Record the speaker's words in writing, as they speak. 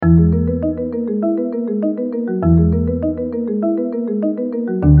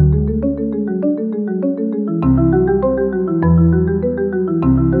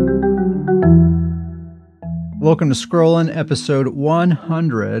Welcome to Scrollin', episode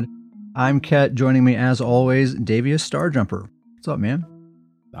 100. I'm Ket. Joining me, as always, Davius Starjumper. What's up, man?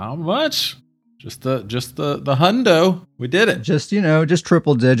 Not much. Just the hundo. We did it. Just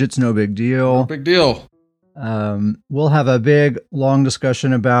triple digits. No big deal. No big deal. We'll have a big, long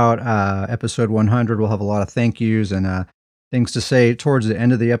discussion about episode 100. We'll have a lot of thank yous and things to say towards the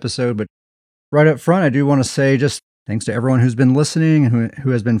end of the episode. But right up front, I do want to say just thanks to everyone who's been listening and who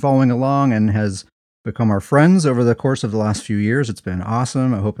has been following along and has become our friends over the course of the last few years. It's been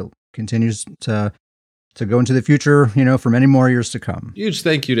awesome. I hope it continues to go into the future, for many more years to come. Huge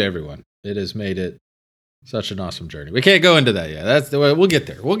thank you to everyone. It has made it such an awesome journey. We can't go into that yet. That's the way we'll get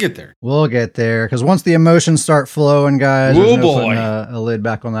there. We'll get there. Because once the emotions start flowing, guys, there's no putting a lid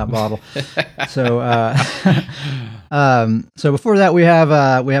back on that bottle. So before that, we have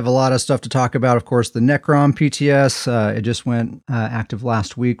a lot of stuff to talk about. Of course, the Necrom PTS. It just went active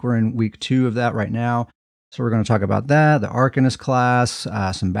last week. We're in week 2 of that right now. So we're going to talk about that, the Arcanist class,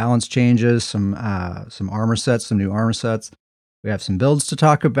 some balance changes, some armor sets, some new armor sets. We have some builds to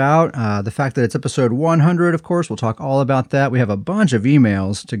talk about. The fact that it's episode 100, of course, we'll talk all about that. We have a bunch of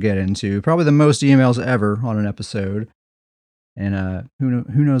emails to get into, probably the most emails ever on an episode. And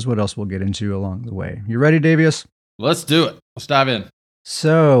who knows what else we'll get into along the way. You ready, Davius? Let's do it. Let's dive in.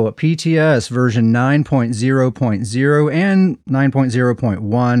 So, PTS version 9.0.0 and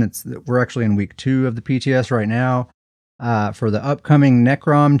 9.0.1. We're actually in week 2 of the PTS right now. For the upcoming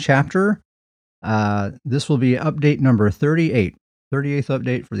Necrom chapter, this will be update number 38. 38th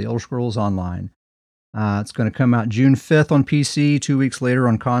update for the Elder Scrolls Online. It's going to come out June 5th on PC, 2 weeks later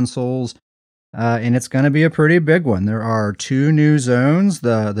on consoles. And it's going to be a pretty big one. There are 2 new zones,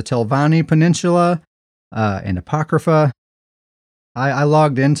 the Telvanni Peninsula and Apocrypha. I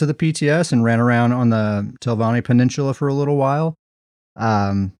logged into the PTS and ran around on the Telvanni Peninsula for a little while.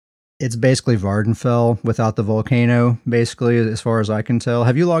 It's basically Vardenfell without the volcano, basically, as far as I can tell.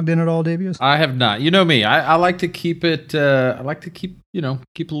 Have you logged in at all, Davius? I have not. You know me. I like to keep it,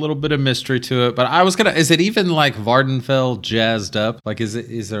 keep a little bit of mystery to it. But I was is it even like Vardenfell jazzed up? Like,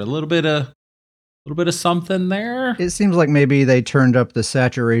 is there a little bit of something there? It seems like maybe they turned up the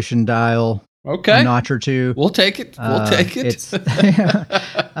saturation dial. Okay. A notch or two. We'll take it. The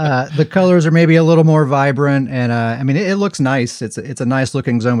colors are maybe a little more vibrant, and it looks nice. It's a nice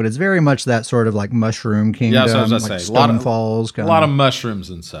looking zone, but it's very much that sort of like Mushroom Kingdom, yeah, so like Stone Falls. A lot of mushrooms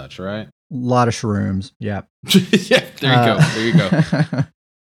and such, right? A lot of shrooms. Yeah. Yeah. There you go.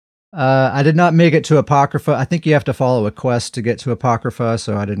 I did not make it to Apocrypha. I think you have to follow a quest to get to Apocrypha,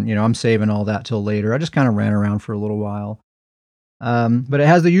 so I didn't. I'm saving all that till later. I just kind of ran around for a little while. But it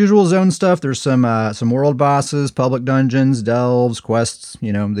has the usual zone stuff. There's some world bosses, public dungeons, delves, quests,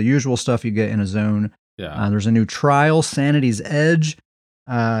 the usual stuff you get in a zone. Yeah. There's a new trial, Sanity's Edge,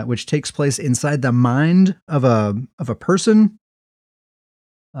 which takes place inside the mind of a person.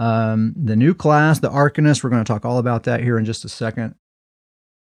 The new class, the Arcanist, we're going to talk all about that here in just a second.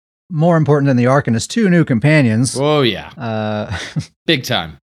 More important than the Arcanist, 2 new companions. Oh, yeah. Big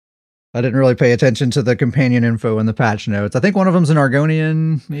time. I didn't really pay attention to the companion info in the patch notes. I think one of them's an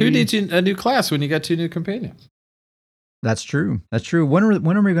Argonian. Maybe. Who needs a new class when you got 2 new companions? That's true. When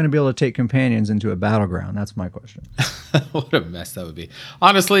are we going to be able to take companions into a battleground? That's my question. What a mess that would be.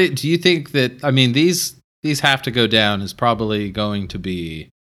 Honestly, do you think that, these have to go down is probably going to be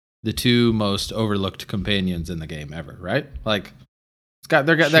the 2 most overlooked companions in the game ever, right? Like, that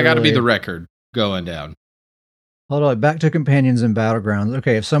got to be the record going down. Hold on, back to companions and battlegrounds.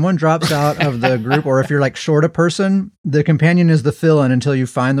 Okay, if someone drops out of the group, or if you're like short a person, the companion is the fill-in until you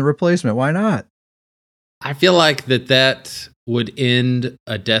find the replacement. Why not? I feel like that would end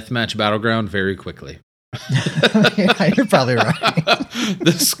a deathmatch battleground very quickly. Yeah, you're probably right.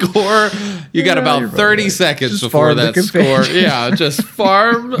 The score, you got about 30 seconds just before that score. Yeah, just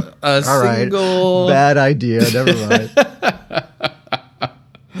farm a single. Right. Bad idea. Never mind.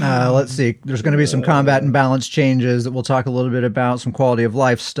 Let's see. There's going to be some combat and balance changes that we'll talk a little bit about, some quality of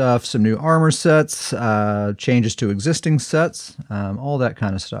life stuff, some new armor sets, changes to existing sets, all that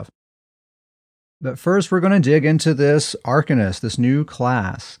kind of stuff. But first, we're going to dig into this Arcanist, this new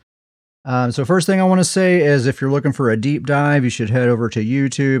class. So first thing I want to say is if you're looking for a deep dive, you should head over to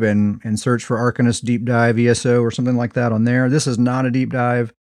YouTube and search for Arcanist Deep Dive ESO or something like that on there. This is not a deep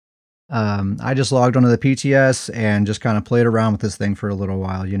dive. I just logged onto the PTS and just kind of played around with this thing for a little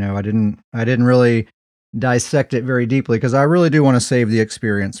while. I didn't really dissect it very deeply because I really do want to save the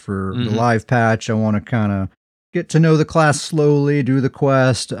experience for the live patch. I want to kind of get to know the class slowly, do the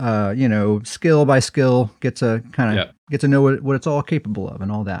quest, skill by skill, get to know what it's all capable of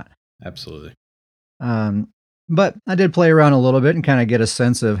and all that. Absolutely. But I did play around a little bit and kind of get a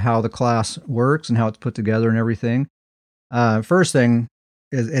sense of how the class works and how it's put together and everything. First thing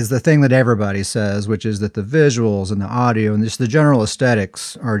is the thing that everybody says, which is that the visuals and the audio and just the general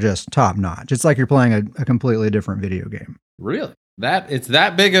aesthetics are just top notch. It's like you're playing a completely different video game. Really? It's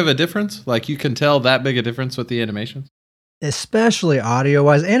that big of a difference? Like you can tell that big a difference with the animations? Especially audio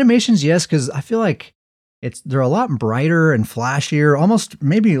wise. Animations, yes, because I feel like they're a lot brighter and flashier, almost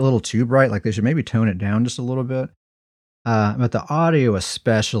maybe a little too bright. Like they should maybe tone it down just a little bit. But the audio,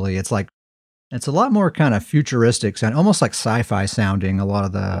 especially, it's a lot more kind of futuristic sound, almost like sci-fi sounding. A lot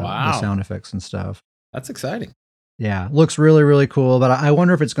of the sound effects and stuff. That's exciting. Yeah, looks really, really cool. But I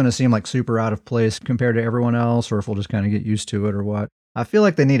wonder if it's going to seem like super out of place compared to everyone else, or if we'll just kind of get used to it, or what. I feel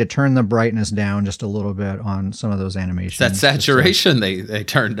like they need to turn the brightness down just a little bit on some of those animations. That saturation they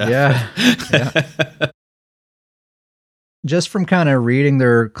turned up. Yeah. Just from kind of reading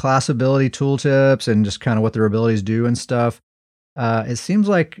their class ability tooltips and just kind of what their abilities do and stuff, it seems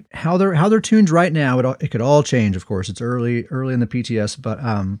like how they're tuned right now. It could all change, of course. It's early in the PTS, but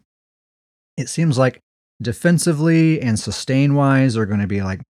it seems like defensively and sustain wise are going to be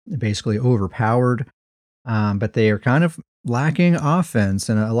like basically overpowered, but they are kind of lacking offense,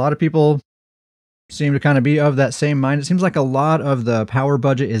 and a lot of people seem to kind of be of that same mind. It seems like a lot of the power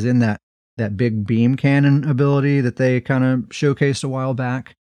budget is in that big beam cannon ability that they kind of showcased a while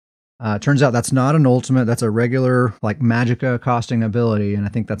back. Turns out that's not an ultimate. That's a regular like magicka costing ability, and I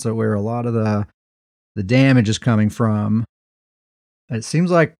think that's where a lot of the damage is coming from. It seems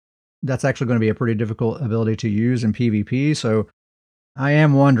like that's actually going to be a pretty difficult ability to use in PvP, so I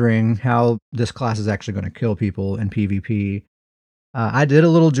am wondering how this class is actually going to kill people in PvP. I did a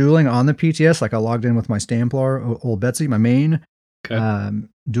little dueling on the PTS, like I logged in with my Stamplar, old Betsy, my main. Okay.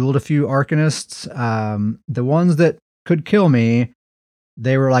 Dueled a few Arcanists. The ones that could kill me,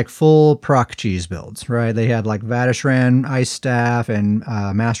 they were like full proc cheese builds, right? They had like Vatishran, Ice Staff, and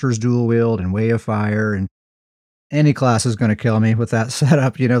Master's Dual Wield, and Way of Fire, and any class is going to kill me with that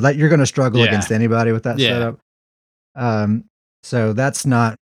setup. You know, that you're going to struggle against anybody with that setup. So that's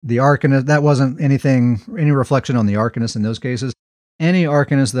not the Arcanist. That wasn't any reflection on the Arcanist in those cases. Any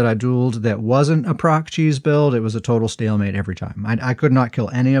Arcanist that I dueled that wasn't a proc cheese build, it was a total stalemate every time. I could not kill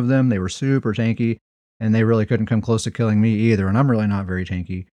any of them. They were super tanky, and they really couldn't come close to killing me either, and I'm really not very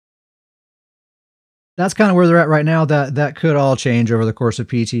tanky. That's kind of where they're at right now. That could all change over the course of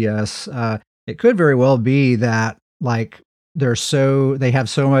PTS. It could very well be that like they have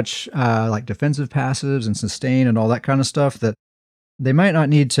so much like defensive passives and sustain and all that kind of stuff that they might not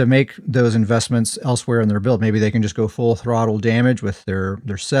need to make those investments elsewhere in their build. Maybe they can just go full throttle damage with their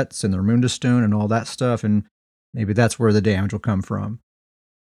sets and their Mundus Stone and all that stuff, and maybe that's where the damage will come from.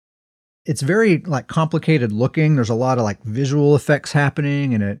 It's very like complicated looking. There's a lot of like visual effects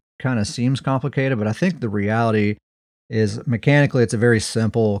happening, and it kind of seems complicated, but I think the reality is mechanically it's a very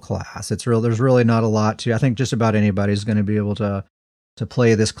simple class. There's really not a lot to. I think just about anybody's going to be able to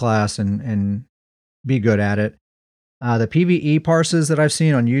play this class and be good at it. The PvE parses that I've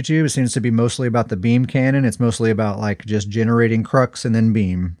seen on YouTube, it seems to be mostly about the beam cannon. It's mostly about like just generating crux and then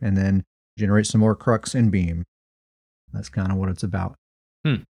beam, and then generate some more crux and beam. That's kind of what it's about.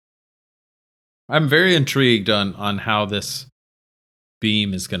 I'm very intrigued on how this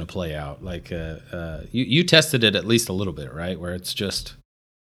beam is going to play out. Like you tested it at least a little bit, right? Where it's just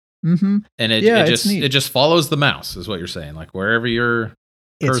and it just follows the mouse is what you're saying. Like wherever you're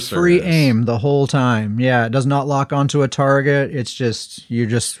it's free aim the whole time. Yeah, it does not lock onto a target. It's just you're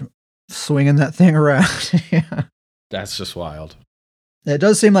just swinging that thing around. Yeah. That's just wild. It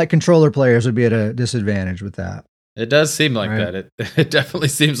does seem like controller players would be at a disadvantage with that. It does seem like that. It definitely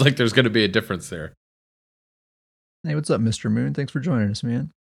seems like there's going to be a difference there. Hey, what's up, Mr. Moon? Thanks for joining us,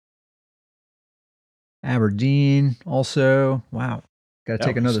 man. Aberdeen also. Wow. Got to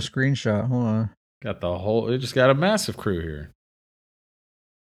take another screenshot. Hold on. We just got a massive crew here.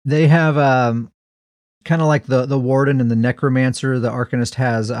 They have kind of like the Warden and the Necromancer. The Arcanist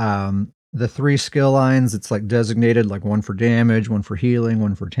has the 3 skill lines. It's like designated like one for damage, one for healing,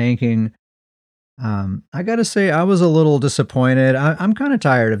 one for tanking. I got to say, I was a little disappointed. I'm kind of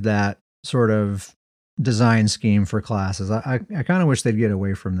tired of that sort of design scheme for classes. I kind of wish they'd get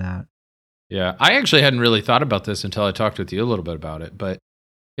away from that. Yeah, I actually hadn't really thought about this until I talked with you a little bit about it, but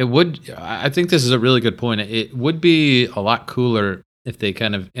I think this is a really good point. It would be a lot cooler if they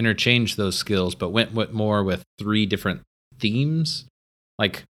kind of interchanged those skills, but went more with 3 different themes,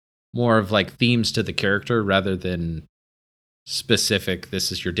 like more of like themes to the character rather than specific.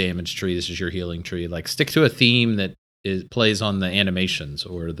 This is your damage tree. This is your healing tree. Like stick to a theme that plays on the animations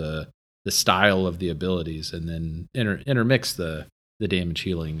or the style of the abilities, and then intermix the damage,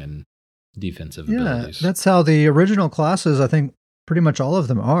 healing, and defensive Yeah, abilities. that's how the original classes, I think pretty much all of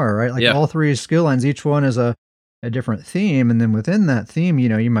them are, right? Like Yeah. all three skill lines, each one is a different theme. And then within that theme,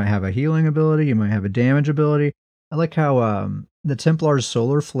 you might have a healing ability, you might have a damage ability. I like how the Templar's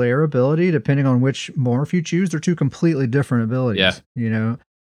solar flare ability, depending on which morph you choose, they're two completely different abilities.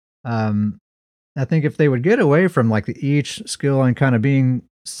 Um, I think if they would get away from like each skill line kind of being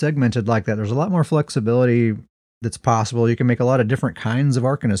segmented like that, there's a lot more flexibility that's possible. You can make a lot of different kinds of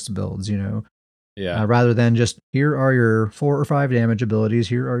Arcanist builds, Yeah. rather than just here are your 4 or 5 damage abilities,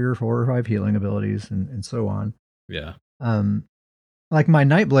 here are your 4 or 5 healing abilities, and so on. Yeah. Like my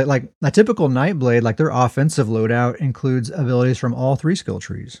Nightblade, like a typical Nightblade, like their offensive loadout includes abilities from all 3 skill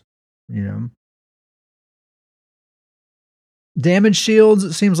trees, you know. Damage shields,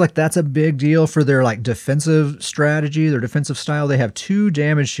 it seems like that's a big deal for their like defensive strategy, their defensive style. They have 2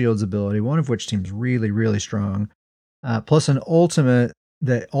 damage shields ability, one of which seems really, really strong, plus an ultimate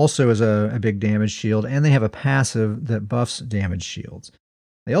that also is a big damage shield, and they have a passive that buffs damage shields.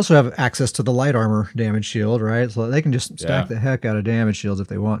 They also have access to the light armor damage shield, right? So they can just stack the heck out of damage shields if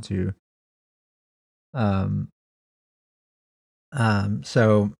they want to.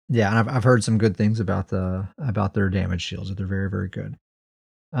 So yeah, and I've heard some good things about their damage shields, that they're very, very good.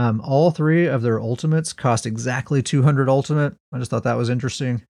 All 3 of their ultimates cost exactly 200 ultimate. I just thought that was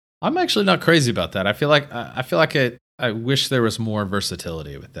interesting. I'm actually not crazy about that. I feel like I wish there was more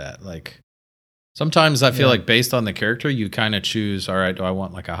versatility with that. Like sometimes I feel like based on the character, you kind of choose, all right, do I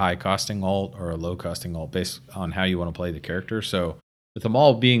want like a high costing ult or a low costing ult based on how you want to play the character? So with them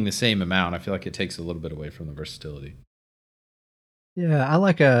all being the same amount, I feel like it takes a little bit away from the versatility. Yeah, I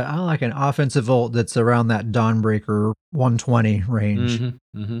like an offensive ult that's around that Dawnbreaker 120 range.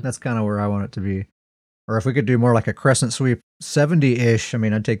 That's kind of where I want it to be. Or if we could do more like a crescent sweep 70-ish, I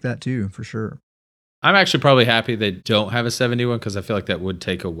mean, I'd take that too, for sure. I'm actually probably happy they don't have a 71 because I feel like that would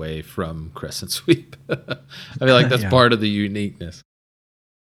take away from Crescent Sweep. I feel like that's part of the uniqueness.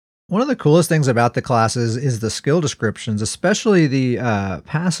 One of the coolest things about the classes is the skill descriptions, especially the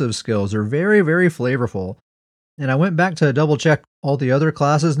passive skills are very, very flavorful. And I went back to double check all the other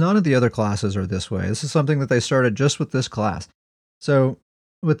classes. None of the other classes are this way. This is something that they started just with this class. So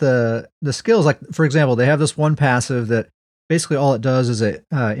with the skills, like for example, they have this one passive that basically all it does is it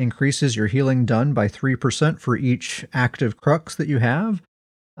increases your healing done by 3% for each active crux that you have.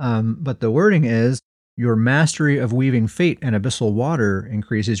 But the wording is, your mastery of weaving fate and abyssal water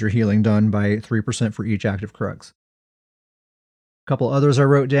increases your healing done by 3% for each active crux. A couple others I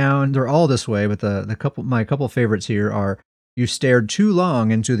wrote down. They're all this way, but my couple favorites here are, you stared too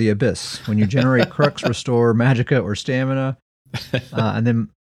long into the abyss. When you generate crux, restore magicka or stamina. And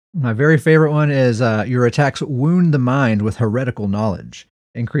then my very favorite one is, your attacks wound the mind with heretical knowledge,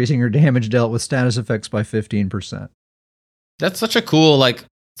 increasing your damage dealt with status effects by 15%. That's such a cool, like,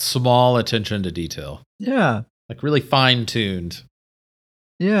 small attention to detail. Yeah. Like really fine-tuned.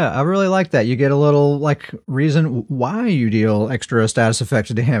 Yeah, I really like that. You get a little like reason why you deal extra status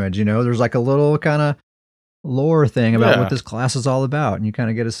effect damage. There's like a little kind of lore thing about what this class is all about, and you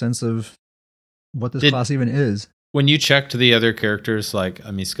kind of get a sense of what this class even is. When you checked the other characters, like, I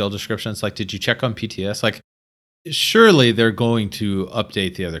mean, skill descriptions, like, did you check on PTS? Like, surely they're going to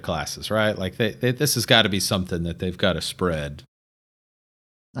update the other classes, right? Like, this has got to be something that they've got to spread.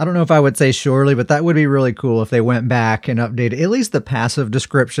 I don't know if I would say surely, but that would be really cool if they went back and updated at least the passive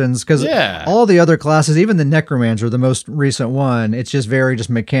descriptions, because all the other classes, even the Necromancer, the most recent one, it's just very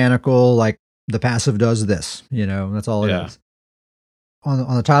mechanical, like the passive does this, that's all it is.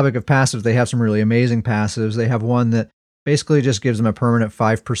 On the topic of passives, they have some really amazing passives. They have one that basically just gives them a permanent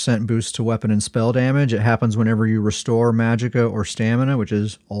 5% boost to weapon and spell damage. It happens whenever you restore magicka or stamina, which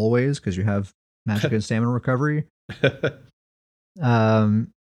is always because you have magicka and stamina recovery.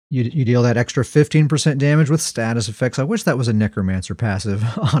 You deal that extra 15% damage with status effects. I wish that was a Necromancer passive,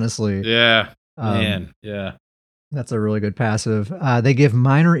 honestly. Yeah, man, yeah. That's a really good passive. They give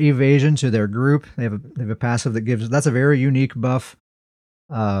minor evasion to their group. They have a passive that's a very unique buff.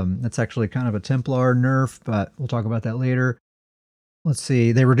 That's actually kind of a Templar nerf, but we'll talk about that later. Let's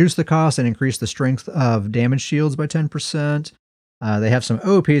see. They reduce the cost and increase the strength of damage shields by 10%. They have some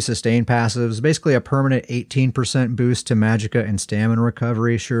OP sustain passives, basically a permanent 18% boost to magicka and stamina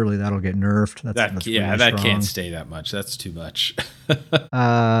recovery. Surely that'll get nerfed. That's really that strong. Can't stay that much. That's too much.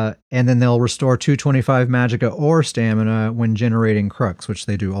 And then they'll restore 225 magicka or stamina when generating crux, which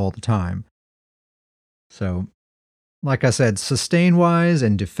they do all the time. So, like I said, sustain-wise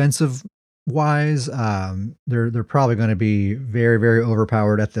and defensive-wise, they're probably going to be very, very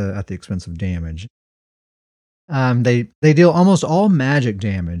overpowered at the expense of damage. They deal almost all magic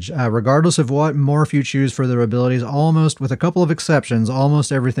damage, regardless of what morph you choose for their abilities. Almost, with a couple of exceptions,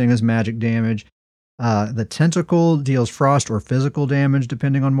 almost everything is magic damage. The tentacle deals frost or physical damage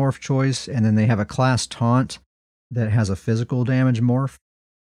depending on morph choice, and then they have a class taunt that has a physical damage morph.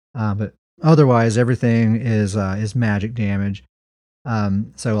 But otherwise, everything is magic damage.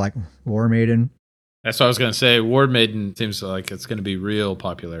 So like War Maiden. That's what I was going to say. Ward Maiden seems like it's going to be real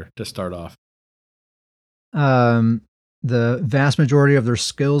popular to start off. The vast majority of their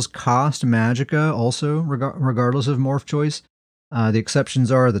skills cost magicka also, regardless of morph choice. The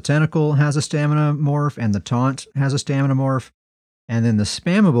exceptions are the tentacle has a stamina morph and the taunt has a stamina morph. And then the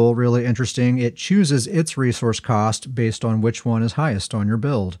spammable, really interesting, it chooses its resource cost based on which one is highest on your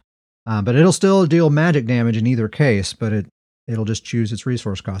build. But it'll still deal magic damage in either case, but it'll just choose its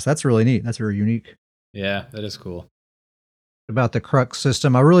resource cost. That's really neat. That's very unique. Yeah, that is cool. About the crux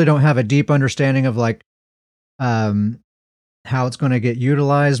system, I really don't have a deep understanding of like how it's going to get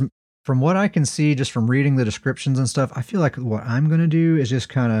utilized. From what I can see, just from reading the descriptions and stuff, I feel like what I'm going to do is just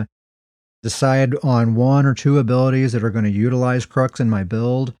kind of decide on one or two abilities that are going to utilize crux in my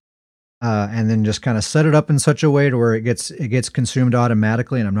build, and then just kind of set it up in such a way to where it gets consumed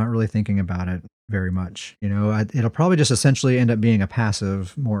automatically, and I'm not really thinking about it very much. You know, it'll probably just essentially end up being a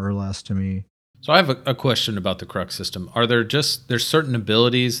passive, more or less, to me. So I have a question about the crux system. Are there's certain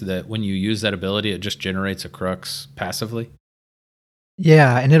abilities that when you use that ability, it just generates a crux passively?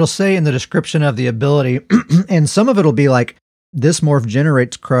 Yeah, and it'll say in the description of the ability, and some of it'll be like, this morph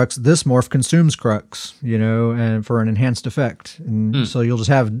generates crux, this morph consumes crux, you know, and for an enhanced effect. And so you'll just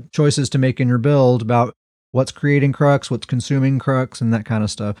have choices to make in your build about what's creating crux, what's consuming crux, and that kind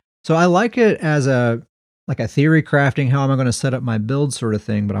of stuff. So I like it as a theory crafting, how am I going to set up my build sort of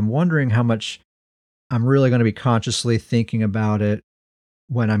thing, but I'm wondering how much I'm really going to be consciously thinking about it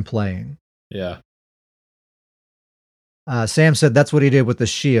when I'm playing. Yeah. Sam said that's what he did with the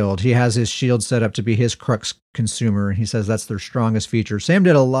shield. He has his shield set up to be his crux consumer, and he says that's their strongest feature. Sam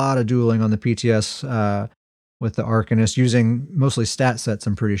did a lot of dueling on the PTS with the Arcanist, using mostly stat sets,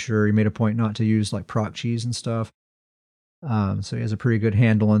 I'm pretty sure. He made a point not to use like proc cheese and stuff. So he has a pretty good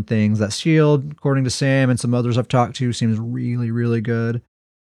handle on things. That shield, according to Sam and some others I've talked to, seems really, really good.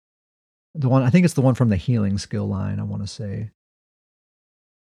 I think it's the one from the healing skill line, I want to say.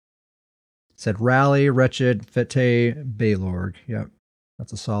 Said Rally, Wretched, Fete, Baylorg. Yep.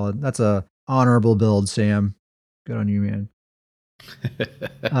 That's a honorable build, Sam. Good on you, man.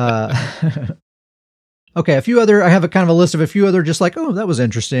 Okay, I have a kind of a list of a few other just like, oh, that was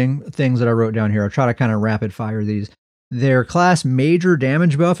interesting things that I wrote down here. I'll try to kind of rapid fire these. Their class major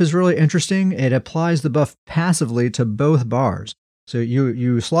damage buff is really interesting. It applies the buff passively to both bars. So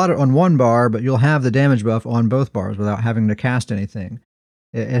you slot it on one bar, but you'll have the damage buff on both bars without having to cast anything.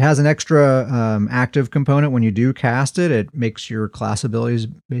 It has an extra active component when you do cast it. It makes your class abilities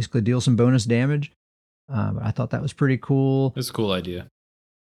basically deal some bonus damage. But I thought that was pretty cool. It's a cool idea.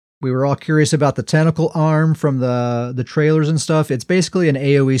 We were all curious about the tentacle arm from the trailers and stuff. It's basically an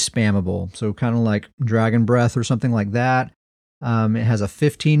AoE spammable, so kind of like Dragon Breath or something like that. It has a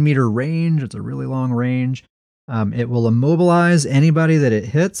 15-meter range. It's a really long range. It will immobilize anybody that it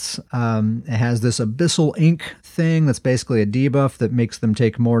hits. It has this Abyssal Ink thing that's basically a debuff that makes them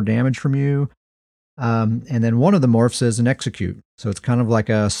take more damage from you. And then one of the morphs is an Execute. So it's kind of like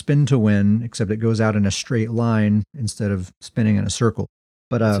a spin to win, except it goes out in a straight line instead of spinning in a circle.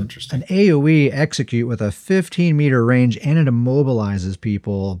 But an AoE Execute with a 15-meter range, and it immobilizes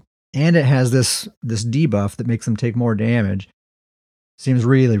people, and it has this debuff that makes them take more damage. Seems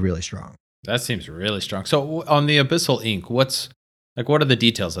really, really strong. That seems really strong. So on the Abyssal Ink, what are the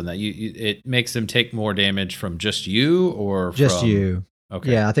details on that? It makes them take more damage from just you or just you?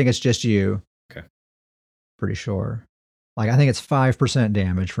 Okay. Yeah, I think it's just you. Okay. Pretty sure. Like I think it's 5%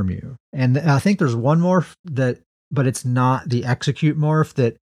 damage from you. And I think there's one morph but it's not the Execute morph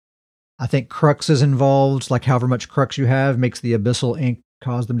that I think Crux is involved. Like however much Crux you have makes the Abyssal Ink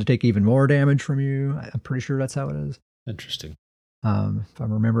cause them to take even more damage from you. I'm pretty sure that's how it is. Interesting. If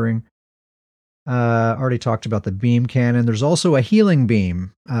I'm remembering. Already talked about the beam cannon. There's also a healing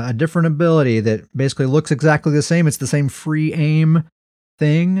beam, a different ability that basically looks exactly the same. It's the same free aim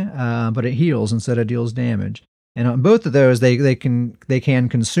thing, but it heals instead of deals damage. And on both of those, they can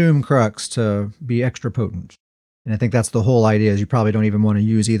consume Crux to be extra potent. And I think that's the whole idea, is you probably don't even want to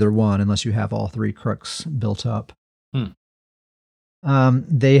use either one unless you have all three Crux built up.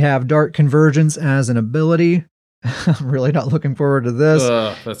 They have Dark Convergence as an ability. I'm really not looking forward to this.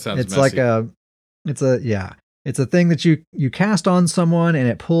 That sounds it's messy. like it's a thing that you cast on someone and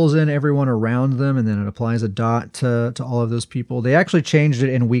it pulls in everyone around them, and then it applies a dot to all of those people. They actually changed it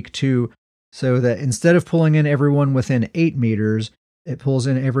in week 2 so that instead of pulling in everyone within 8 meters, it pulls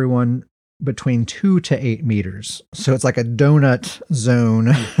in everyone between 2 to 8 meters. So it's like a donut zone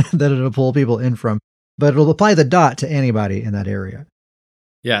that it'll pull people in from, but it'll apply the dot to anybody in that area.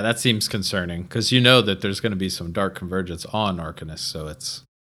 Yeah, that seems concerning because you know that there's going to be some dark convergence on Arcanist, so it's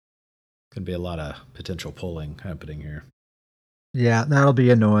going to be a lot of potential pulling happening here. Yeah, that'll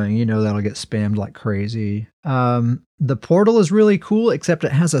be annoying. You know, that'll get spammed like crazy. The portal is really cool, except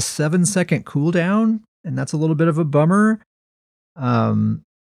it has a 7-second cooldown, and that's a little bit of a bummer.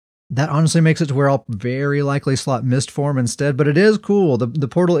 That honestly makes it to where I'll very likely slot Mist Form instead, but it is cool. The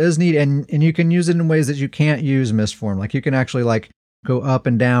portal is neat, and you can use it in ways that you can't use Mist Form. Like you can actually like go up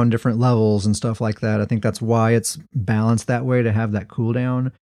and down different levels and stuff like that. I think that's why it's balanced that way to have that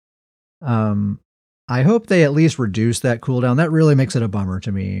cooldown. I hope they at least reduce that cooldown. That really makes it a bummer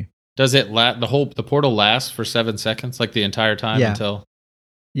to me. Does it the portal lasts for 7 seconds, like the entire time until?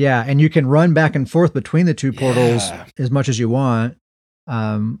 Yeah, and you can run back and forth between the two portals as much as you want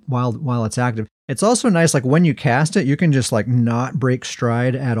while it's active. It's also nice, like when you cast it, you can just like not break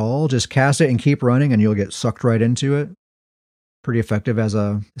stride at all. Just cast it and keep running, and you'll get sucked right into it. Pretty effective as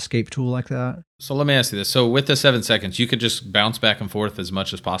a escape tool like that. So let me ask you this: so with the 7 seconds, you could just bounce back and forth as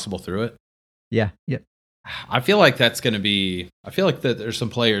much as possible through it. Yeah. Yep. I feel like that's going to be. I feel like that there's some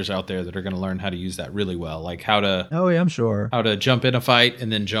players out there that are going to learn how to use that really well, like how to. Oh yeah, I'm sure. How to jump in a fight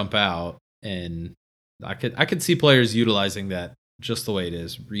and then jump out, and I could see players utilizing that just the way it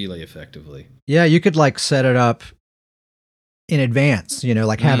is really effectively. Yeah, you could like set it up in advance. You know,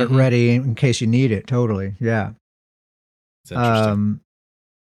 like have it ready in case you need it. Totally. Yeah. It's interesting.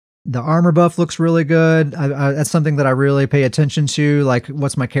 The armor buff looks really good. That's something that I really pay attention to. Like,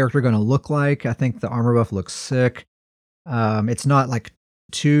 what's my character going to look like? I think the armor buff looks sick. It's not like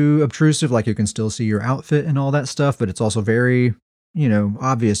too obtrusive. Like you can still see your outfit and all that stuff, but it's also very,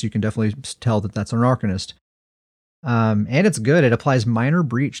 obvious. You can definitely tell that that's an Arcanist. And it's good. It applies minor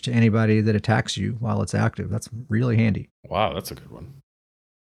breach to anybody that attacks you while it's active. That's really handy. Wow, that's a good one.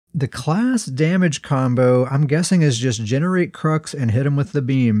 The class damage combo, I'm guessing, is just generate Crux and hit him with the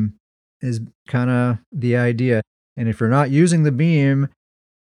beam is kind of the idea. And if you're not using the beam,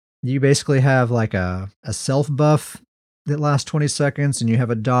 you basically have like a self buff that lasts 20 seconds, and you have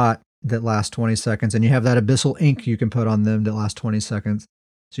a dot that lasts 20 seconds, and you have that abyssal ink you can put on them that lasts 20 seconds.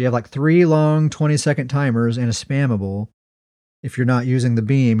 So you have like 3 long 20-second timers and a spammable. If you're not using the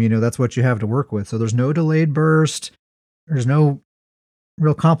beam, that's what you have to work with. So there's no delayed burst. There's no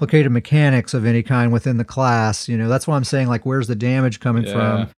real complicated mechanics of any kind within the class. That's why I'm saying, like, where's the damage coming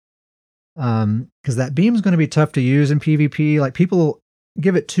from? Because that beam's going to be tough to use in PvP. Like, people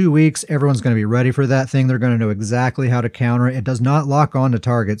give it 2 weeks, everyone's going to be ready for that thing. They're going to know exactly how to counter it. It does not lock on to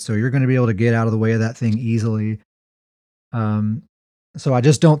targets, so you're going to be able to get out of the way of that thing easily. So I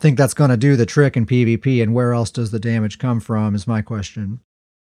just don't think that's going to do the trick in PvP, and where else does the damage come from is my question.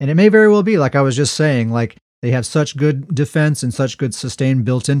 And it may very well be, like I was just saying, like, they have such good defense and such good sustain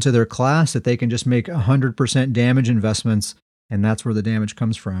built into their class that they can just make 100% damage investments, and that's where the damage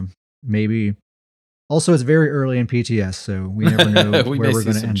comes from. Maybe. Also, it's very early in PTS, so we never know where we're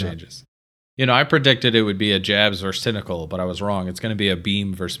going to end changes. Up. I predicted it would be a Jabs versus Tentacle, but I was wrong. It's going to be a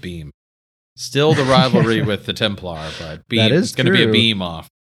Beam versus Beam. Still the rivalry with the Templar, but Beam, it's going to be a Beam off.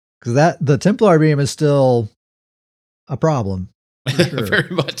 Because the Templar Beam is still a problem. Sure. Very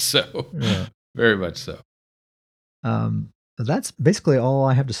much so. Yeah. Very much so. That's basically all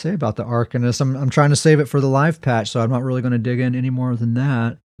I have to say about the Arcanist. I'm trying to save it for the live patch, so I'm not really going to dig in any more than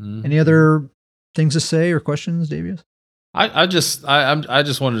that. Mm-hmm. Any other things to say or questions, Davius? I just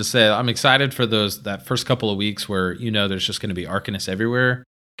wanted to say I'm excited for that first couple of weeks where there's just going to be Arcanists everywhere,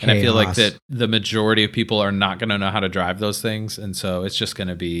 Chaos. And I feel like that the majority of people are not going to know how to drive those things, and so it's just going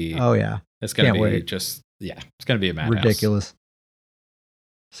to be it's going to be wait. It's going to be a madhouse. Ridiculous.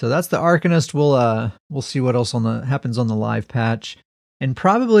 So that's the Arcanist. We'll see what else happens on the live patch, and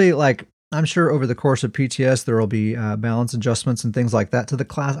probably, like, I'm sure over the course of PTS there will be balance adjustments and things like that to the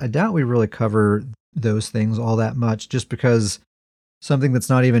class. I doubt we really cover those things all that much, just because something that's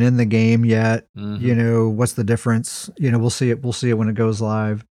not even in the game yet. Mm-hmm. What's the difference? We'll see it. We'll see it when it goes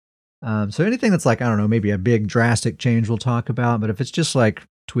live. So anything that's like, I don't know, maybe a big drastic change we'll talk about. But if it's just like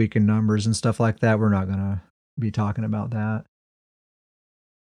tweaking numbers and stuff like that, we're not gonna be talking about that.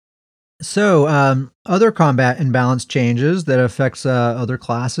 So, other combat and balance changes that affects other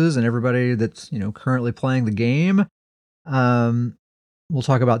classes and everybody that's currently playing the game. We'll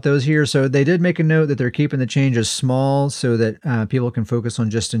talk about those here. So they did make a note that they're keeping the changes small so that people can focus on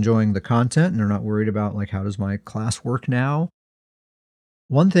just enjoying the content and they're not worried about, like, how does my class work now.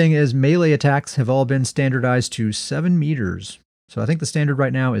 One thing is melee attacks have all been standardized to 7 meters. So I think the standard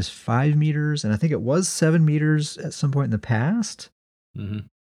right now is 5 meters, and I think it was 7 meters at some point in the past. Mm-hmm.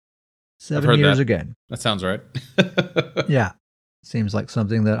 7 meters again. That sounds right. Yeah. Seems like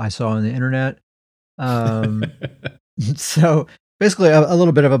something that I saw on the internet. So basically a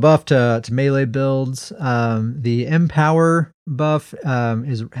little bit of a buff to melee builds. The Empower buff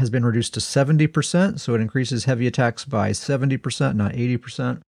has been reduced to 70%, so it increases heavy attacks by 70%, not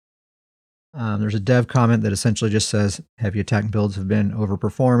 80%. There's a dev comment that essentially just says heavy attack builds have been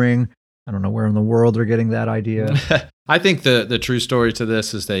overperforming. I don't know where in the world they're getting that idea. I think the true story to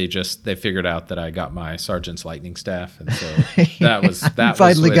this is they figured out that I got my Sergeant's Lightning Staff, and so that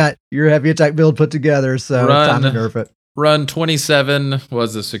finally got your heavy attack build put together. So time to nerf it. Run 27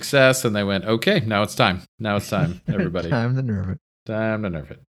 was a success, and they went, okay, now it's time. Now it's time, everybody. Time to nerf it. Time to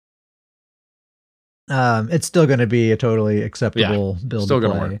nerf it. It's still going to be a totally acceptable build. Still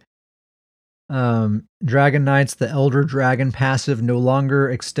going to work. Dragon Knights, the Elder Dragon passive no longer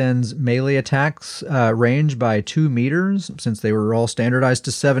extends melee attacks range by 2 meters. Since they were all standardized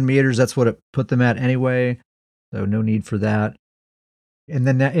to 7 meters, that's what it put them at anyway. So no need for that. And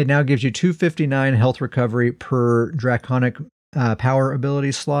then it now gives you 259 health recovery per Draconic power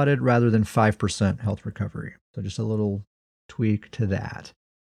ability slotted rather than 5% health recovery. So just a little tweak to that.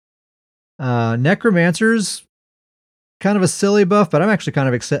 Necromancers, kind of a silly buff, but I'm actually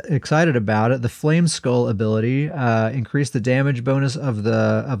kind of excited about it. The Flame Skull ability increased the damage bonus of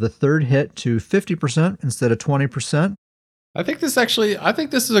the third hit to 50% instead of 20%. I think this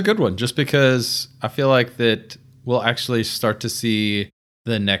is a good one, just because I feel like that we'll actually start to see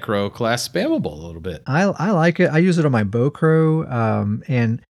the Necro class spammable a little bit. I like it. I use it on my Bowcrow,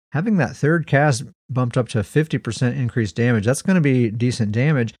 and having that third cast bumped up to 50% increased damage, that's going to be decent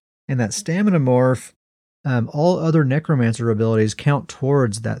damage. And that Stamina Morph, all other Necromancer abilities count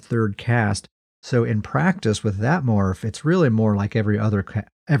towards that third cast. So in practice with that morph, it's really more like every other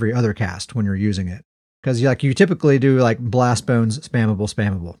cast when you're using it. Because you typically do like Blast Bones,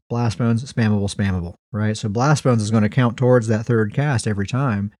 spammable, Blast Bones, spammable, right? So Blast Bones is going to count towards that third cast every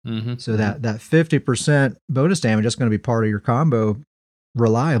time. Mm-hmm. So that 50% bonus damage is going to be part of your combo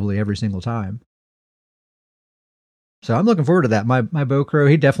reliably every single time. So I'm looking forward to that. My Bowcrow,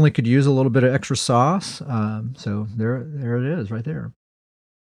 he definitely could use a little bit of extra sauce. So there it is right there.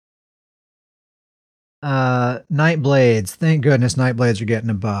 Nightblades. Thank goodness Nightblades are getting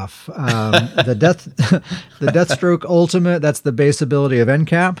a buff. The Deathstroke ultimate, that's the base ability of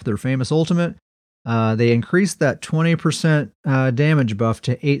NCAP, their famous ultimate. They increased that 20% damage buff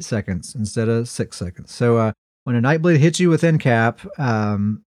to 8 seconds instead of 6 seconds. So when a Nightblade hits you with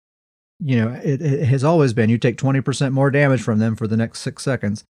NCAP, it has always been you take 20% more damage from them for the next 6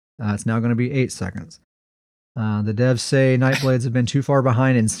 seconds. It's now going to be 8 seconds. The devs say Nightblades have been too far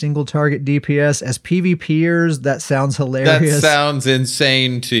behind in single target DPS. As PvPers, that sounds hilarious. That sounds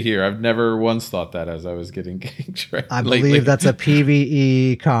insane to hear. I've never once thought that as I was getting ganked right I lately. believe that's a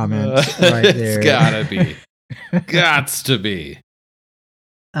PvE comment right there. It's gotta be. Gots to be.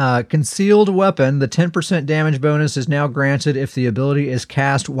 Concealed Weapon, the 10% damage bonus is now granted if the ability is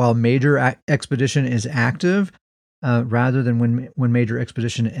cast while Major Expedition is active, rather than when Major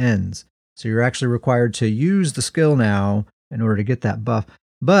Expedition ends. So you're actually required to use the skill now in order to get that buff.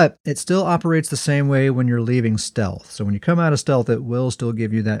 But it still operates the same way when you're leaving stealth. So when you come out of stealth, it will still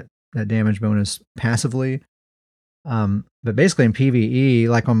give you that damage bonus passively. But basically in PvE,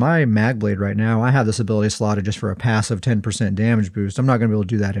 like on my Magblade right now, I have this ability slotted just for a passive 10% damage boost. I'm not going to be able to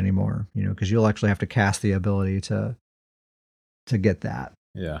do that anymore, because you'll actually have to cast the ability to get that.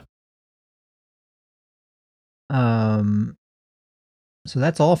 Yeah. So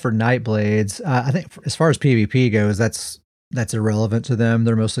that's all for Nightblades. I think as far as PvP goes, that's irrelevant to them.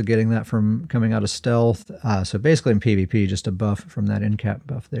 They're mostly getting that from coming out of stealth. So basically in PvP, just a buff from that NCAP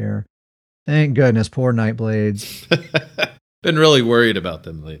buff there. Thank goodness, poor Nightblades. Been really worried about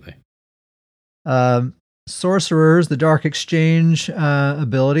them lately. Sorcerers, the Dark Exchange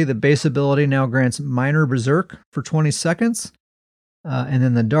ability, the base ability now grants Minor Berserk for 20 seconds. And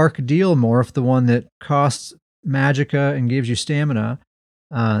then the Dark Deal morph, the one that costs Magicka and gives you stamina,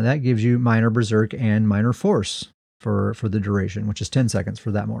 that gives you Minor Berserk and Minor Force for the duration, which is 10 seconds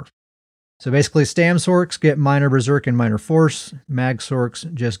for that morph. So basically, Stam Sorks get Minor Berserk and Minor Force. Mag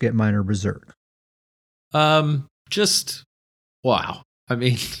Sorks just get Minor Berserk. Just wow. I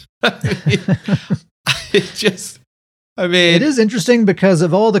mean, it is interesting because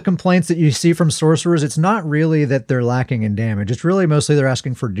of all the complaints that you see from sorcerers. It's not really that they're lacking in damage. It's really mostly they're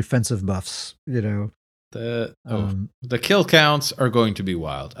asking for defensive buffs. The kill counts are going to be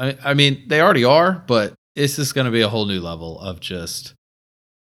wild. I mean, they already are, but it's just going to be a whole new level of just.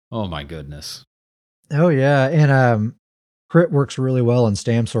 Oh my goodness. Oh yeah, and Crit works really well in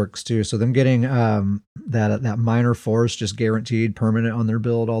Stamsorks too. So them getting that minor force just guaranteed permanent on their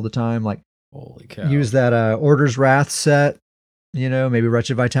build all the time. Like, holy cow. Use that Order's Wrath set, maybe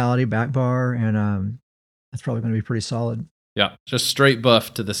Wretched Vitality back bar, and that's probably going to be pretty solid. Yeah, just straight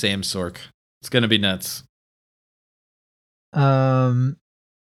buff to the Samsork. It's going to be nuts.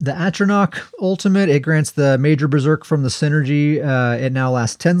 The Atronach ultimate, it grants the Major Berserk from the synergy. It now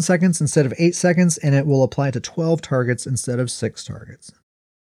lasts 10 seconds instead of 8 seconds, and it will apply to 12 targets instead of 6 targets.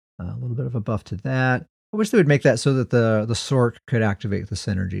 A little bit of a buff to that. I wish they would make that so that the Sork could activate the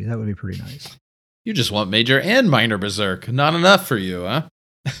synergy. That would be pretty nice. You just want Major and Minor Berserk. Not enough for you, huh?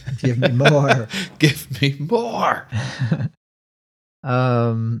 Give me more. Give me more.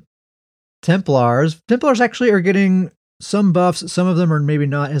 Templars. Templars actually are getting some buffs. Some of them are maybe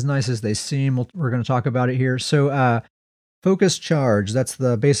not as nice as they seem. We're going to talk about it here. So, Focus Charge. That's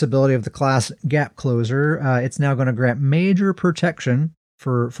the base ability of the class Gap Closer. It's now going to grant major protection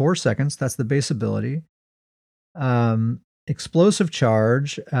for 4 seconds. That's the base ability. Explosive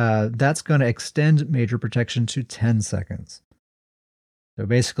Charge. That's going to extend major protection to 10 seconds. So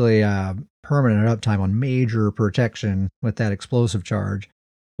basically, permanent uptime on major protection with that Explosive Charge,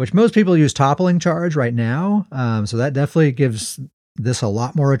 which most people use Toppling Charge right now. So that definitely gives this a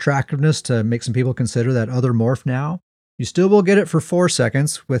lot more attractiveness to make some people consider that other morph now. You still will get it for 4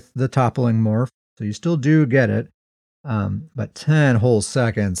 seconds with the Toppling morph, so you still do get it. But 10 whole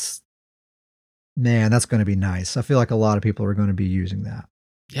seconds, man, that's going to be nice. I feel like a lot of people are going to be using that.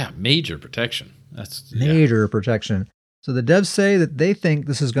 Yeah, major protection. That's major protection. So the devs say that they think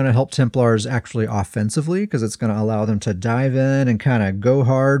this is going to help Templars actually offensively because it's going to allow them to dive in and kind of go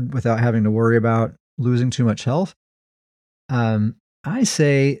hard without having to worry about losing too much health. I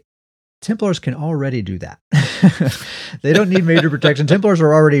say Templars can already do that. They don't need major protection. Templars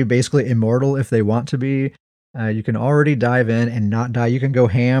are already basically immortal if they want to be. You can already dive in and not die. You can go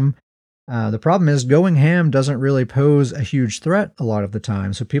ham. The problem is going ham doesn't really pose a huge threat a lot of the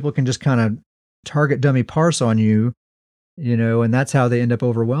time. So people can just kind of target dummy parse on you, and that's how they end up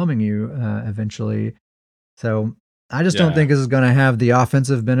overwhelming you eventually. So I just don't think this is going to have the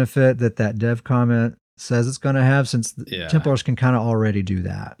offensive benefit that dev comment says it's going to have, since Templars can kind of already do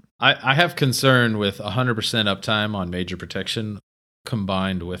that. I have concern with 100% uptime on major protection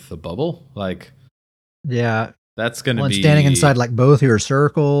combined with the bubble. Yeah. That's going to be standing inside like both your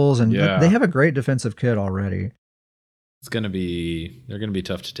circles, and they have a great defensive kit already. They're going to be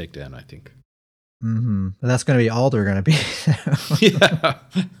tough to take down, I think. Mm-hmm. That's going to be all they're going to be. Yeah.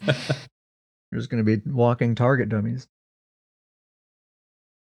 They're just going to be walking target dummies.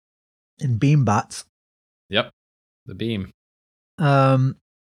 And beam bots. Yep. The beam.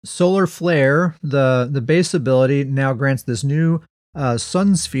 Solar Flare, the base ability, now grants this new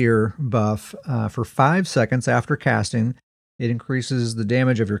Sun Sphere buff for 5 seconds after casting. It increases the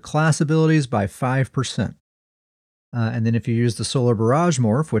damage of your class abilities by 5%. And then if you use the Solar Barrage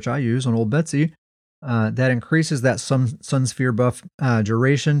morph, which I use on Old Betsy, that increases that Sun Sphere buff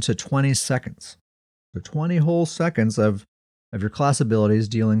duration to 20 seconds. So 20 whole seconds of your class abilities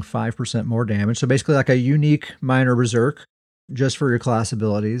dealing 5% more damage. So basically like a unique Minor Berserk just for your class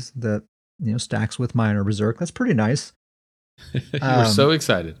abilities that stacks with Minor Berserk. That's pretty nice. You were so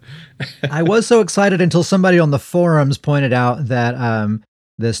excited. I was so excited until somebody on the forums pointed out that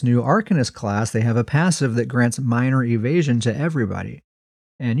this new Arcanist class, they have a passive that grants minor evasion to everybody.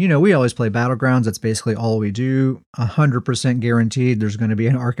 And, we always play Battlegrounds. That's basically all we do. 100% guaranteed there's going to be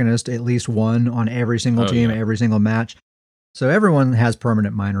an Arcanist, at least one on every single team, every single match. So everyone has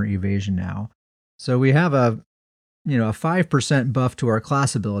permanent minor evasion now. So we have a 5% buff to our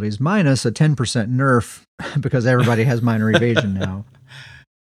class abilities minus a 10% nerf because everybody has minor evasion now.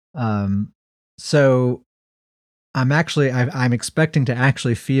 So I'm expecting to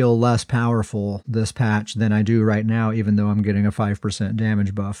actually feel less powerful this patch than I do right now, even though I'm getting a 5%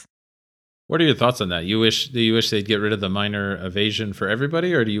 damage buff. What are your thoughts on that? Do you wish they'd get rid of the minor evasion for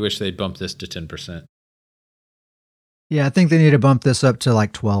everybody, or do you wish they'd bump this to 10%? Yeah, I think they need to bump this up to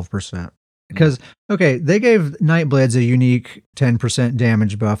like 12%. Because, they gave Nightblades a unique 10%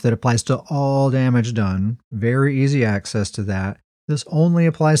 damage buff that applies to all damage done. Very easy access to that. This only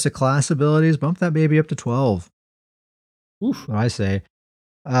applies to class abilities. Bump that baby up to 12. Oof. What I say.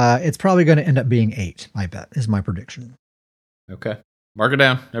 It's probably going to end up being 8, I bet, is my prediction. Okay. Mark it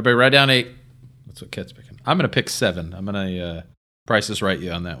down. Everybody write down 8. That's what Ket's picking. I'm going to pick 7. I'm going to Price is Right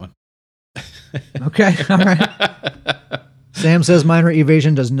you on that one. Okay. All right. Sam says minor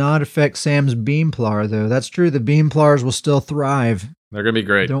evasion does not affect Sam's Beamplar, though. That's true. The Beamplars will still thrive. They're going to be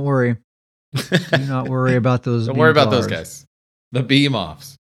great. Don't worry. Do not worry about those Don't worry about those guys. The beam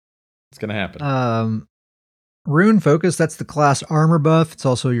offs. It's going to happen. Rune Focus, that's the class armor buff. It's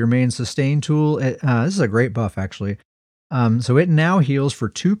also your main sustain tool. This is a great buff, actually. So it now heals for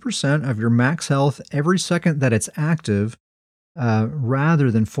 2% of your max health every second that it's active,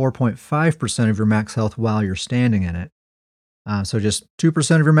 rather than 4.5% of your max health while you're standing in it. So just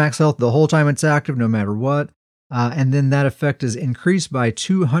 2% of your max health the whole time it's active, no matter what. And then that effect is increased by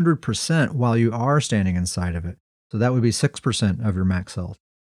 200% while you are standing inside of it. So that would be 6% of your max health.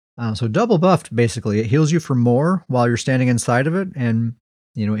 So double buffed, basically. It heals you for more while you're standing inside of it, and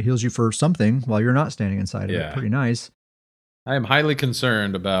it heals you for something while you're not standing inside of it. Pretty nice. I am highly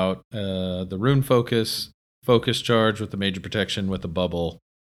concerned about the Rune Focus charge with the major protection with the bubble.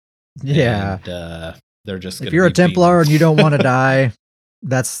 Yeah. And, they're just if you're a Templar and you don't want to die,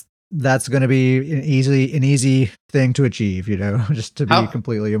 that's going to be an easy thing to achieve, just to be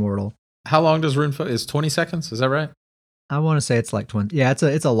completely immortal. How long does Rune Focus? Is 20 seconds? Is that right? I want to say it's like 20. Yeah,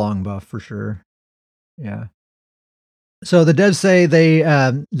 it's a long buff for sure. Yeah. So the devs say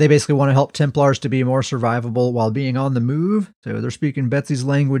they basically want to help Templars to be more survivable while being on the move. So they're speaking Betsy's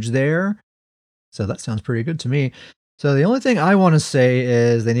language there. So that sounds pretty good to me. So the only thing I want to say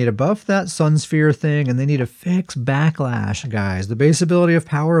is they need to buff that Sun Sphere thing, and they need to fix Backlash, guys. The base ability of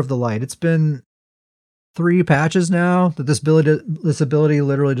Power of the Light. It's been 3 patches now that this ability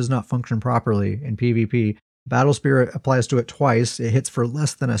literally does not function properly in PvP. Battle Spirit applies to it twice. It hits for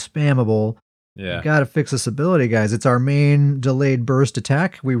less than a spammable. Yeah. You gotta fix this ability, guys. It's our main delayed burst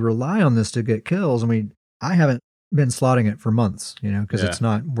attack. We rely on this to get kills, and I haven't been slotting it for months, because it's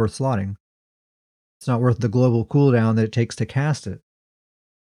not worth slotting. It's not worth the global cooldown that it takes to cast it.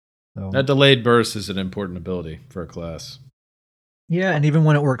 So, that delayed burst is an important ability for a class. Yeah, and even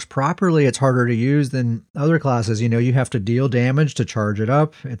when it works properly, it's harder to use than other classes. You have to deal damage to charge it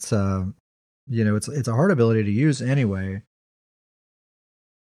up. It's it's a hard ability to use anyway.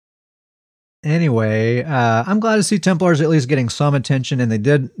 Anyway, I'm glad to see Templars at least getting some attention, and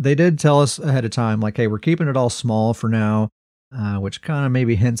they did tell us ahead of time, like, hey, we're keeping it all small for now, which kind of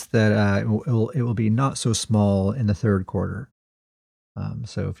maybe hints that it will be not so small in the third quarter.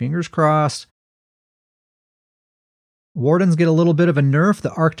 So fingers crossed. Wardens get a little bit of a nerf.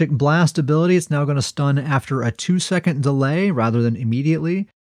 The Arctic Blast ability, it's now going to stun after a 2-second delay rather than immediately.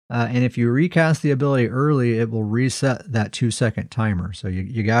 And if you recast the ability early, it will reset that 2-second timer. So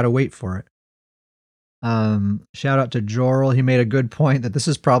you got to wait for it. Shout out to Jorl. He made a good point that this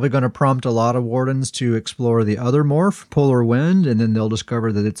is probably going to prompt a lot of Wardens to explore the other morph, Polar Wind, and then they'll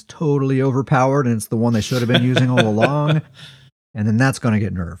discover that it's totally overpowered and it's the one they should have been using all along. And then that's going to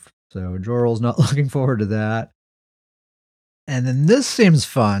get nerfed. So Jorl's not looking forward to that. And then this seems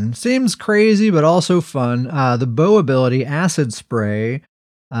fun. Seems crazy, but also fun. The bow ability, Acid Spray,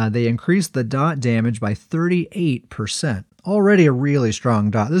 they increased the dot damage by 38%. Already a really strong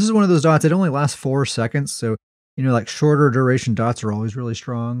dot. This is one of those dots that only lasts 4 seconds. So, like shorter duration dots are always really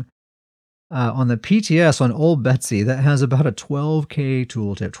strong. On the PTS on Old Betsy, that has about a 12k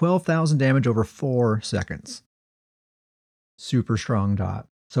tooltip. 12,000 damage over 4 seconds. Super strong dot.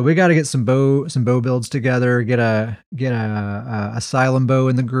 So we got to get some bow builds together. Get a Asylum bow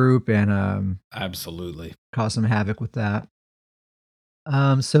in the group and absolutely cause some havoc with that.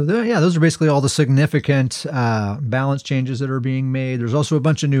 Those are basically all the significant balance changes that are being made. There's also a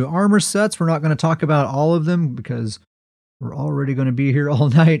bunch of new armor sets. We're not going to talk about all of them because we're already going to be here all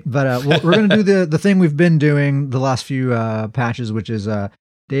night. But we're going to do the thing we've been doing the last few patches, which is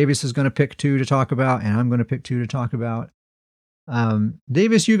Davis is going to pick 2 to talk about, and I'm going to pick 2 to talk about.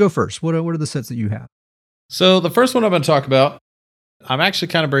 Davis, you go first. What are the sets that you have? So the first one I'm going to talk about, I'm actually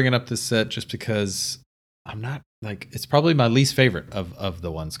kind of bringing up this set just because I'm not it's probably my least favorite of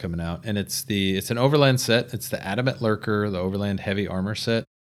the ones coming out, and it's an Overland set. It's the Adamant Lurker, the Overland Heavy Armor set.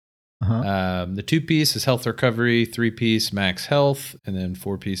 Uh-huh. The 2-piece is health recovery, 3-piece max health, and then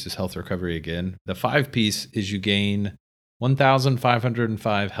 4-piece is health recovery again. The 5-piece is you gain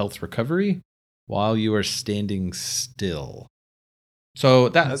 1,505 health recovery while you are standing still. So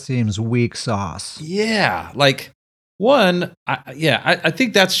that seems weak sauce. Yeah, I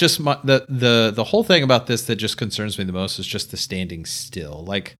think that's just the whole thing about this that just concerns me the most is just the standing still.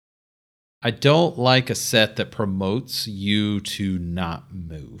 I don't like a set that promotes you to not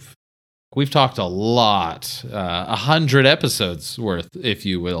move. We've talked a lot, 100 episodes worth, if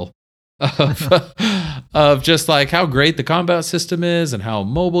you will, of just how great the combat system is and how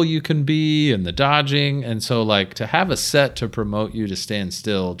mobile you can be and the dodging. And so to have a set to promote you to stand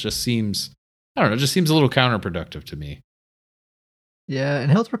still just seems a little counterproductive to me. Yeah,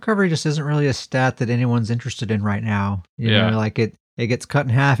 and health recovery just isn't really a stat that anyone's interested in right now. You know, it gets cut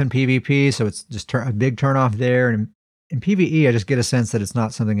in half in PvP, so it's just a big turnoff there. And in PvE, I just get a sense that it's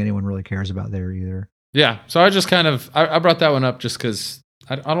not something anyone really cares about there either. Yeah. So I just kind of I brought that one up just because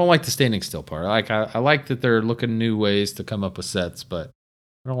I don't like the standing still part. I like that they're looking new ways to come up with sets, but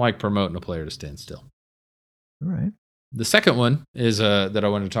I don't like promoting a player to stand still. All right. The second one is that I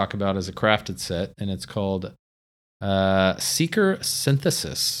wanted to talk about is a crafted set, and it's called Seeker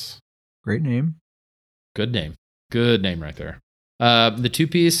Synthesis. Great name. Good name. Good name right there. The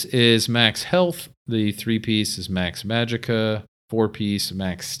 2-piece is max health. The 3-piece is max magicka. 4-piece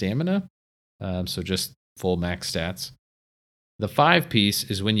max stamina. So just full max stats. The 5-piece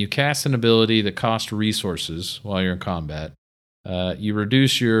is when you cast an ability that costs resources while you're in combat. You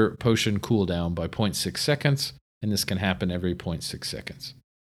reduce your potion cooldown by 0.6 seconds, and this can happen every 0.6 seconds.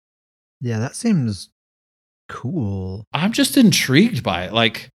 Yeah, that seems cool. I'm just intrigued by it.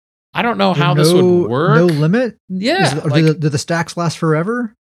 Like, I don't know how this would work. No limit? Yeah. Do the stacks last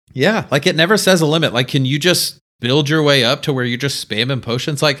forever? Yeah. Like, it never says a limit. Like, can you just build your way up to where you're just spamming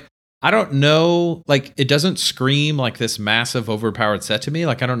potions? Like, I don't know. Like, it doesn't scream like this massive overpowered set to me.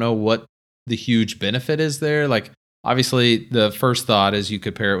 Like, I don't know what the huge benefit is there. Like, obviously, the first thought is you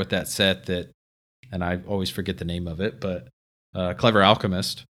could pair it with that set that, and I always forget the name of it, but Clever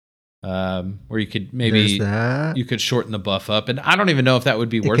Alchemist, where you could you could shorten the buff up, and I don't even know if that would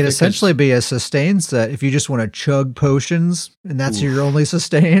be worth it. It could essentially be a sustain set if you just want to chug potions, and that's your only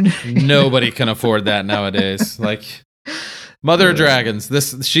sustain. Nobody can afford that nowadays. Like, Mother of Dragons,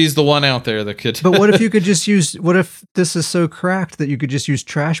 she's the one out there that could. But what if you could just use? What if this is so cracked that you could just use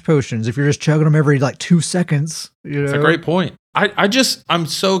trash potions? If you're just chugging them every like 2 seconds, It's a great point. I'm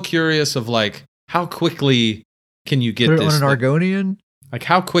so curious of like how quickly can you get Put it this on an Argonian? Like,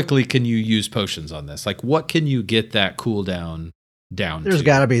 how quickly can you use potions on this? Like, what can you get that cooldown down There's to?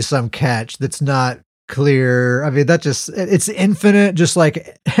 got to be some catch that's not clear. I mean, it's infinite, just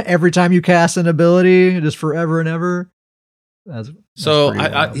like every time you cast an ability, just forever and ever. That's you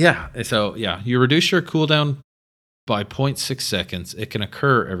reduce your cooldown by 0.6 seconds. It can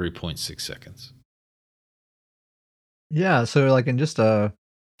occur every 0.6 seconds. Yeah, so like in just a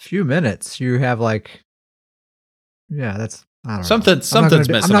few minutes, you have like, that's I don't know. Something's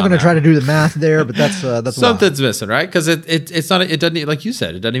missing. I'm not going to try to do the math there, but that's something's missing, right? Because it's not. It doesn't, like you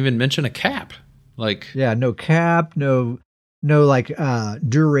said, it doesn't even mention a cap. Like, yeah, no cap, no like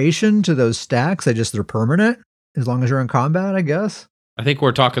duration to those stacks. They're permanent as long as you're in combat, I guess. I think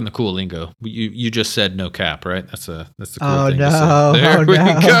we're talking the cool lingo. You just said no cap, right? That's the cool thing. No. To say. There we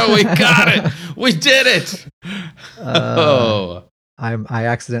go. We got it. We did it. I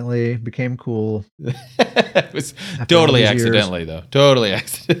accidentally became cool. It was totally accidentally, though. Totally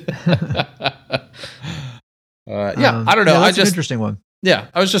accident. I don't know. That's an interesting one. Yeah,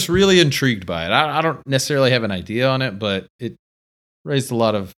 I was just really intrigued by it. I don't necessarily have an idea on it, but it raised a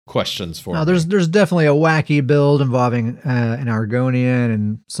lot of questions for me. There's definitely a wacky build involving an Argonian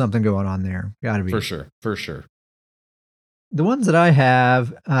and something going on there. Got to be. For sure. The ones that I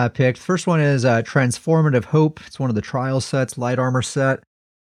have picked, first one is Transformative Hope. It's one of the trial sets, light armor set.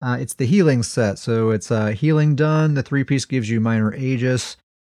 It's the healing set. So it's healing done. The 3-piece gives you minor Aegis.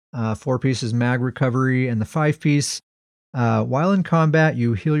 4-piece is mag recovery. And the 5-piece, while in combat,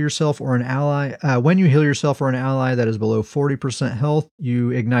 you heal yourself or an ally. When you heal yourself or an ally that is below 40% health,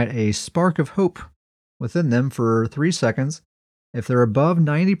 you ignite a spark of hope within them for 3 seconds. If they're above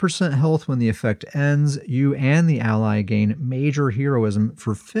 90% health when the effect ends, you and the ally gain major heroism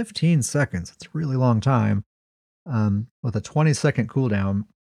for 15 seconds. It's a really long time, with a 20-second cooldown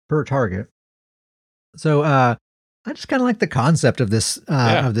per target. So I just kind of like the concept of this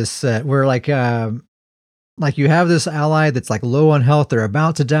set, where like you have this ally that's like low on health, they're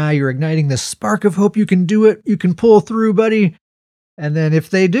about to die, you're igniting this spark of hope, you can do it, you can pull through, buddy. And then if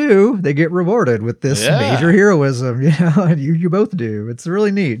they do, they get rewarded with this major heroism, and you both do. It's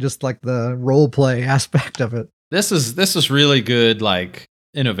really neat, just like the role play aspect of it. This is really good, like,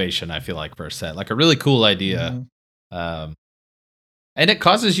 innovation, I feel like, for a set. Like, a really cool idea. Mm-hmm. And it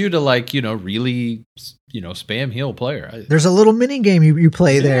causes you to, like, really, spam heal player. There's a little mini game you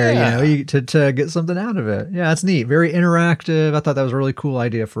play there, to get something out of it. Yeah, it's neat. Very interactive. I thought that was a really cool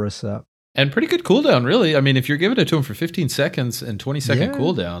idea for a set. And pretty good cooldown, really. I mean, if you're giving it to them for 15 seconds and 20-second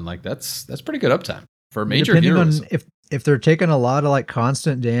cooldown, like that's pretty good uptime for major heroes. On if they're taking a lot of like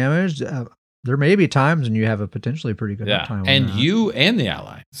constant damage, there may be times when you have a potentially pretty good uptime. And you and the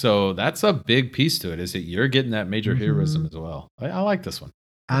ally. So that's a big piece to it, is that you're getting that major heroism as well. I like this one.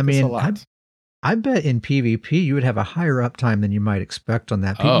 I mean, I bet in PvP you would have a higher uptime than you might expect on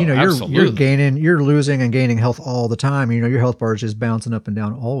that. You're losing and gaining health all the time. Your health bar is just bouncing up and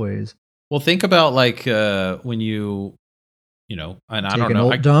down always. Well, think about like when you, and I don't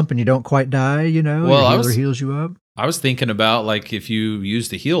know, dump and you don't quite die. Well, your healer heals you up. I was thinking about like if you use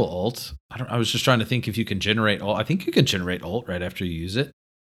the heal ult. I was just trying to think if you can generate ult. I think you can generate ult right after you use it. Yeah.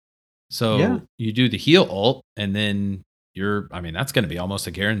 So you do the heal ult, and then that's going to be almost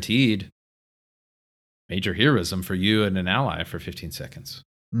a guaranteed major heroism for you and an ally for 15 seconds.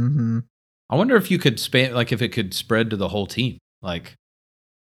 Mm-hmm. I wonder if you could spam, like if it could spread to the whole team. Like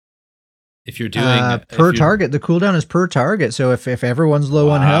if you're doing per target, the cooldown is per target. So if everyone's low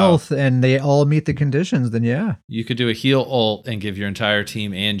on health and they all meet the conditions, then yeah. You could do a heal ult and give your entire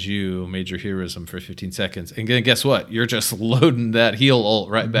team and you major heroism for 15 seconds. And then guess what? You're just loading that heal ult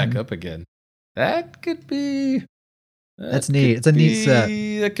right back up again. That could be... That's neat. It's a neat set.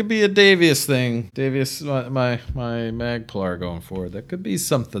 That could be a Davius thing. Davius, my Magplar going forward. That could be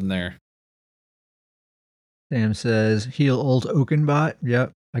something there. Sam says, heal ult Oakenbot.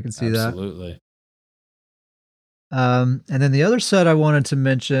 Yep, I can see that. Absolutely. And then the other set I wanted to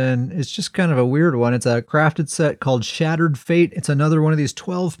mention is just kind of a weird one. It's a crafted set called Shattered Fate. It's another one of these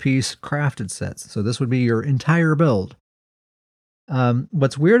 12-piece crafted sets. So this would be your entire build.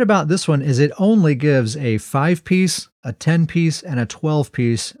 What's weird about this one is it only gives a 5-piece, a 10-piece, and a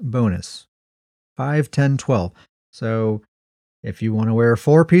 12-piece bonus. 5, 10, 12. So if you want to wear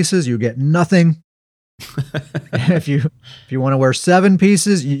 4 pieces, you get nothing. if you want to wear 7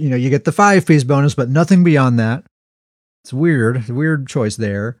 pieces, you get the 5-piece bonus, but nothing beyond that. It's weird. It's a weird choice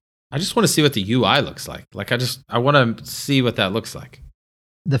there. I just want to see what the UI looks like. Like I want to see what that looks like.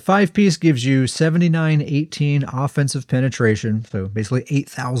 The 5-piece gives you 7918 offensive penetration, so basically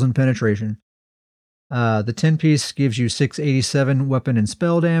 8,000 penetration. The 10-piece gives you 687 weapon and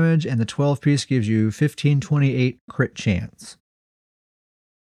spell damage, and the 12-piece gives you 1528 crit chance.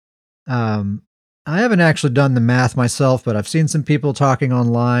 I haven't actually done the math myself, but I've seen some people talking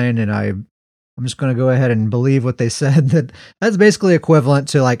online, and I'm just going to go ahead and believe what they said, that's basically equivalent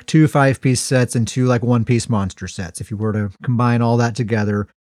to like 2 5-piece sets and 2 like 1-piece monster sets. If you were to combine all that together,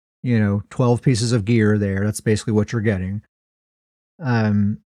 12 pieces of gear there, that's basically what you're getting.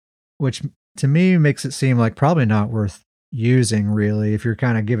 Which to me makes it seem like probably not worth using really if you're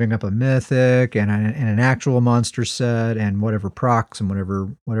kind of giving up a mythic and an actual monster set and whatever procs and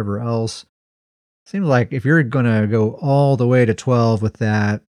whatever else. Seems like if you're going to go all the way to 12 with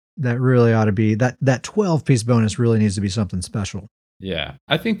that really ought to be that 12-piece bonus really needs to be something special. Yeah.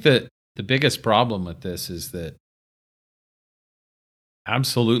 I think that the biggest problem with this is that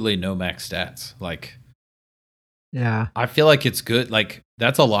absolutely no max stats. Like, yeah, I feel like it's good. Like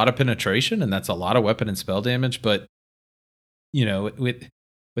that's a lot of penetration and that's a lot of weapon and spell damage, but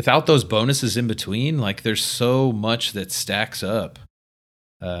without those bonuses in between, like there's so much that stacks up.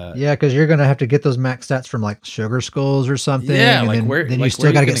 Yeah, because you're gonna have to get those max stats from like Sugar Skulls or something. Yeah, and like then you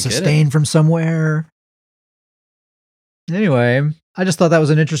still gotta get sustained from somewhere. Anyway, I just thought that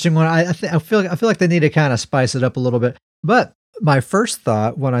was an interesting one. I feel like they need to kind of spice it up a little bit. But my first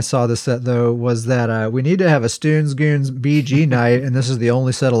thought when I saw this set though was that we need to have a Stoons Goons BG night, and this is the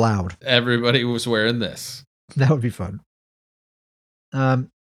only set allowed. Everybody was wearing this. That would be fun.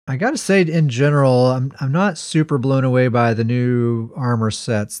 I gotta say, in general, I'm not super blown away by the new armor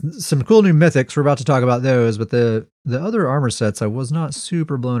sets. Some cool new mythics. We're about to talk about those, but the other armor sets, I was not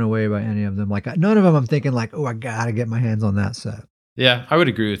super blown away by any of them. Like none of them, I'm thinking like, oh, I gotta get my hands on that set. Yeah, I would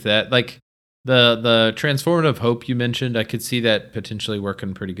agree with that. Like the transformative hope you mentioned, I could see that potentially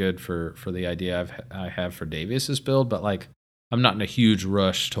working pretty good for the idea I have for Davius's build, but like I'm not in a huge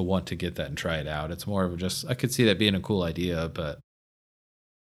rush to want to get that and try it out. It's more of just I could see that being a cool idea, but.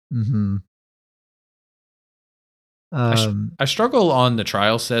 Mm-hmm. I struggle on the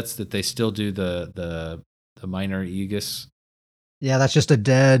trial sets that they still do the minor Aegis. Yeah, that's just a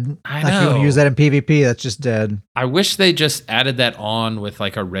dead. I know. If you want to use that in PvP, that's just dead. I wish they just added that on with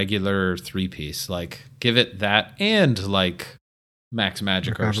like a regular 3-piece. Like give it that and like max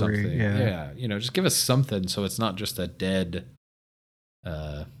magic recovery, or something. Yeah, just give us something so it's not just a dead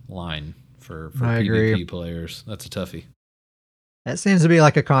line for PvP players. That's a toughie. That seems to be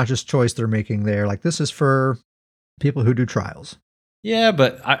like a conscious choice they're making there. Like this is for people who do trials. Yeah,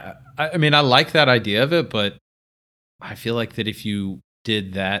 but I mean, I like that idea of it, but I feel like that if you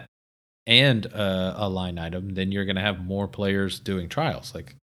did that and a line item, then you're going to have more players doing trials.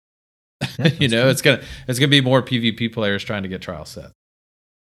 Like, yeah, it's gonna be more PvP players trying to get trial set.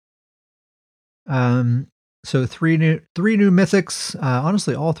 So three new mythics.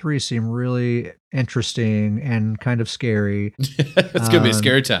 Honestly, all 3 seem really interesting and kind of scary. It's gonna be a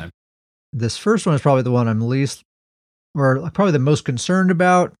scary time. This first one is probably the one I'm probably the most concerned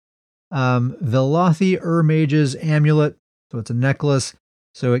about. Velothi Mage's Amulet. So it's a necklace.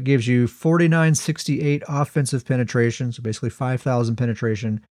 So it gives you 4968 offensive penetration. So basically 5,000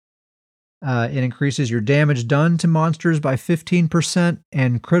 penetration. It increases your damage done to monsters by 15%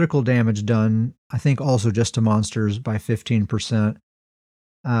 and critical damage done, I think also just to monsters, by 15%.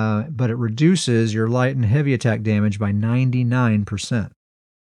 But it reduces your light and heavy attack damage by 99%.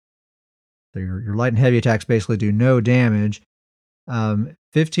 So your light and heavy attacks basically do no damage.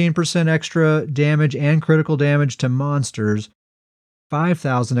 15% extra damage and critical damage to monsters,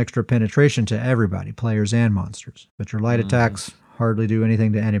 5,000 extra penetration to everybody, players and monsters. But your light attacks hardly do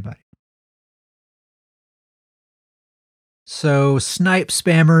anything to anybody. So snipe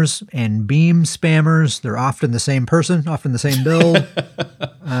spammers and beam spammers, they're often the same person, often the same build,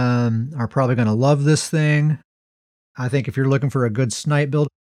 are probably going to love this thing. I think if you're looking for a good snipe build,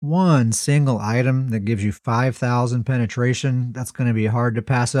 one single item that gives you 5,000 penetration, that's going to be hard to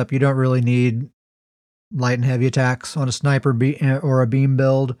pass up. You don't really need light and heavy attacks on a sniper or a beam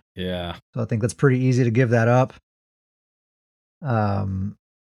build. Yeah. So I think that's pretty easy to give that up.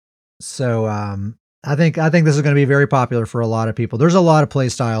 I think this is going to be very popular for a lot of people. There's a lot of play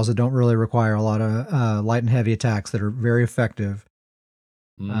styles that don't really require a lot of light and heavy attacks that are very effective.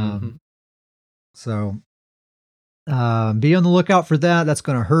 So be on the lookout for that. That's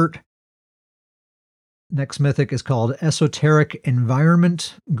going to hurt. Next mythic is called Esoteric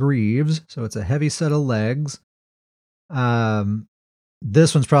Environment Greaves. So it's a heavy set of legs.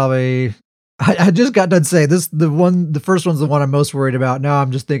 This one's probably... I just got done saying this. The first one's the one I'm most worried about. Now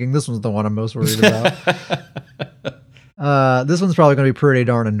I'm just thinking this one's the one I'm most worried about. This one's probably going to be pretty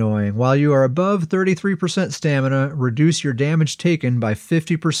darn annoying. While you are above 33% stamina, reduce your damage taken by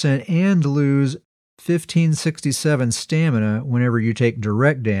 50% and lose 1567 stamina whenever you take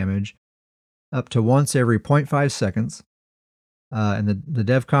direct damage, up to once every 0.5 seconds. And the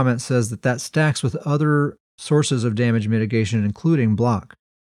dev comment says that stacks with other sources of damage mitigation, including block.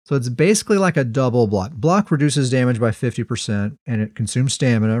 So it's basically like a double block. Block reduces damage by 50%, and it consumes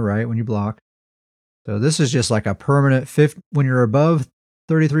stamina, right, when you block. So this is just like a permanent, when you're above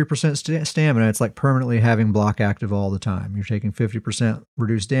 33% stamina, it's like permanently having block active all the time. You're taking 50%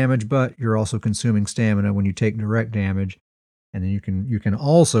 reduced damage, but you're also consuming stamina when you take direct damage. And then you can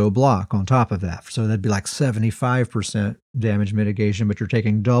also block on top of that. So that'd be like 75% damage mitigation, but you're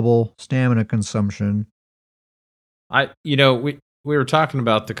taking double stamina consumption. We were talking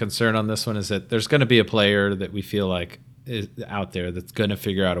about the concern on this one is that there's going to be a player that we feel like is out there that's going to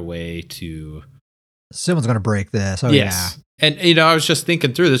figure out a way to... Someone's going to break this. Oh, yes. Yeah. And, I was just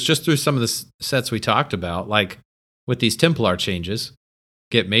thinking through this, just through some of the sets we talked about, like with these Templar changes,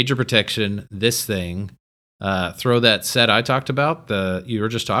 get major protection, this thing, throw that set I talked about, you were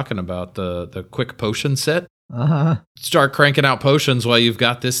just talking about, the quick potion set. Start cranking out potions while you've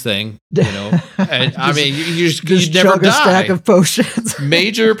got this thing, And, I mean, you never die. A stack of potions.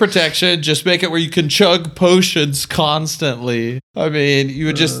 Major protection. Just make it where you can chug potions constantly. I mean,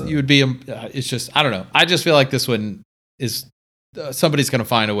 it's just, I don't know. I just feel like this one is somebody's going to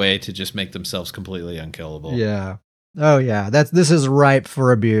find a way to just make themselves completely unkillable. Yeah. Oh yeah. This is ripe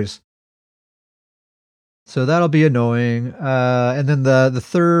for abuse. So that'll be annoying. And then the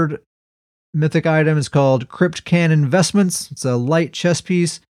third mythic item is called Crypt Can Investments. It's a light chess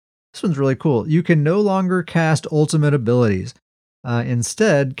piece. This one's really cool. You can no longer cast ultimate abilities.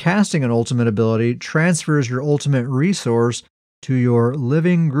 Instead, casting an ultimate ability transfers your ultimate resource to your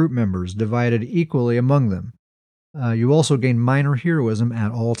living group members, divided equally among them. You also gain minor heroism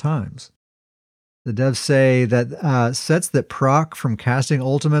at all times. The devs say that sets that proc from casting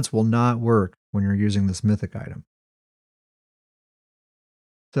ultimates will not work when you're using this mythic item.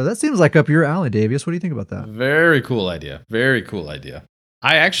 So that seems like up your alley, Davius. What do you think about that? Very cool idea. Very cool idea.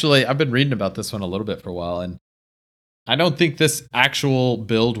 I've been reading about this one a little bit for a while, and I don't think this actual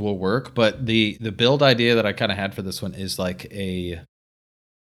build will work, but the build idea that I kind of had for this one is like a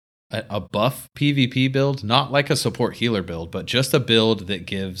buff PvP build, not like a support healer build, but just a build that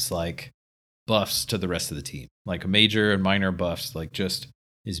gives like buffs to the rest of the team, like major and minor buffs, like just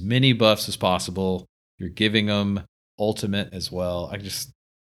as many buffs as possible. You're giving them ultimate as well. I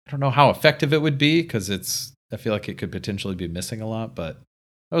don't know how effective it would be because I feel like it could potentially be missing a lot, but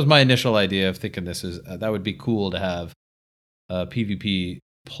that was my initial idea of thinking that would be cool to have a PvP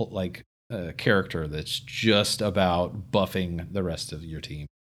character that's just about buffing the rest of your team.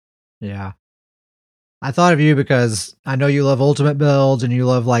 Yeah. I thought of you because I know you love ultimate builds and you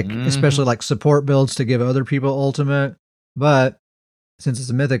love especially like support builds to give other people ultimate, but since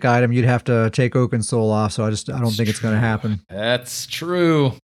it's a mythic item, you'd have to take Oaken Soul off, so I don't think it's going to happen. That's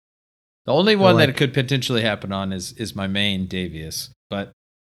true. The only one that it could potentially happen on is my main Davius, but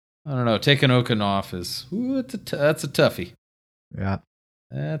I don't know. Taking Oaken off that's a toughie. Yeah,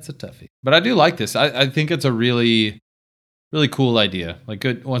 that's a toughie. But I do like this. I think it's a really really cool idea. Like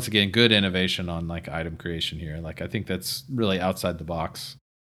good, once again, good innovation on like item creation here. Like I think that's really outside the box.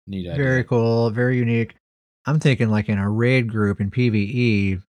 Neat idea. Very cool, very unique. I'm thinking like in a raid group in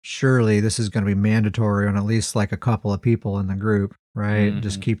PvE, surely this is going to be mandatory on at least like a couple of people in the group, right?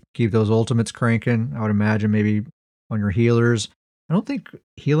 Just keep those ultimates cranking. I would imagine maybe on your healers. I don't think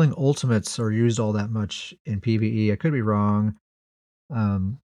healing ultimates are used all that much in PvE. I could be wrong.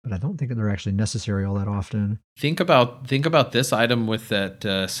 But I don't think that they're actually necessary all that often. Think about this item with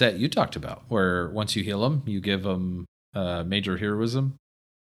that set you talked about, where once you heal them, you give them major heroism.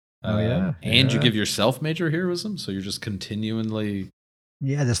 And you give yourself major heroism, so you're just continually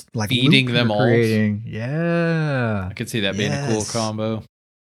just like feeding them all. Creating. Yeah, I could see that being a cool combo.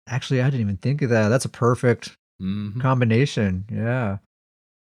 Actually, I didn't even think of that. That's a perfect combination. Yeah.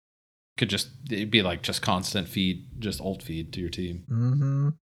 It'd be like just constant feed, just ult feed to your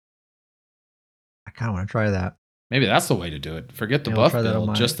team. I kind of want to try that. Maybe that's the way to do it. Forget the buff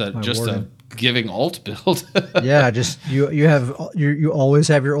build, just a giving ult build. Yeah, just you always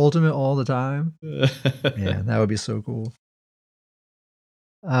have your ultimate all the time. Yeah, that would be so cool.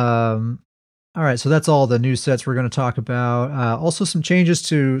 All right, so that's all the new sets we're going to talk about. Also, some changes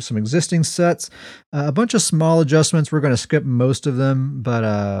to some existing sets. A bunch of small adjustments. We're going to skip most of them, but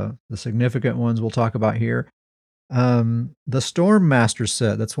the significant ones we'll talk about here. The Storm Master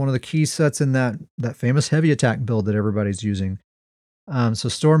set. That's one of the key sets in that famous heavy attack build that everybody's using. So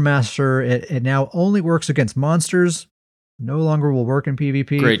Storm Master, it now only works against monsters. No longer will work in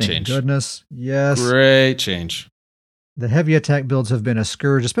PvP. Great change. Goodness. Yes. Great change. The heavy attack builds have been a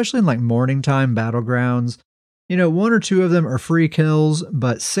scourge, especially in like morning time battlegrounds. You know, 1 or 2 of them are free kills,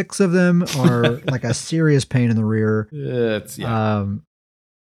 but 6 of them are like a serious pain in the rear.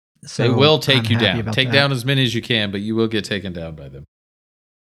 So they will take you down. Take down as many as you can, but you will get taken down by them.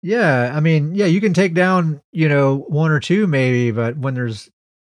 Yeah, I mean, yeah, you can take down, 1 or 2 maybe, but when there's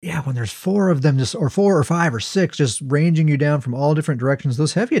 4 of them, or 4 or 5 or 6 just ranging you down from all different directions,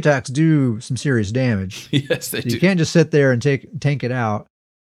 those heavy attacks do some serious damage. Yes, they do. You can't just sit there and tank it out.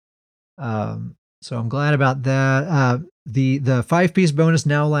 So I'm glad about that. The 5-piece bonus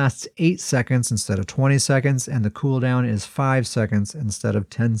now lasts 8 seconds instead of 20 seconds, and the cooldown is 5 seconds instead of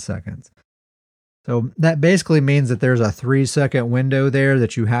 10 seconds. So that basically means that there's a 3-second window there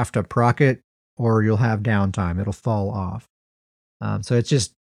that you have to proc it, or you'll have downtime. It'll fall off. So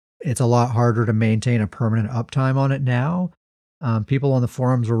it's a lot harder to maintain a permanent uptime on it now. People on the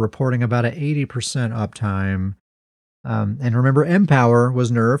forums were reporting about an 80% uptime. And remember, Empower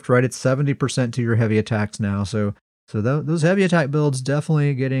was nerfed, right? It's 70% to your heavy attacks now. So those heavy attack builds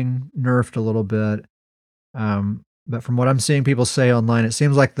definitely getting nerfed a little bit. But from what I'm seeing people say online, it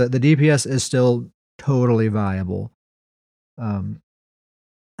seems like the DPS is still totally viable.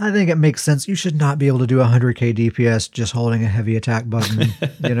 I think it makes sense. You should not be able to do 100k DPS just holding a heavy attack button.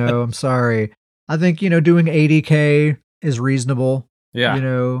 I'm sorry. I think, doing 80k is reasonable.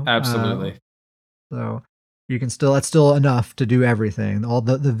 Yeah, absolutely. So you can that's still enough to do everything, all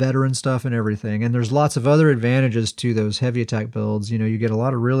the veteran stuff and everything. And there's lots of other advantages to those heavy attack builds. You get a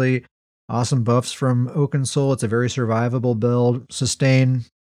lot of really awesome buffs from Oaken Soul. It's a very survivable build. Sustain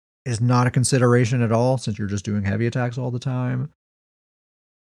is not a consideration at all since you're just doing heavy attacks all the time.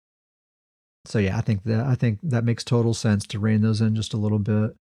 So yeah, I think that makes total sense to rein those in just a little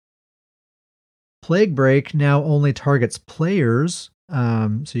bit. Plague Break now only targets players.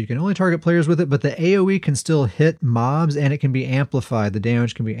 So you can only target players with it, but the AoE can still hit mobs and it can be amplified. The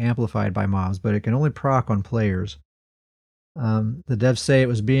damage can be amplified by mobs, but it can only proc on players. The devs say it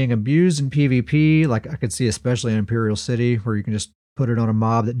was being abused in PvP, like I could see especially in Imperial City, where you can just put it on a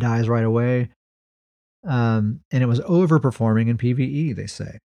mob that dies right away. And it was overperforming in PvE, they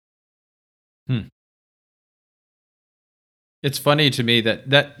say. It's funny to me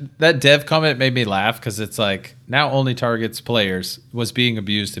that dev comment made me laugh because it's like now only targets players was being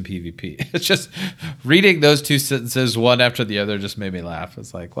abused in PvP. It's just reading those 2 sentences one after the other just made me laugh.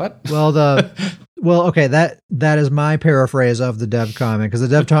 It's like, what? Okay, that is my paraphrase of the dev comment, because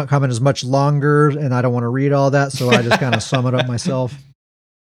the dev comment is much longer and I don't want to read all that, so I just kind of sum it up myself.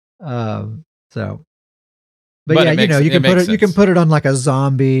 But yeah, you can put it on like a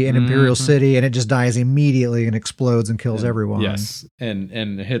zombie in Imperial City and it just dies immediately and explodes and kills everyone. Yes, and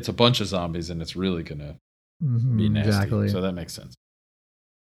it hits a bunch of zombies and it's really gonna be nasty. Exactly. So that makes sense.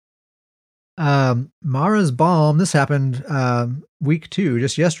 Mara's Balm. This happened week 2,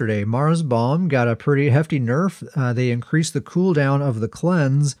 just yesterday. Mara's Balm got a pretty hefty nerf. They increased the cooldown of the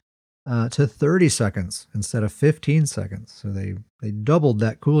cleanse to 30 seconds instead of 15 seconds. So they doubled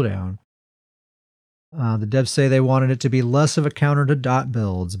that cooldown. The devs say they wanted it to be less of a counter to dot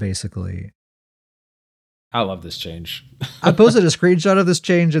builds, basically. I love this change. I posted a screenshot of this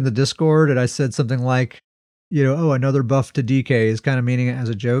change in the Discord, and I said something like, oh, another buff to DKs, kind of meaning it as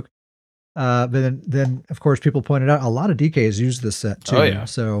a joke. But then, of course, people pointed out a lot of DKs use this set too. Oh, yeah.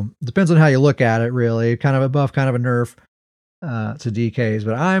 So it depends on how you look at it, really. Kind of a buff, kind of a nerf to DKs.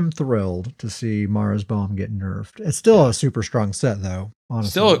 But I'm thrilled to see Mara's Bomb get nerfed. It's still a super strong set, though.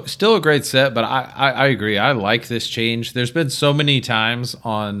 Honestly, Still a great set, but I agree. I like this change. There's been so many times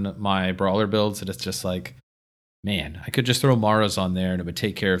on my brawler builds that it's just like, man, I could just throw Mara's on there and it would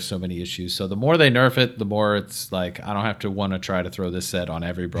take care of so many issues. So the more they nerf it, the more it's like I don't have to want to try to throw this set on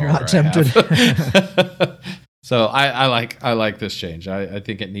every brawler. You're not tempted. So I like this change. I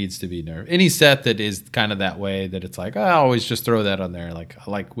think it needs to be nerfed. Any set that is kind of that way, that it's like I always just throw that on there. Like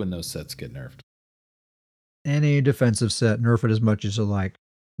I like when those sets get nerfed. Any defensive set, nerf it as much as you like.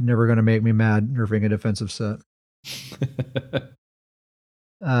 Never going to make me mad nerfing a defensive set.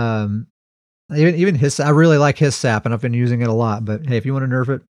 Even his, I really like his sap, and I've been using it a lot. But hey, if you want to nerf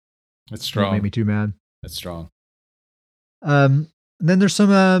it, It's strong. Don't make me too mad. It's strong. Then there's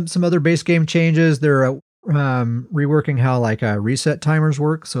some other base game changes. They're reworking how like reset timers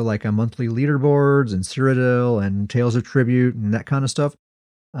work. So like monthly leaderboards and Cyrodiil and Tales of Tribute and that kind of stuff.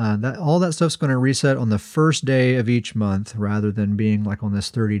 All that stuff's going to reset on the first day of each month rather than being like on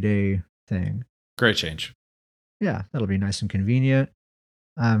this 30-day thing. Great change. Yeah, that'll be nice and convenient.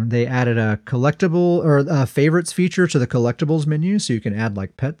 They added a collectible or a favorites feature to the collectibles menu, so you can add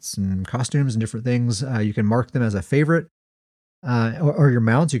like pets and costumes and different things. You can mark them as a favorite, or your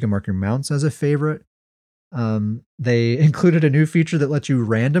mounts. You can mark your mounts as a favorite. They included a new feature that lets you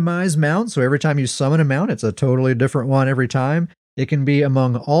randomize mounts. So every time you summon a mount, it's a totally different one every time. It can be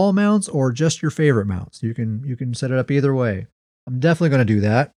among all mounts or just your favorite mounts. You can set it up either way. I'm definitely going to do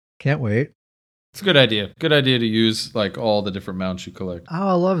that. Can't wait. It's a good idea. Good idea to use like all the different mounts you collect. Oh,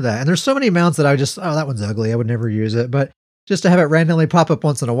 I love that. And there's so many mounts that that one's ugly. I would never use it. But just to have it randomly pop up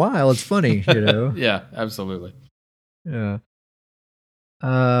once in a while, it's funny, Yeah, absolutely. Yeah.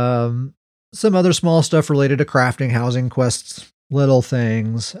 Some other small stuff related to crafting, housing quests, little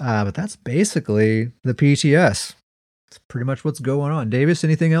things. But that's basically the PTS. It's pretty much what's going on. Davis,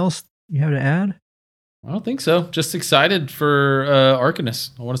 anything else you have to add? I don't think so. Just excited for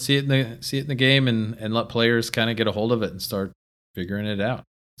Arcanist. I want to see it in the game and let players kind of get a hold of it and start figuring it out.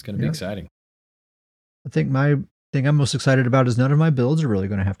 It's going to be exciting. I think my thing I'm most excited about is none of my builds are really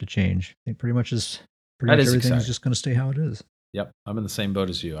going to have to change. I think pretty much everything's just going to stay how it is. Yep, I'm in the same boat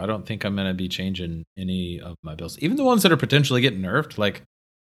as you. I don't think I'm going to be changing any of my builds, even the ones that are potentially getting nerfed. Like,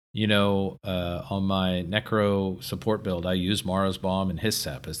 on my Necro support build, I use Mara's Bomb and his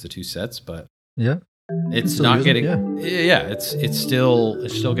Sap as the two sets, but it's not getting. It's still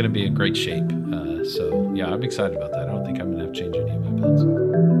going to be in great shape. So yeah, I'm excited about that. I don't think I'm going to have to change any of my builds.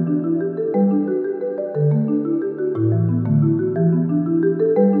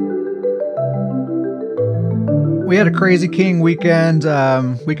 We had a Crazy King weekend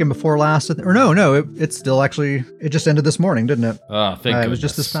before last, or no, it's still actually, it just ended this morning, didn't it? Oh, thank goodness. It was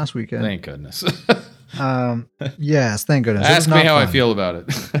just this past weekend. Thank goodness. Yes, thank goodness. Ask me how I feel about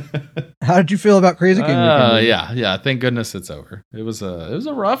it. How did you feel about Crazy King weekend? Yeah. Thank goodness it's over. It was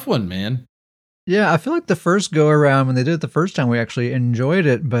a rough one, man. Yeah, I feel like the first go around when they did it the first time, we actually enjoyed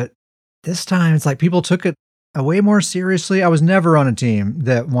it, but this time it's like people took it way more seriously. I was never on a team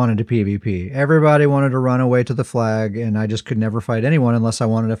that wanted to PvP. Everybody wanted to run away to the flag, and I just could never fight anyone unless I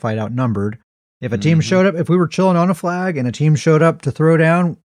wanted to fight outnumbered. If a team showed up, if we were chilling on a flag and a team showed up to throw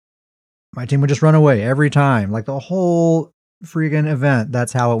down, my team would just run away every time. Like the whole freaking event,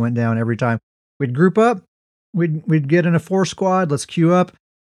 that's how it went down every time. We'd group up, we'd get in a 4 squad, let's queue up.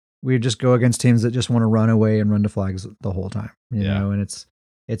 We'd just go against teams that just want to run away and run to flags the whole time. You know, and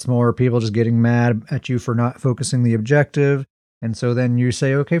it's more people just getting mad at you for not focusing the objective. And so then you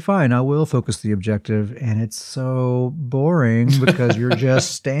say, okay, fine, I will focus the objective. And it's so boring because you're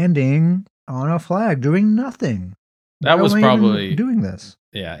just standing on a flag doing nothing. That was probably doing this.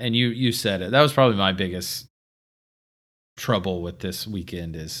 Yeah. And you said it. That was probably my biggest trouble with this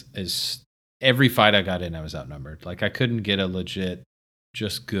weekend is every fight I got in, I was outnumbered. Like I couldn't get a legit,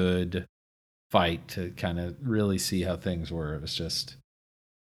 just good fight to kind of really see how things were. It was just,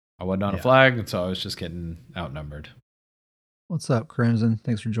 I wasn't on a flag, and so I was just getting outnumbered. What's up, Crimson?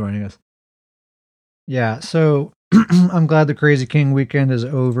 Thanks for joining us. Yeah, so I'm glad the Crazy King weekend is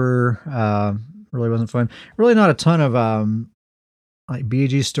over. Really wasn't fun. Really not a ton of like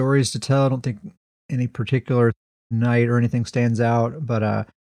BG stories to tell. I don't think any particular night or anything stands out, but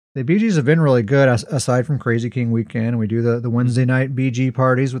the BGs have been really good aside from Crazy King weekend. We do the Wednesday night BG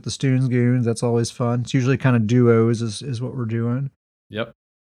parties with the Stoons Goons. That's always fun. It's usually kind of duos is what we're doing. Yep.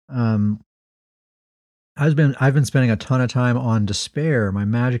 I've been spending a ton of time on Despair, my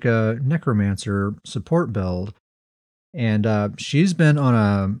Magicka Necromancer support build, and she's been on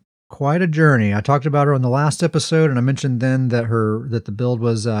a quite a journey. I talked about her on the last episode, and I mentioned then that the build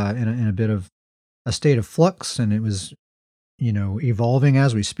was in a bit of a state of flux, and it was evolving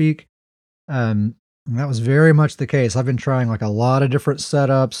as we speak. And that was very much the case. I've been trying like a lot of different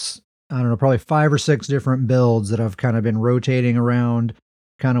setups. I don't know, probably 5 or 6 different builds that I've kind of been rotating around,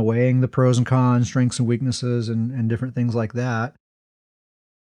 kind of weighing the pros and cons, strengths and weaknesses, and different things like that.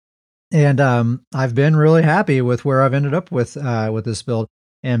 And I've been really happy with where I've ended up with this build.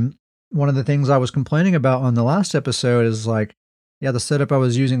 And one of the things I was complaining about on the last episode is like, yeah, the setup I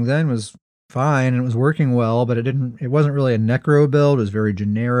was using then was fine and it was working well, but it wasn't really a necro build. It was very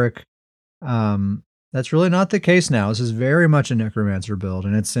generic. That's really not the case now. This is very much a necromancer build,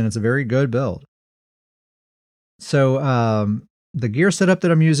 and it's a very good build. So the gear setup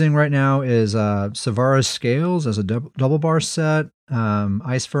that I'm using right now is Savara's Scales as a double bar set,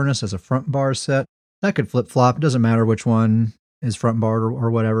 Ice Furnace as a front bar set. That could flip flop. It doesn't matter which one is front bar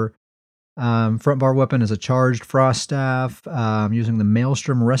or whatever. Front bar weapon is a charged frost staff. Using the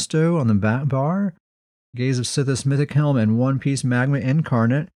Maelstrom Resto on the back bar, Gaze of Sithis Mythic Helm, and One Piece Magma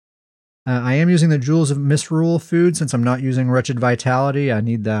Incarnate. I am using the Jewels of Misrule food since I'm not using Wretched Vitality. I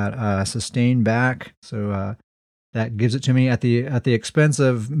need that sustain back, so that gives it to me at the expense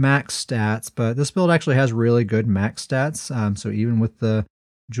of max stats. But this build actually has really good max stats, so even with the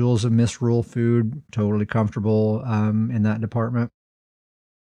Jewels of Misrule food, totally comfortable in that department.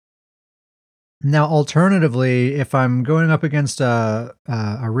 Now, alternatively, if I'm going up against a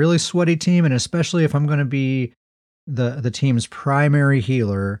really sweaty team, and especially if I'm going to be the team's primary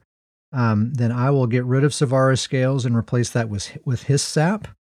healer, then I will get rid of Savara's Scales and replace that with his sap.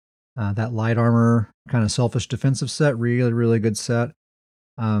 That light armor kind of selfish defensive set, really, really good set.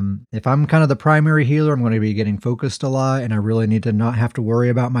 If I'm kind of the primary healer, I'm going to be getting focused a lot, and I really need to not have to worry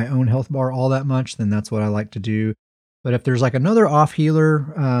about my own health bar all that much, then that's what I like to do. But if there's like another off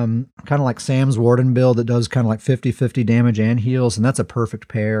healer, kind of like Sam's Warden build that does kind of like 50-50 damage and heals, and that's a perfect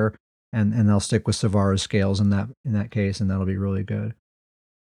pair, and they'll stick with Savara's Scales in that case, and that'll be really good.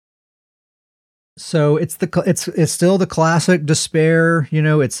 So it's still the classic Despair.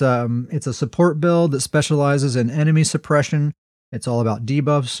 It's a support build that specializes in enemy suppression. It's all about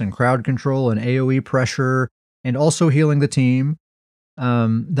debuffs and crowd control and AoE pressure, and also healing the team.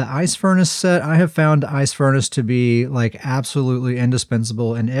 The Ice Furnace set, I have found Ice Furnace to be like absolutely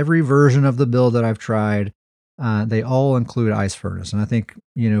indispensable in every version of the build that I've tried. They all include Ice Furnace, and I think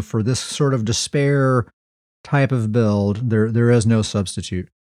for this sort of Despair type of build, there is no substitute.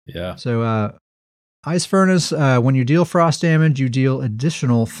 Yeah. So Ice Furnace, when you deal frost damage, you deal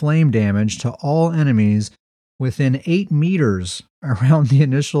additional flame damage to all enemies within 8 meters around the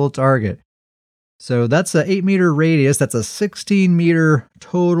initial target. So that's an 8-meter radius. That's a 16-meter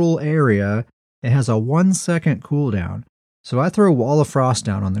total area. It has a 1-second cooldown. So I throw a wall of frost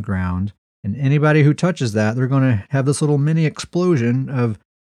down on the ground, and anybody who touches that, they're going to have this little mini explosion of,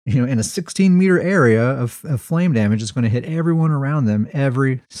 in a 16-meter area of flame damage. It's going to hit everyone around them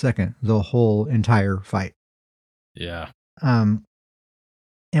every second, the whole entire fight. Yeah.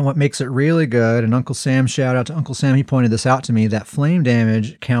 And what makes it really good, and Uncle Sam, shout out to Uncle Sam, he pointed this out to me, that flame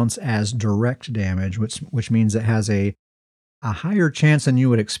damage counts as direct damage, which means it has a higher chance than you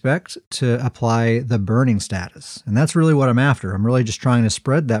would expect to apply the burning status. And that's really what I'm after. I'm really just trying to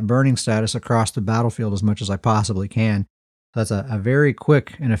spread that burning status across the battlefield as much as I possibly can. So that's a very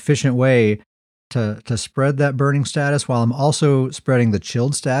quick and efficient way to spread that burning status, while I'm also spreading the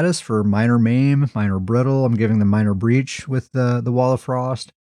chilled status for minor maim, minor brittle. I'm giving them minor breach with the Wall of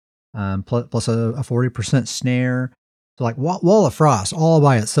Frost. Plus a 40% snare. So like Wall of Frost all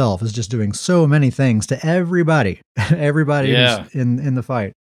by itself is just doing so many things to everybody, who's in the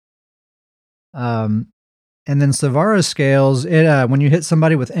fight. And then Savara's Scales, when you hit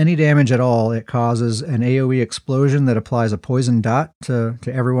somebody with any damage at all, it causes an AoE explosion that applies a poison dot to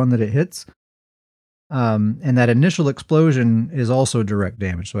everyone that it hits. And that initial explosion is also direct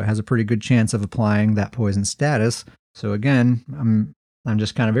damage, so it has a pretty good chance of applying that poison status. So again, I'm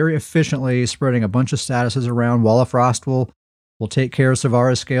just kind of very efficiently spreading a bunch of statuses around. Wall of Frost will take care of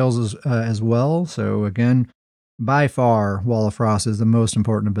Savara's Scales as well. So again, by far, Wall of Frost is the most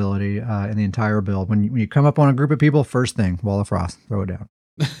important ability in the entire build. When you come up on a group of people, first thing, Wall of Frost, throw it down.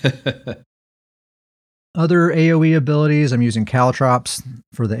 Other AoE abilities, I'm using Caltrops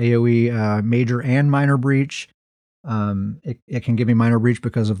for the AoE major and minor breach. It can give me minor breach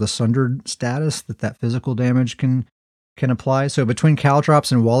because of the sundered status that physical damage can apply. So between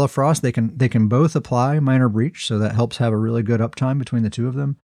Caltrops and Wall of Frost, they can both apply minor breach, so that helps have a really good uptime between the two of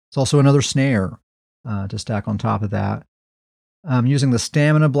them. It's also another snare. to stack on top of that. I'm using the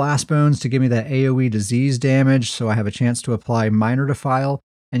Stamina Blast Bones to give me that AoE disease damage, so I have a chance to apply Minor Defile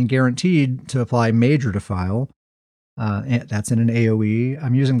and guaranteed to apply Major Defile. And that's in an AoE.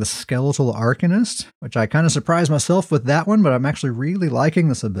 I'm using the Skeletal Arcanist, which I kind of surprised myself with that one, but I'm actually really liking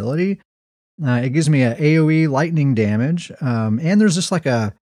this ability. It gives me an AoE lightning damage, and there's just like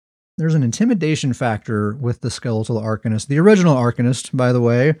there's an intimidation factor with the Skeletal Arcanist, the original Arcanist, by the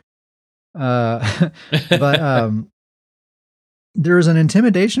way. But there's an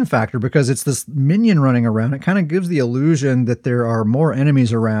intimidation factor because it's this minion running around. It kind of gives the illusion that there are more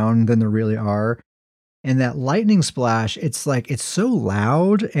enemies around than there really are. And that lightning splash, it's so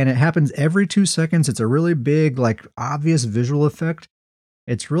loud and it happens every 2 seconds. It's a really big, like obvious visual effect.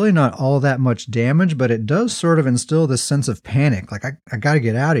 It's really not all that much damage, but it does sort of instill this sense of panic. Like I got to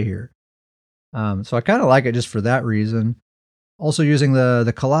get out of here. So I kind of like it just for that reason. Also using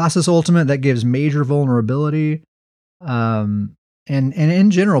the Colossus ultimate that gives major vulnerability. And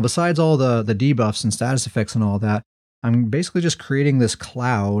in general, besides all the debuffs and status effects and all that, I'm basically just creating this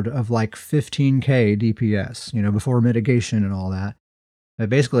cloud of like 15k DPS, before mitigation and all that. But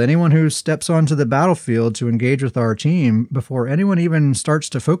basically, anyone who steps onto the battlefield to engage with our team, before anyone even starts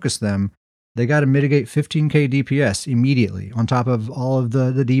to focus them, they got to mitigate 15k DPS immediately, on top of all of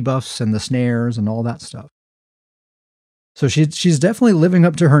the debuffs and the snares and all that stuff. So she's definitely living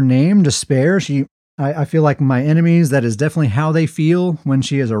up to her name, Despair. I feel like my enemies, that is definitely how they feel when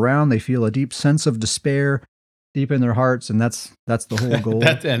she is around. They feel a deep sense of despair deep in their hearts, and that's the whole goal.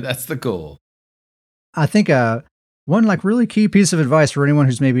 That's the goal. I think one like really key piece of advice for anyone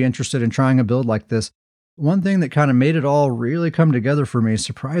who's maybe interested in trying a build like this, one thing that kind of made it all really come together for me,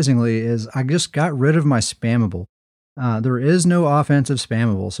 surprisingly, is I just got rid of my spammable. There is no offensive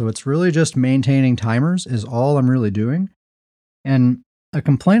spammable, so it's really just maintaining timers is all I'm really doing. And a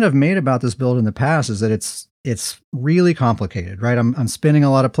complaint I've made about this build in the past is that it's really complicated, right? I'm spinning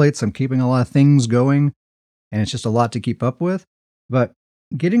a lot of plates, I'm keeping a lot of things going, and it's just a lot to keep up with. But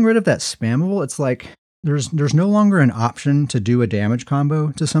getting rid of that spammable, it's like there's no longer an option to do a damage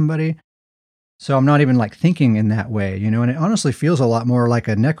combo to somebody. So I'm not even like thinking in that way, and it honestly feels a lot more like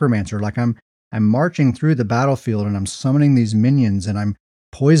a necromancer. Like I'm marching through the battlefield and I'm summoning these minions and I'm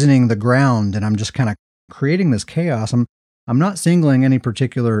poisoning the ground and I'm just kind of creating this chaos. I'm not singling any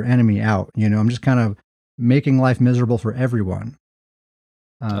particular enemy out, I'm just kind of making life miserable for everyone.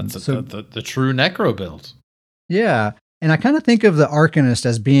 That's the true necro build. Yeah. And I kind of think of the Arcanist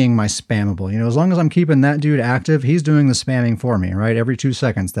as being my spammable. As long as I'm keeping that dude active, he's doing the spamming for me, right? Every 2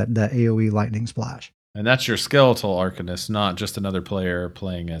 seconds, that AoE lightning splash. And that's your skeletal Arcanist, not just another player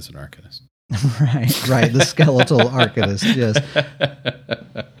playing as an Arcanist. Right. The skeletal Arcanist, yes.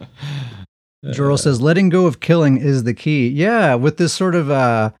 Jorl says, letting go of killing is the key. Yeah, with this sort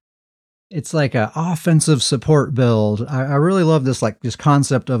of, it's like an offensive support build. I really love this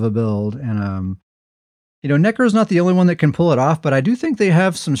concept of a build. And, Necro's not the only one that can pull it off, but I do think they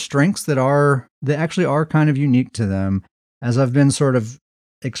have some strengths that actually are kind of unique to them. As I've been sort of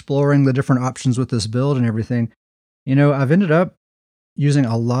exploring the different options with this build and everything, I've ended up using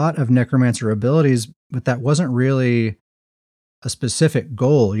a lot of Necromancer abilities, but that wasn't really a specific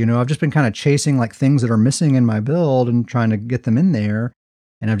goal. I've just been kind of chasing like things that are missing in my build and trying to get them in there.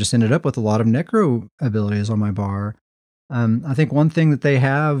 And I've just ended up with a lot of Necro abilities on my bar. I think one thing that they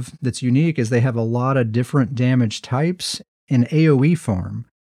have that's unique is they have a lot of different damage types in AoE form.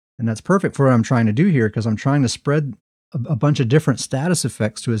 And that's perfect for what I'm trying to do here, because I'm trying to spread a bunch of different status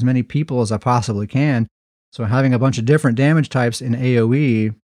effects to as many people as I possibly can. So having a bunch of different damage types in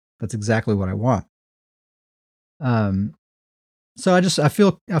AoE, that's exactly what I want. So I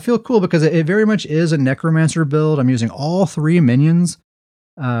feel cool because it very much is a Necromancer build. I'm using all 3 minions.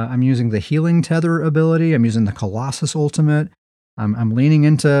 I'm using the Healing Tether ability. I'm using the Colossus ultimate. I'm leaning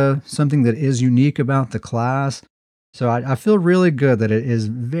into something that is unique about the class. So I feel really good that it is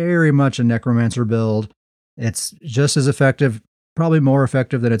very much a Necromancer build. It's just as effective, probably more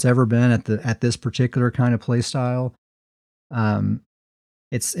effective than it's ever been at this particular kind of play style.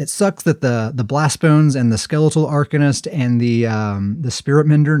 It sucks that the Blast Bones and the Skeletal Arcanist and the Spirit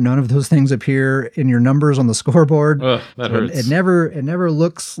Mender, none of those things appear in your numbers on the scoreboard. Ugh, that hurts. It never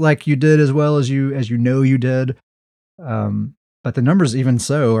looks like you did as well as you did. But the numbers, even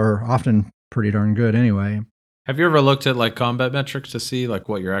so, are often pretty darn good anyway. Have you ever looked at like combat metrics to see like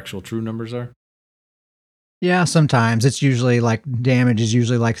what your actual true numbers are? Yeah, sometimes it's usually like damage is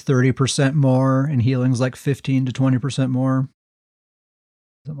usually like 30% more and healing's like 15 to 20% more.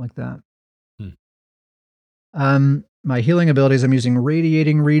 Something like that. My healing abilities, I'm using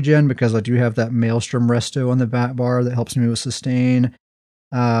Radiating Regen because I do have that Maelstrom Resto on the bat bar that helps me with sustain.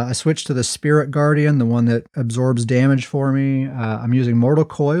 I switched to the Spirit Guardian, the one that absorbs damage for me. I'm using Mortal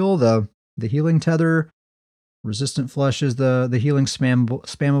Coil, the healing tether. Resistant Flush is the healing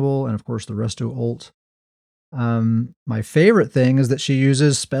spammable, and of course the Resto ult. My favorite thing is that she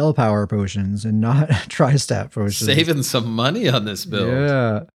uses spell power potions and not tri-stat potions. Saving some money on this build.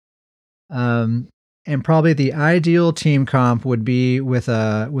 Yeah. And probably the ideal team comp would be with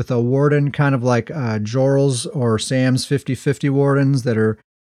a warden, kind of like Joral's or Sam's 50/50 wardens that are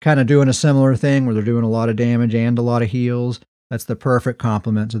kind of doing a similar thing where they're doing a lot of damage and a lot of heals. That's the perfect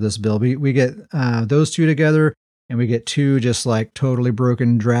complement to this build. We get those two together, and we get two just like totally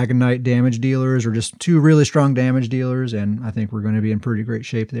broken Dragon Knight damage dealers, or just two really strong damage dealers, and I think we're going to be in pretty great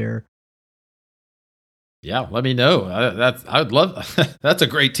shape there. Yeah, let me know. I'd love. That's a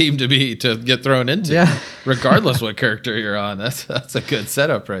great team to get thrown into. Yeah. Regardless what character you're on, that's a good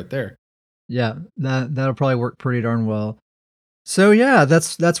setup right there. Yeah, that'll probably work pretty darn well. So yeah,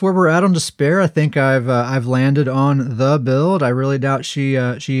 that's where we're at on Despair. I think I've landed on the build. I really doubt she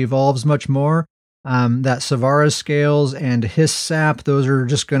evolves much more. That Savara scales and Hiss Sap, those are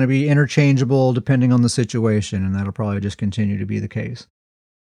just going to be interchangeable depending on the situation, and that'll probably just continue to be the case.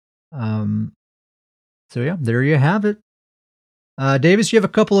 So yeah, there you have it. Davis, you have a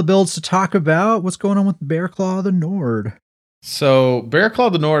couple of builds to talk about. What's going on with Bearclaw of the Nord? So Bearclaw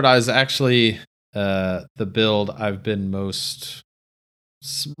of the Nord is actually the build I've been most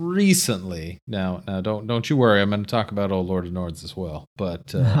recently. Now don't you worry, I'm going to talk about old Lord of Nords as well. But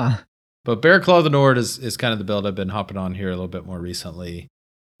Bearclaw of the Nord is kind of the build I've been hopping on here a little bit more recently.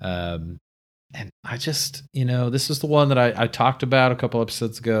 And I just, this is the one that I talked about a couple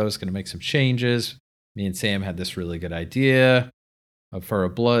episodes ago. It's going to make some changes. Me and Sam had this really good idea for a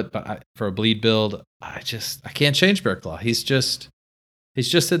bleed build. I can't change Bearclaw. He's just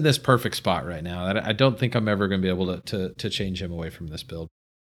in this perfect spot right now. I don't think I'm ever going to be able to change him away from this build.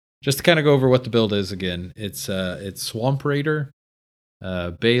 Just to kind of go over what the build is again. It's Swamp Raider,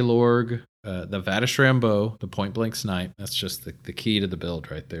 Baylorg, the Vatishram Bow, the point blank snipe. That's just the key to the build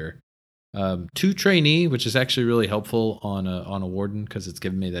right there. 2 trainee, which is actually really helpful on a warden because it's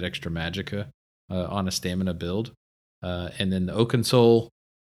giving me that extra magicka on a stamina build. And then the Oaken Soul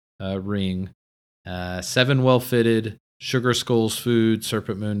ring, 7 well fitted, Sugar Skulls food,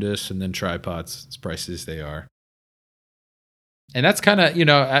 Serpent Mundus, and then tripods, as pricey as they are. And that's kind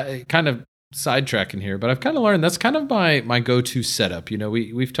of, kind of sidetracking here, but I've kind of learned that's kind of my go-to setup.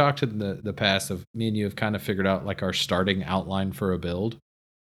 We've talked in the past of me and you have kind of figured out like our starting outline for a build.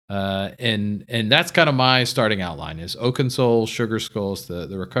 And that's kind of my starting outline is Oaken Soul, Sugar Skulls,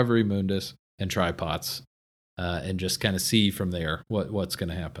 the Recovery Mundus, and tripods, and just kind of see from there what's going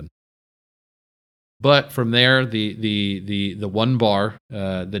to happen. But from there, the 1 bar,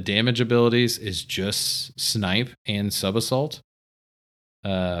 the damage abilities is just snipe and sub assault.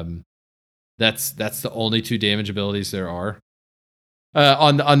 That's the only 2 damage abilities there are.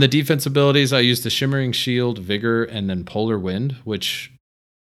 On the defense abilities, I use the Shimmering Shield, Vigor, and then Polar Wind, which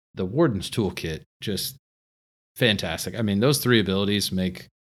the Warden's Toolkit just fantastic. I mean, those 3 abilities make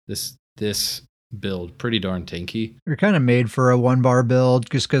this build pretty darn tanky. You're kind of made for a 1 bar build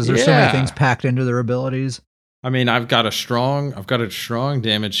just because there's so many things packed into their abilities. I mean, I've got a strong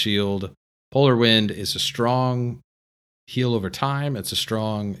damage shield. Polar Wind is a strong heal over time. It's a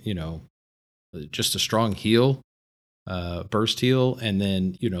strong, just a strong heal, burst heal, and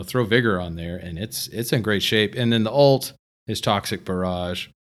then throw Vigor on there, and it's in great shape. And then the ult is Toxic Barrage,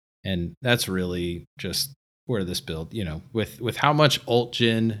 and that's really just where this build, with how much ult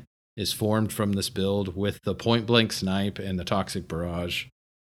gen is formed from this build with the point blank snipe and the Toxic Barrage.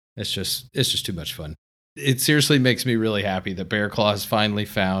 It's just too much fun. It seriously makes me really happy that Bearclaw has finally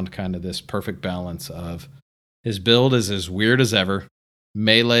found kind of this perfect balance of his build is as weird as ever.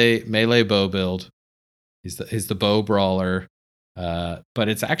 Melee bow build. He's the bow brawler. But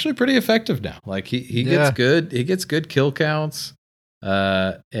it's actually pretty effective now. Like he gets good kill counts.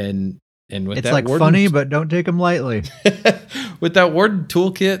 And with it's that like warden, funny, but don't take him lightly. With that warden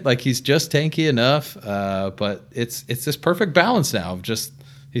toolkit, like he's just tanky enough. But it's this perfect balance now of just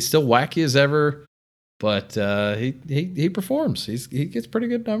he's still wacky as ever, but he performs. He gets pretty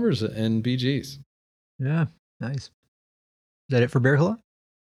good numbers in BGs. Yeah, nice. Is that it for Bearclaw?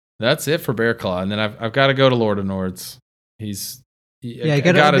 That's it for Bearclaw, and then I've got to go to Lord of Nords. You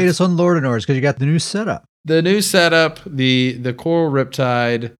got to update us on Lord of Nords because you got the new setup. The new setup, the Coral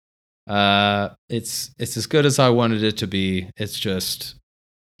Riptide. It's as good as I wanted it to be. It's just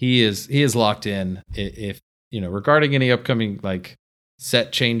he is locked in. If regarding any upcoming like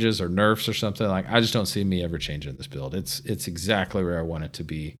set changes or nerfs or something, like I just don't see me ever changing this build. It's exactly where I want it to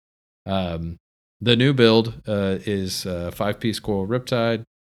be. The new build is 5-piece Coral Riptide,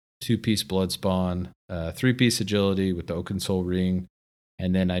 2-piece Bloodspawn, 3-piece Agility with the Oaken Soul Ring,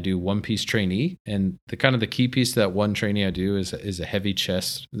 and then I do 1-piece Trainee. And the key piece to that one Trainee I do is a heavy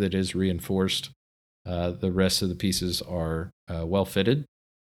chest that is reinforced. The rest of the pieces are well fitted.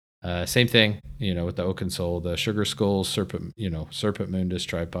 Same thing, with the Oaken Soul, the Sugar Skulls, Serpent Mundus,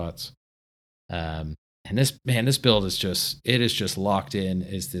 Tripods. And this build is just locked in.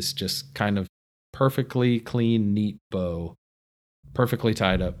 Is this just kind of perfectly clean, neat bow, perfectly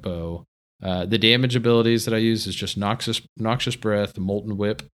tied up bow. The damage abilities that I use is just Noxious Breath, Molten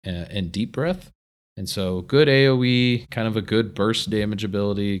Whip, and Deep Breath. And so good AoE, kind of a good burst damage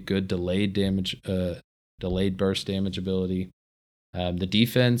ability, good delayed burst damage ability. The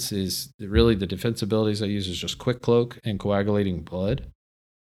defense is really the defense abilities I use is just Quick Cloak and Coagulating Blood.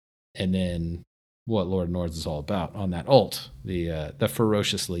 And then what Lord Nords is all about on that ult, the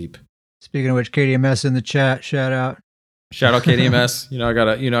Ferocious Leap. Speaking of which, KDMS in the chat, shout out KDMS. I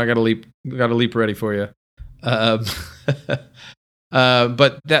got a leap ready for you. But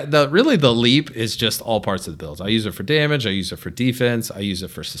the leap is just all parts of the build. I use it for damage. I use it for defense. I use it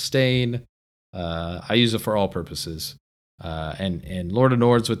for sustain. I use it for all purposes. And Lord of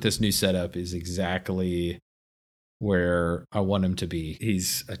Nords with this new setup is exactly where I want him to be.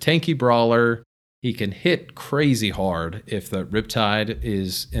 He's a tanky brawler. He can hit crazy hard if the Riptide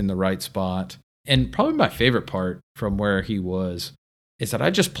is in the right spot. And probably my favorite part from where he was is that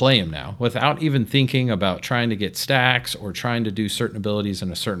I just play him now without even thinking about trying to get stacks or trying to do certain abilities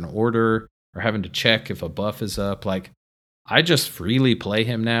in a certain order or having to check if a buff is up. Like, I just freely play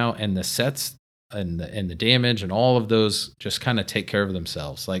him now, and the sets and the damage and all of those just kind of take care of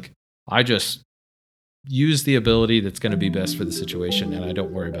themselves. Like, I just use the ability that's going to be best for the situation, and I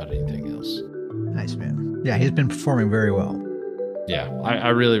don't worry about anything else. Nice, man. Yeah, he's been performing very well. Yeah, I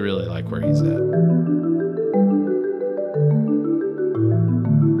really, really like where he's at.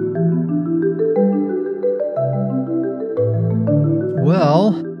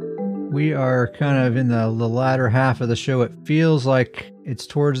 Well, we are kind of in the latter half of the show. It feels like it's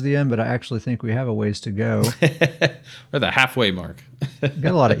towards the end, but I actually think we have a ways to go. We're the halfway mark.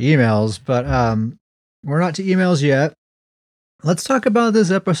 Got a lot of emails, but we're not to emails yet. Let's talk about this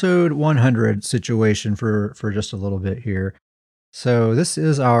episode 100 situation for just a little bit here. So this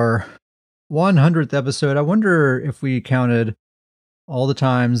is our 100th episode. I wonder if we counted all the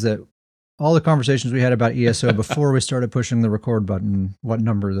conversations we had about ESO before we started pushing the record button, what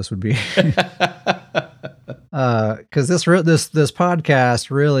number this would be. Because this podcast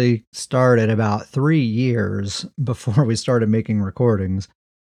really started about 3 years before we started making recordings.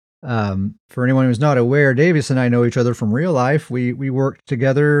 For anyone who's not aware, Davies and I know each other from real life. We worked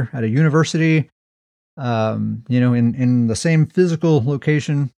together at a university, in the same physical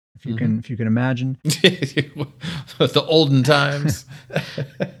location, if you can imagine. The olden times.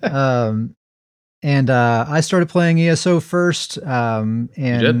 And I started playing ESO first,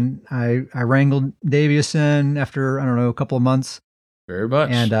 and I wrangled Davies in after, I don't know, a couple of months. Very much.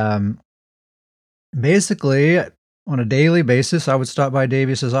 And basically, on a daily basis, I would stop by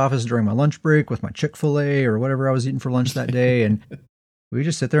Davies's office during my lunch break with my Chick-fil-A or whatever I was eating for lunch that day, and we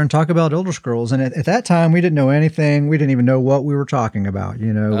just sit there and talk about Elder Scrolls. And at that time, we didn't know anything. We didn't even know what we were talking about.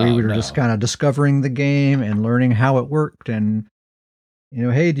 We were just kind of discovering the game and learning how it worked. And,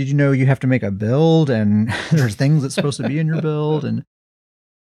 hey, did you know you have to make a build? And there's things that's supposed to be in your build. And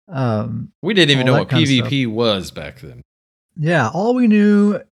we didn't even know what PvP was back then. Yeah, all we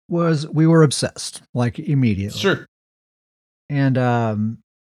knew was we were obsessed, like, immediately. Sure. And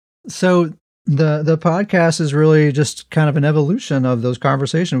so the podcast is really just kind of an evolution of those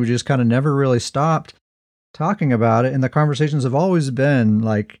conversations. We just kind of never really stopped talking about it. And the conversations have always been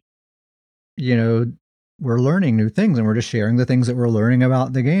like, we're learning new things and we're just sharing the things that we're learning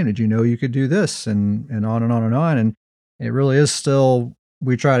about the game. Did you know you could do this? And on and on and on. And it really is still,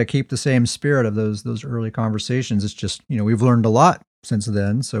 we try to keep the same spirit of those early conversations. It's just, we've learned a lot since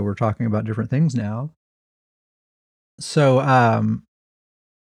then. So we're talking about different things now. So,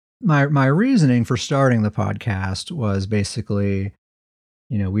 my reasoning for starting the podcast was basically,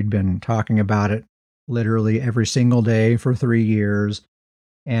 we'd been talking about it literally every single day for 3 years.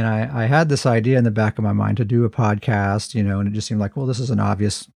 And I had this idea in the back of my mind to do a podcast, and it just seemed like, well, this is an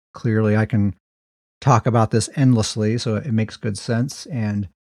obvious, clearly I can talk about this endlessly. So it makes good sense. And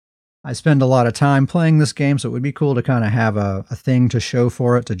I spend a lot of time playing this game. So it would be cool to kind of have a thing to show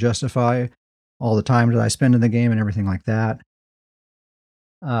for it, to justify all the time that I spend in the game and everything like that.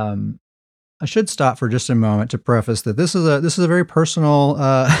 I should stop for just a moment to preface that this is a very personal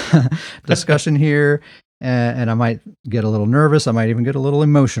discussion here, and I might get a little nervous. I might even get a little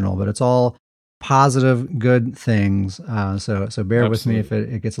emotional, but it's all positive, good things. So bear with me if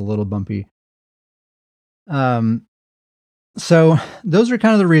Absolutely. it gets a little bumpy. Um, so those are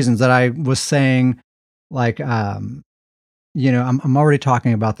kind of the reasons that I was saying, like, I'm already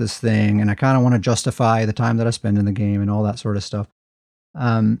talking about this thing, and I kind of want to justify the time that I spend in the game and all that sort of stuff.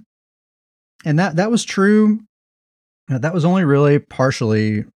 Um, and that was true. That was only really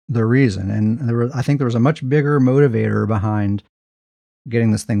partially the reason, and I think there was a much bigger motivator behind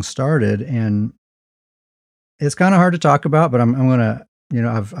getting this thing started, and it's kind of hard to talk about, but I'm gonna,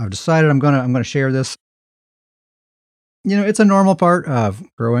 I've decided I'm gonna share this. It's a normal part of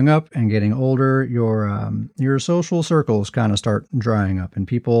growing up and getting older. Your social circles kind of start drying up, and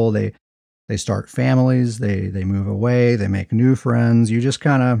people they start families, they move away, they make new friends. You just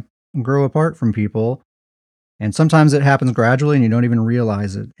kind of grow apart from people, and sometimes it happens gradually, and you don't even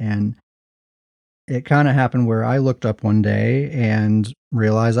realize it. And it kind of happened where I looked up one day and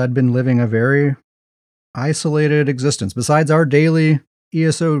realized I'd been living a very isolated existence. Besides our daily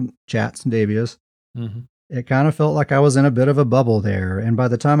ESO chats, Davius, Mhm. it kind of felt like I was in a bit of a bubble there. And by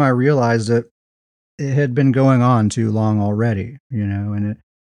the time I realized it, it had been going on too long already, and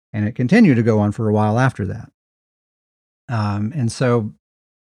it continued to go on for a while after that. And so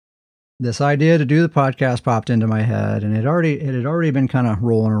this idea to do the podcast popped into my head, and it had already been kind of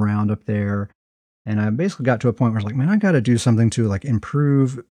rolling around up there. And I basically got to a point where I was like, man, I got to do something to like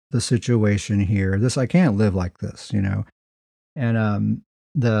improve the situation here. I can't live like this. And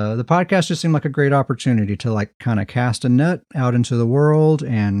the podcast just seemed like a great opportunity to like kind of cast a net out into the world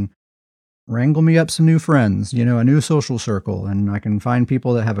and wrangle me up some new friends, a new social circle, and I can find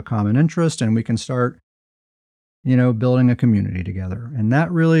people that have a common interest, and we can start, building a community together. And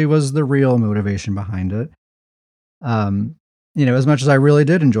that really was the real motivation behind it. Um, as much as I really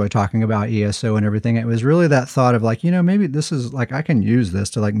did enjoy talking about ESO and everything, it was really that thought of like, maybe this is like I can use this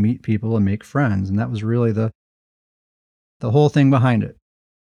to like meet people and make friends, and that was really the whole thing behind it.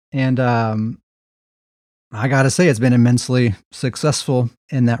 And I got to say, it's been immensely successful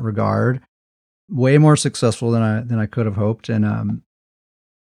in that regard, way more successful than I could have hoped. And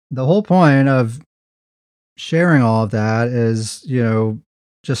the whole point of sharing all of that is,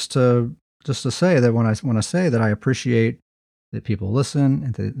 just to say that when I say that I appreciate that people listen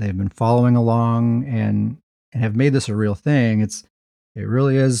and that they've been following along and have made this a real thing. It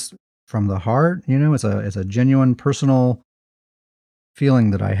really is from the heart. It's a genuine personal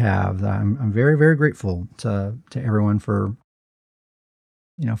feeling that I have. That I'm very, very grateful to everyone for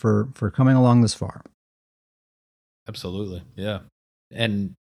for coming along this far. Absolutely. Yeah.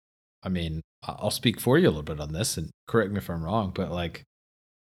 And I mean, I'll speak for you a little bit on this and correct me if I'm wrong, but like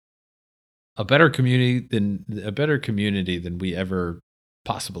a better community than we ever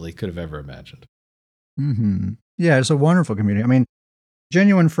possibly could have ever imagined. Yeah, it's a wonderful community. I mean,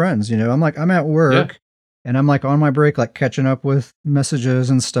 genuine friends. I'm at Yeah. work and I'm like on my break, like catching up with messages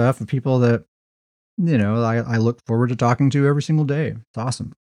and stuff of people that I look forward to talking to every single day. It's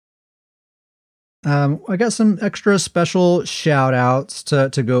awesome. I got some extra special shout outs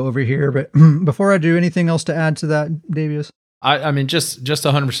to go over here, but before I do, anything else to add to that, Davius? I mean, just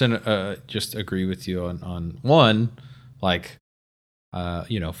 100% just agree with you on one, like,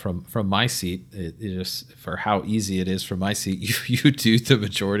 from my seat, it just for how easy it is from my seat, you do the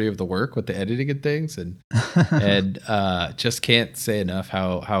majority of the work with the editing and things, and just can't say enough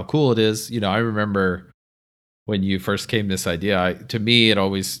how cool it is. I remember when you first came this idea. To me, it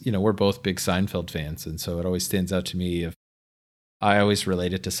always, we're both big Seinfeld fans, and so it always stands out to me. If I always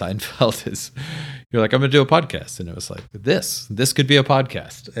relate it to Seinfeld as you're like, I'm going to do a podcast. And it was like, this could be a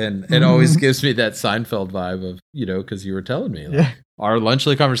podcast. And it always gives me that Seinfeld vibe of, because you were telling me like our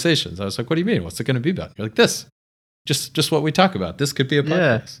lunchly conversations. I was like, what do you mean? What's it going to be about? You're like, this, just what we talk about. This could be a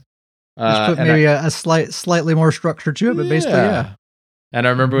podcast. Just put maybe a slightly more structure to it, but basically, yeah. And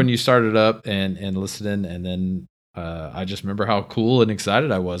I remember when you started up and listening, and then I just remember how cool and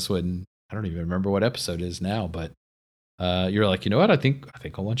excited I was when, I don't even remember what episode it is now, but you're like, you know what? I think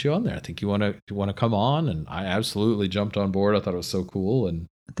I want you on there. I think you want to come on, and I absolutely jumped on board. I thought it was so cool, and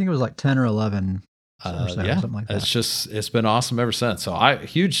I think it was like 10 or 11 or so, yeah, something like that. It's been awesome ever since. So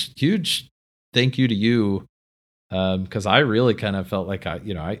huge thank you to you, because I really kind of felt like I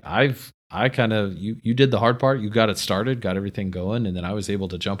kind of you did the hard part. You got it started, got everything going, and then I was able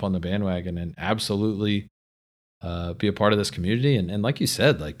to jump on the bandwagon and absolutely be a part of this community. And like you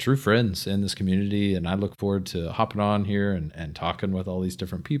said, like true friends in this community. And I look forward to hopping on here and talking with all these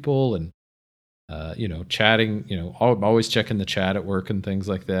different people and, chatting, I'm always checking the chat at work and things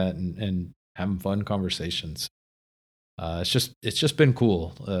like that and having fun conversations. It's just been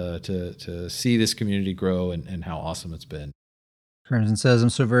cool to see this community grow and how awesome it's been. Crimson says, I'm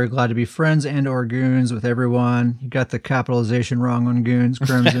so very glad to be friends and or goons with everyone. You got the capitalization wrong on goons,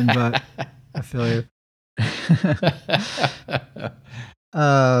 Crimson, but I feel you.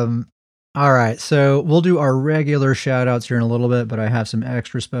 All right, so we'll do our regular shout outs here in a little bit, but I have some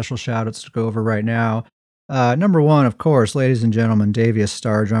extra special shout outs to go over right now. Number one, of course, ladies and gentlemen, Davius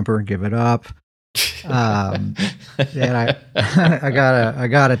Starjumper, give it up. And I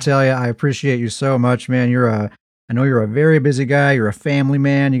gotta tell you, I appreciate you so much, man. I know you're a very busy guy. You're a family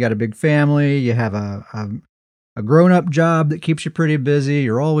man. You got a big family. You have a grown up job that keeps you pretty busy.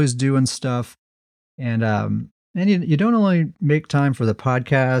 You're always doing stuff, and you don't only make time for the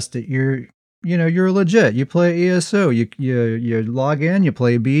podcast. You're legit. You play ESO. You log in. You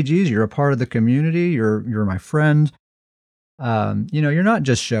play BGs. You're a part of the community. You're my friend. You're not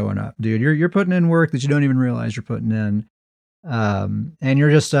just showing up, dude. You're putting in work that you don't even realize you're putting in. And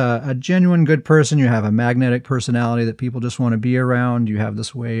you're just a genuine good person. You have a magnetic personality that people just want to be around. You have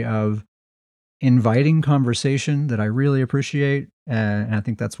this way of inviting conversation that I really appreciate. And I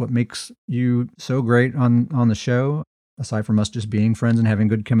think that's what makes you so great on the show, aside from us just being friends and having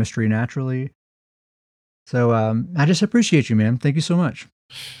good chemistry naturally. So I just appreciate you, man. Thank you so much.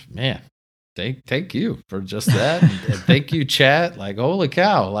 Man, thank you for just that. and thank you, chat. Like, holy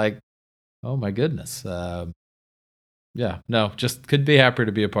cow. Like, oh my goodness. Yeah, no, just couldn't be happier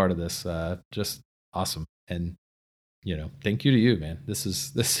to be a part of this. Just awesome. And, thank you to you, man. This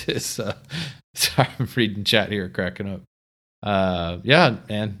is, sorry, I'm reading chat here, cracking up. Yeah,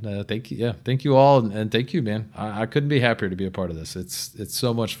 man, thank you. Yeah, thank you all. And thank you, man. I couldn't be happier to be a part of this. It's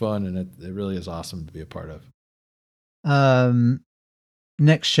so much fun, and it really is awesome to be a part of.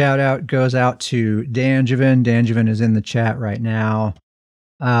 Next shout out goes out to Danjavan. Danjavan is in the chat right now.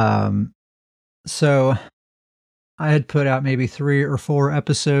 So I had put out maybe 3 or 4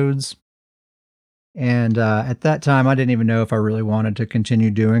 episodes. And at that time, I didn't even know if I really wanted to continue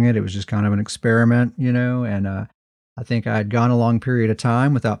doing it. It was just kind of an experiment, and I think I had gone a long period of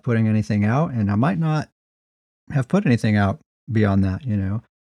time without putting anything out, and I might not have put anything out beyond that,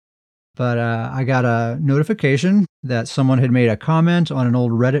 But I got a notification that someone had made a comment on an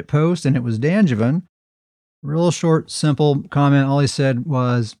old Reddit post, and it was Danjavan. Real short, simple comment. All he said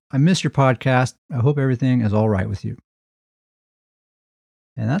was, I miss your podcast. I hope everything is all right with you.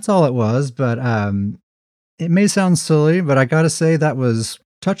 And that's all it was. But it may sound silly, but I got to say that was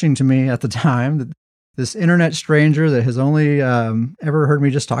touching to me at the time. That this internet stranger that has only ever heard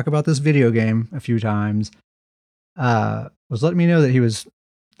me just talk about this video game a few times was letting me know that he was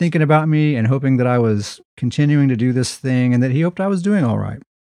thinking about me and hoping that I was continuing to do this thing and that he hoped I was doing all right,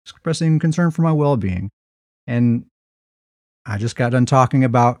 expressing concern for my well-being. And I just got done talking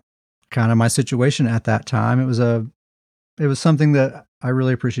about kind of my situation at that time. It was something that I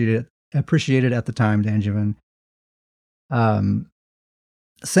really appreciated at the time, Danjavan.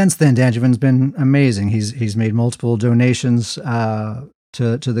 Since then, Danjavan's been amazing. He's made multiple donations to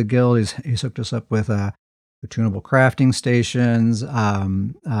the guild. He's hooked us up with tunable crafting stations,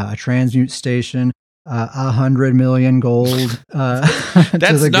 a transmute station, 100 million gold to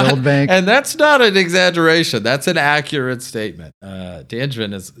the guild bank. And that's not an exaggeration. That's an accurate statement.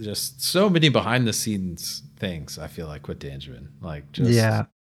 Danjavan is just so many behind the scenes things, I feel like, with Danjavan. Yeah.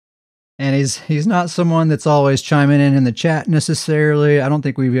 And he's not someone that's always chiming in the chat necessarily. I don't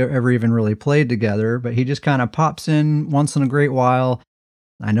think we've ever even really played together, but he just kind of pops in once in a great while.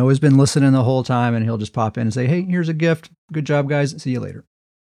 I know he's been listening the whole time, and he'll just pop in and say, hey, here's a gift. Good job, guys. See you later.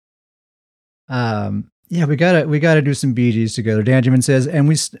 Yeah, we gotta do some BGs together. Danjavan says, and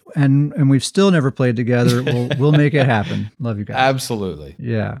we've still never played together. We'll make it happen. Love you guys. Absolutely.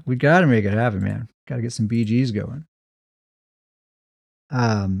 Yeah, we gotta make it happen, man. Gotta get some BGs going.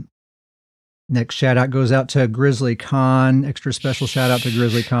 Next shout out goes out to Grizzly Khan. Extra special shout out to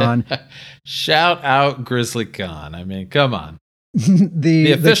Grizzly Khan. Shout out Grizzly Khan. I mean, come on.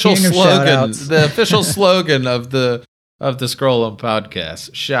 the official king of slogan, the official slogan of the Scroll On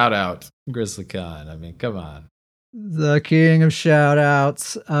podcast. Shout out Grizzly Khan. I mean, come on. The king of shout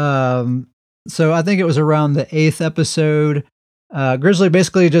outs. So I think it was around the 8th episode. Grizzly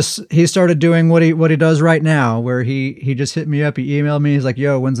basically he started doing what he does right now, where he just hit me up. He emailed me. He's like,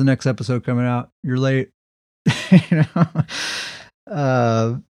 yo, when's the next episode coming out? You're late.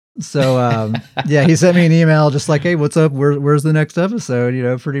 Yeah, he sent me an email just like, hey, what's up? Where's the next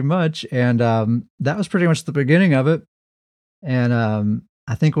episode? Pretty much. And that was pretty much the beginning of it. And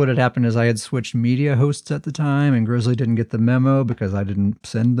I think what had happened is I had switched media hosts at the time, and Grizzly didn't get the memo because I didn't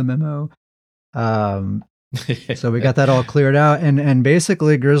send the memo. So we got that all cleared out. And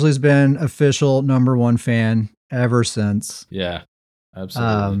basically Grizzly's been official #1 fan ever since. Yeah,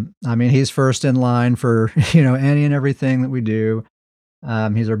 absolutely. I mean, he's first in line for, any and everything that we do.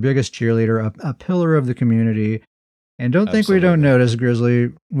 He's our biggest cheerleader, a pillar of the community. And don't think we don't Absolutely. notice,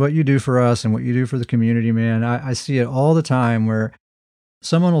 Grizzly, what you do for us and what you do for the community, man. I see it all the time where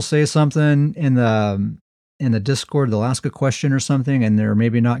someone will say something in the Discord, they'll ask a question or something, and they're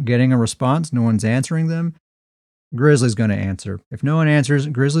maybe not getting a response. No one's answering them. Grizzly's going to answer. If no one answers,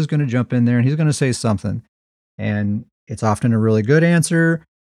 Grizzly's going to jump in there and he's going to say something. And it's often a really good answer.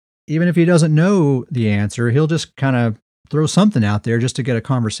 Even if he doesn't know the answer, he'll just kind of throw something out there just to get a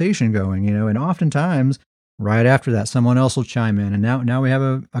conversation going, and oftentimes right after that, someone else will chime in, and now we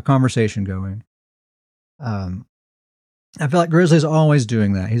have a conversation going. I feel like Grizzly's always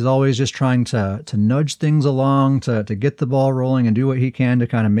doing that. He's always just trying to nudge things along, to get the ball rolling and do what he can to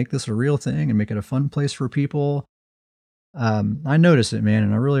kind of make this a real thing and make it a fun place for people. I notice it, man,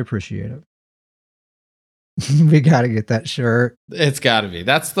 and I really appreciate it. We got to get that shirt. It's got to be.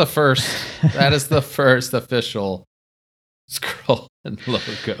 That's the first. That is the first official scroll and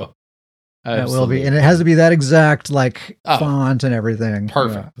logo. That will be, and it has to be that exact font and everything.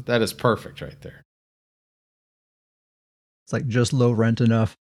 Perfect. Yeah. That is perfect right there. It's like just low rent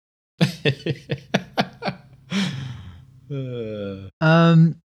enough.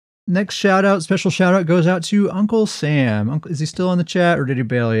 Next special shout out goes out to Uncle Sam. Is he still in the chat or did he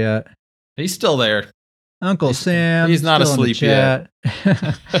bail yet? He's still there. Uncle Sam. He's not asleep yet.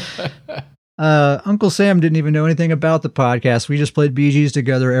 Uncle Sam didn't even know anything about the podcast. We just played BGs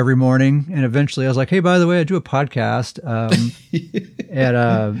together every morning. And eventually I was like, hey, by the way, I do a podcast. And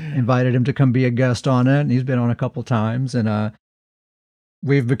invited him to come be a guest on it. And he's been on a couple times. And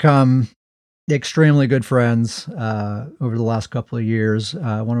we've become extremely good friends over the last couple of years.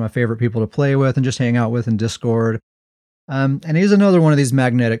 One of my favorite people to play with and just hang out with in Discord. And he's another one of these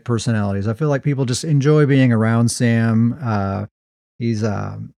magnetic personalities. I feel like people just enjoy being around Sam.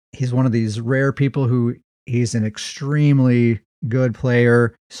 He's one of these rare people who he's an extremely good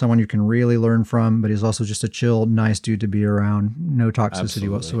player, someone you can really learn from, but he's also just a chill, nice dude to be around. No toxicity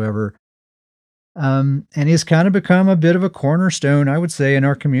whatsoever. And he's kind of become a bit of a cornerstone, I would say, in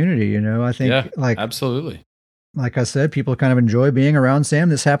our community. I think absolutely. Like I said, people kind of enjoy being around Sam.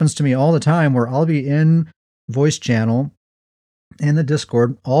 This happens to me all the time where I'll be in voice channel in the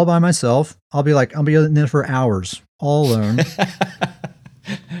Discord all by myself. I'll be in there for hours all alone.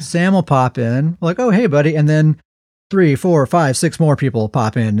 Sam will pop in like, oh, hey buddy. And then 3, 4, 5, 6 more people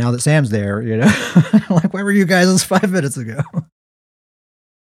pop in now that Sam's there, like, where were you guys 5 minutes ago?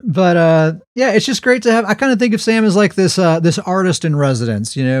 But yeah, it's just great to have. I kind of think of Sam as like this artist in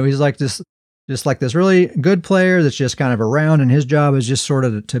residence. He's like this really good player that's just kind of around, and his job is just sort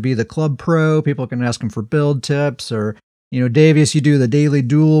of to be the club pro. People can ask him for build tips, or Davius, you do the daily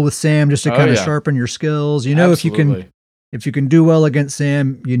duel with Sam just to kind of sharpen your skills. Absolutely. if you can do well against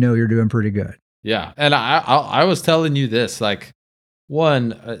Sam, you're doing pretty good. Yeah, and I was telling you this, like,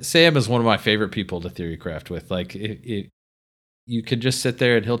 Sam is one of my favorite people to theorycraft with. Like, you could just sit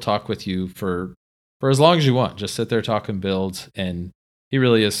there and he'll talk with you for as long as you want. Just sit there talking builds, and he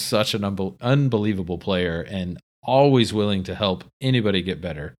really is such an unbelievable player and always willing to help anybody get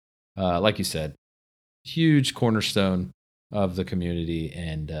better. Like you said, huge cornerstone of the community,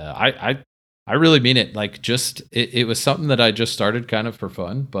 and I really mean it. Like, it was something that I just started kind of for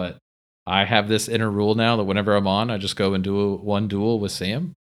fun, but I have this inner rule now that whenever I'm on, I just go and do one duel with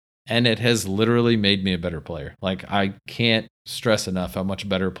Sam. And it has literally made me a better player. Like, I can't stress enough how much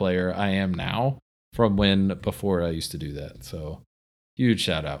better player I am now from before I used to do that. So huge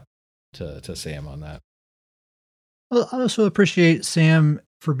shout out to Sam on that. Well, I also appreciate Sam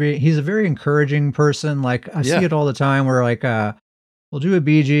he's a very encouraging person. Like, I see it all the time where we'll do a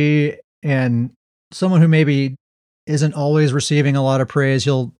BG and someone who maybe isn't always receiving a lot of praise,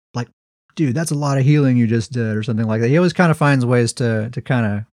 he'll like, dude, that's a lot of healing you just did, or something like that. He always kind of finds ways to kind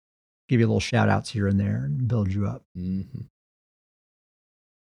of give you little shout outs here and there and build you up. Mm-hmm.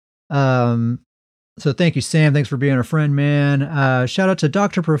 So thank you, Sam. Thanks for being a friend, man. Shout out to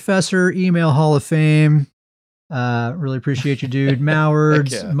Dr. Professor, Email Hall of Fame. Really appreciate you, dude.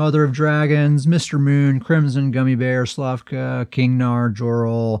 Mowards, Mother of Dragons, Mr. Moon, Crimson, Gummy Bear, Slavka, Kingnar,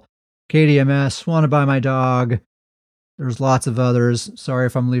 Jorl, KDMS, Wanna Buy My Dog. There's lots of others. Sorry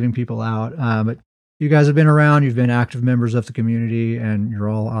if I'm leaving people out. But you guys have been around. You've been active members of the community, and you're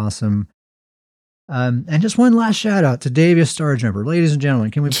all awesome. And just one last shout out to Davius Starjumper. Ladies and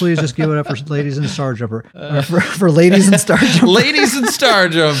gentlemen, can we please just give it up for ladies and Starjumper? For ladies and Starjumper. Ladies and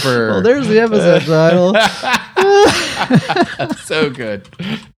Starjumper. Well, there's the episode title. So good.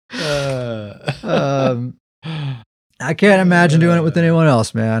 I can't imagine doing it with anyone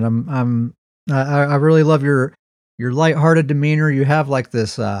else, man. I really love your your lighthearted demeanor. You have like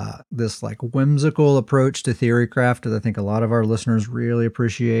this like whimsical approach to theorycraft that I think a lot of our listeners really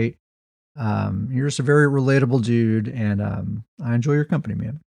appreciate. You're just a very relatable dude, and I enjoy your company,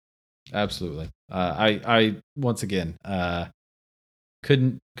 man. Absolutely. I once again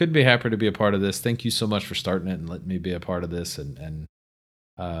couldn't be happier to be a part of this. Thank you so much for starting it and letting me be a part of this. And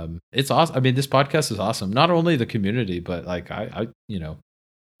it's awesome. I mean, this podcast is awesome. Not only the community, but like I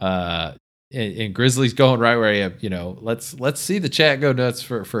and Grizzly's going right where I am. Let's see the chat go nuts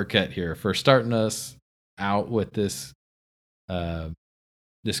for Ket here for starting us out with this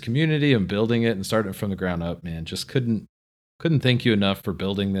this community and building it and starting it from the ground up. Man, just couldn't thank you enough for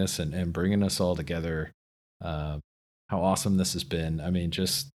building this and bringing us all together. How awesome this has been. I mean,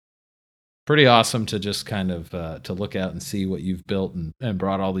 just pretty awesome to just kind of to look out and see what you've built and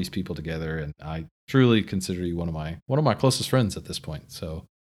brought all these people together. And I truly consider you one of my closest friends at this point. So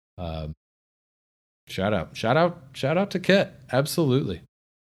shout out to Ket. Absolutely.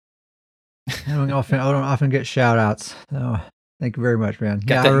 I don't often get shout outs. So thank you very much, man.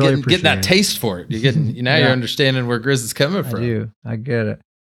 I really appreciate getting that taste for it. You're getting you're understanding where Grizz is coming from. I get it.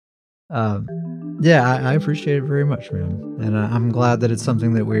 I appreciate it very much, man. And I'm glad that it's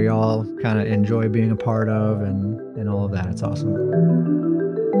something that we all kind of enjoy being a part of and all of that. It's awesome.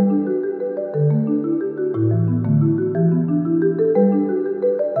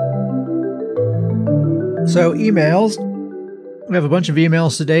 So emails. We have a bunch of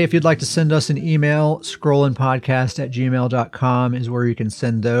emails today. If you'd like to send us an email, scrollandpodcast@gmail.com is where you can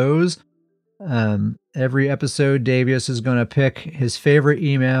send those. Every episode, Davius is going to pick his favorite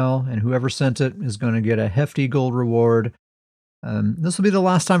email, and whoever sent it is going to get a hefty gold reward. This will be the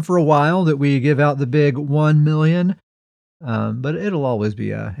last time for a while that we give out the big 1 million, but it'll always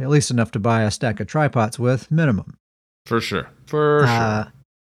be at least enough to buy a stack of tripods with, minimum. For sure. Sure.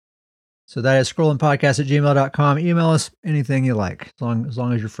 So that is scrollandpodcast@gmail.com. Email us anything you like, as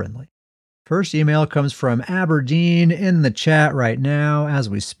long as you're friendly. First email comes from Aberdeen in the chat right now as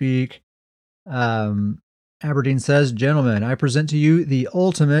we speak. Aberdeen says, "Gentlemen, I present to you the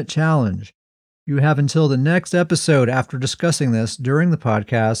ultimate challenge. You have until the next episode after discussing this during the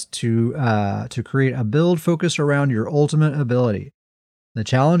podcast to create a build focused around your ultimate ability. The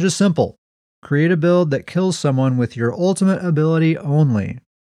challenge is simple. Create a build that kills someone with your ultimate ability only.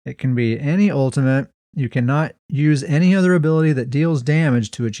 It can be any ultimate. You cannot use any other ability that deals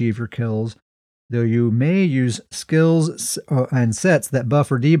damage to achieve your kills, though you may use skills and sets that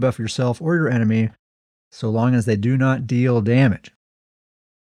buff or debuff yourself or your enemy, so long as they do not deal damage."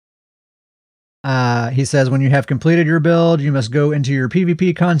 He says, when you have completed your build, you must go into your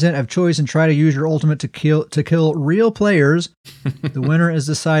PvP content of choice and try to use your ultimate to kill real players. The winner is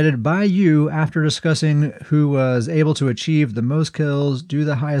decided by you after discussing who was able to achieve the most kills, do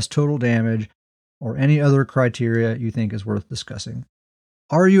the highest total damage, or any other criteria you think is worth discussing.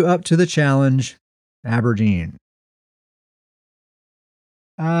 Are you up to the challenge, Aberdeen?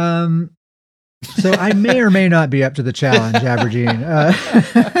 So I may or may not be up to the challenge, Aberdeen.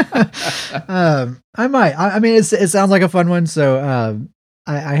 I might. I mean, it sounds like a fun one. So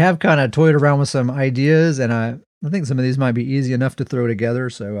I have kind of toyed around with some ideas, and I think some of these might be easy enough to throw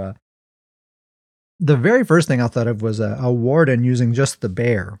together. So the very first thing I thought of was a warden using just the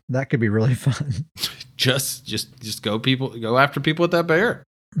bear. That could be really fun. just go after people with that bear.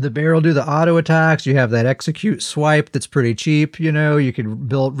 The bear will do the auto attacks. You have that execute swipe that's pretty cheap. You could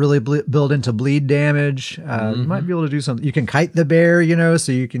build into bleed damage. You might be able to do something. You can kite the bear,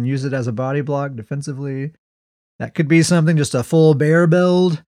 so you can use it as a body block defensively. That could be something, just a full bear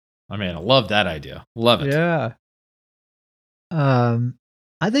build. I mean, I love that idea. Love it. Yeah.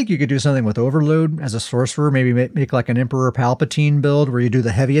 I think you could do something with Overload as a sorcerer. Maybe make like an Emperor Palpatine build where you do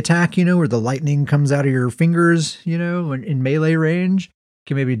the heavy attack, where the lightning comes out of your fingers, in melee range.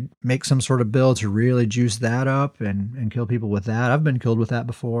 Can maybe make some sort of build to really juice that up and kill people with that. I've been killed with that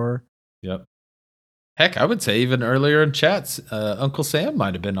before. Yep. Heck, I would say even earlier in chats, Uncle Sam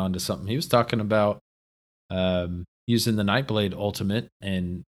might have been onto something. He was talking about using the Nightblade ultimate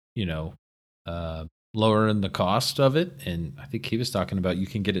and, lowering the cost of it. And I think he was talking about you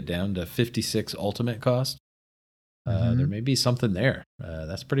can get it down to 56 ultimate cost. There may be something there.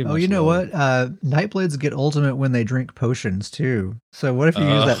 That's pretty much. Oh, you know what? Nightblades get ultimate when they drink potions too. So what if you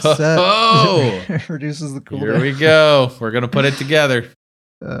use that set? Oh, reduces the cooldown. Here we go. We're gonna put it together.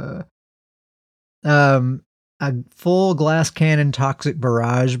 A full glass cannon toxic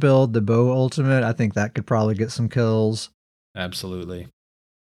barrage build, the bow ultimate. I think that could probably get some kills. Absolutely.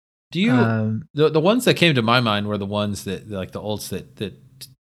 Do you the ones that came to my mind were the ones that like the ults that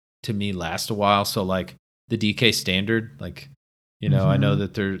to me last a while. So like the DK standard, like, I know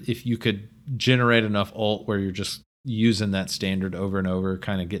that if you could generate enough ult where you're just using that standard over and over,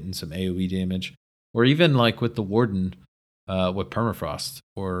 kind of getting some AoE damage, or even like with the Warden with Permafrost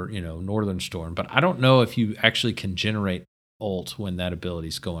or Northern Storm. But I don't know if you actually can generate ult when that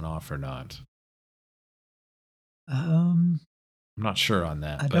ability's going off or not. I'm not sure on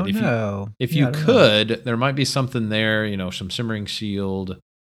that. I don't know. If you could, there might be something there. Some Simmering Shield.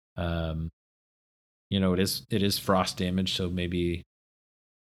 It is frost damage, so maybe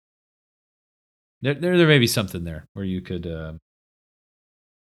there may be something there where you could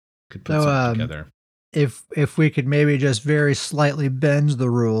put something together. If we could maybe just very slightly bend the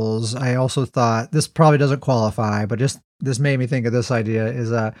rules, I also thought this probably doesn't qualify, but just this made me think of this idea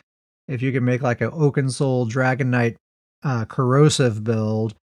is if you could make like an Oaken Soul Dragon Knight corrosive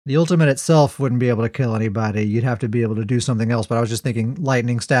build, the ultimate itself wouldn't be able to kill anybody. You'd have to be able to do something else. But I was just thinking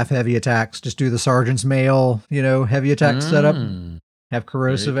lightning staff heavy attacks, just do the Sergeant's Mail, heavy attack setup, have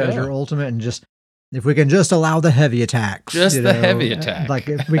corrosive as your ultimate, and just if we can just allow the heavy attacks. Just the heavy attack. Like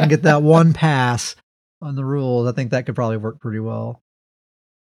if we can get that one pass on the rules, I think that could probably work pretty well.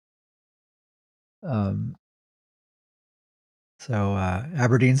 So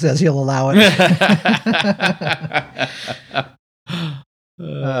Aberdeen says he'll allow it.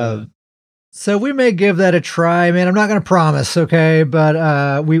 So we may give that a try, man. I'm not going to promise, okay?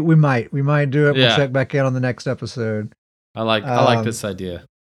 But we might do it. We'll check back in on the next episode. I like this idea.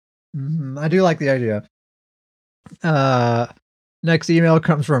 I do like the idea. Next email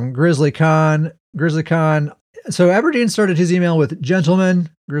comes from Grizzly Khan. Grizzly Khan. So Aberdeen started his email with gentlemen.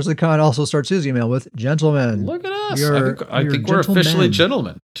 Grizzly Khan also starts his email with gentlemen. Look at us. I think we're officially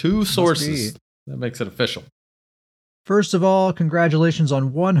gentlemen. 2 sources. That makes it official. First of all, congratulations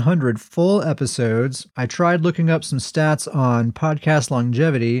on 100 full episodes. I tried looking up some stats on podcast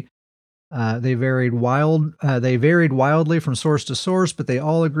longevity. They varied wildly from source to source, but they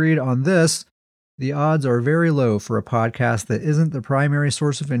all agreed on this. The odds are very low for a podcast that isn't the primary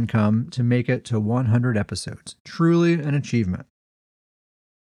source of income to make it to 100 episodes. Truly an achievement.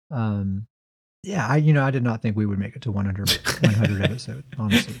 Yeah, I did not think we would make it to 100 episodes,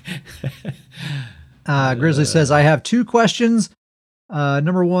 honestly. Grizzly says, I have 2 questions.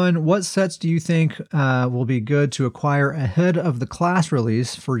 Number 1, what sets do you think will be good to acquire ahead of the class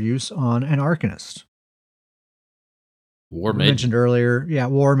release for use on an Arcanist? War Maiden. Mentioned earlier. Yeah,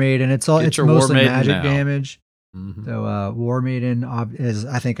 War Maiden. It's mostly magic damage. Mm-hmm. So War Maiden is,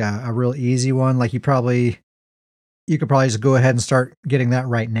 I think, a real easy one. Like you could probably just go ahead and start getting that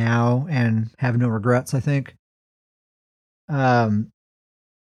right now and have no regrets, I think.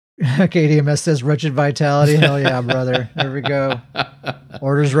 KDMS says Wretched Vitality. Hell yeah, brother. There we go.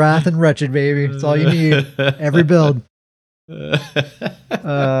 Orders Wrath and Wretched, baby. That's all you need. Every build.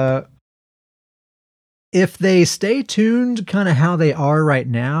 If they stay tuned kind of how they are right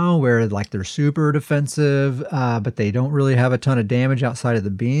now, where like they're super defensive, but they don't really have a ton of damage outside of the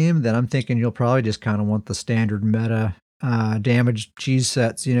beam, then I'm thinking you'll probably just kind of want the standard meta damage cheese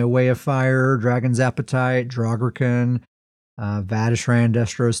sets, Way of Fire, Dragon's Appetite, Drogrican, Vadishran,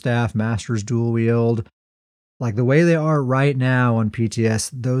 Destro Staff, Master's Dual Wield. Like the way they are right now on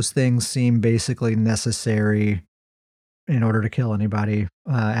PTS, those things seem basically necessary in order to kill anybody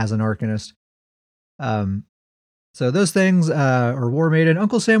as an Arcanist. So those things are War Maiden.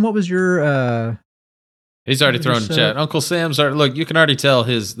 Uncle Sam, what was your he's already thrown in chat. Uncle Sam's look, you can already tell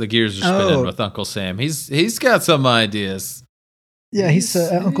the gears are spinning with Uncle Sam. He's got some ideas. Yeah,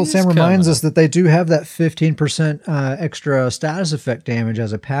 Uncle Sam reminds us that they do have that 15% extra status effect damage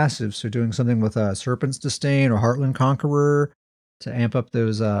as a passive. So doing something with Serpent's Disdain or Heartland Conqueror to amp up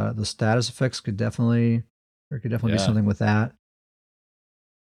those the status effects could definitely be something with that.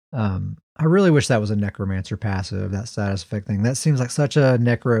 I really wish that was a Necromancer passive, that status effect thing. That seems like such a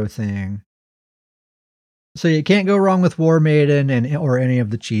Necro thing. So you can't go wrong with War Maiden or any of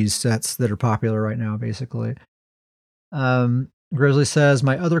the cheese sets that are popular right now, basically. Grizzly says,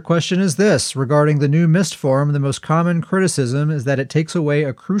 my other question is this. Regarding the new Mist form, the most common criticism is that it takes away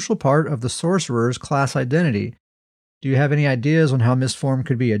a crucial part of the Sorcerer's class identity. Do you have any ideas on how Mist form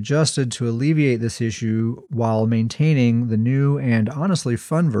could be adjusted to alleviate this issue while maintaining the new and honestly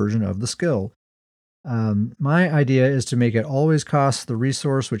fun version of the skill? My idea is to make it always cost the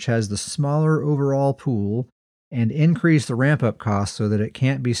resource which has the smaller overall pool and increase the ramp-up cost so that it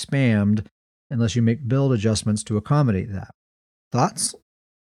can't be spammed unless you make build adjustments to accommodate that. Thoughts?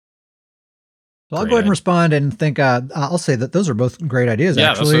 So I'll go ahead and respond and think, I'll say that those are both great ideas, actually.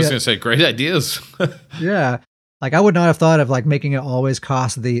 Yeah, that's what I was going to say. Great ideas. Yeah. Like I would not have thought of like making it always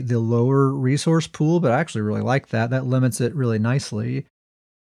cost the lower resource pool, but I actually really like that. That limits it really nicely.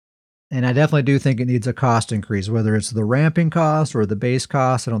 And I definitely do think it needs a cost increase, whether it's the ramping cost or the base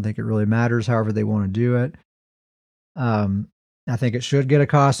cost. I don't think it really matters, however they want to do it. I think it should get a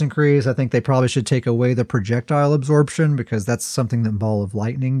cost increase. I think they probably should take away the projectile absorption because that's something that Ball of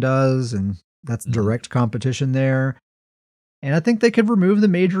Lightning does, and that's direct competition there. And I think they could remove the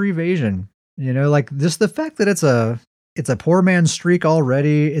major evasion. Like just the fact that it's a poor man's streak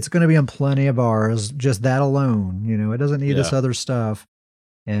already. It's going to be on plenty of bars, just that alone. It doesn't need this other stuff.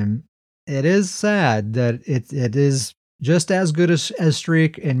 And it is sad that it is just as good as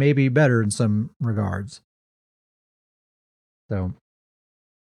streak and maybe better in some regards. So,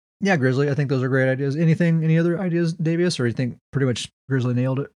 yeah, Grizzly, I think those are great ideas. Any other ideas, Davius, or you think pretty much Grizzly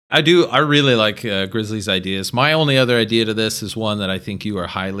nailed it? I do. I really like Grizzly's ideas. My only other idea to this is one that I think you are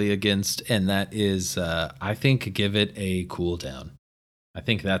highly against, and that is, I think, give it a cooldown. I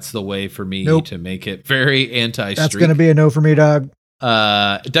think that's the way for me to make it very anti-streak. That's going to be a no for me, dog.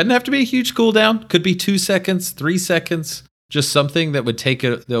 It doesn't have to be a huge cooldown. Could be 2 seconds, 3 seconds. Just something that would take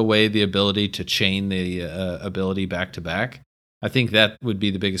away the ability to chain the ability back to back. I think that would be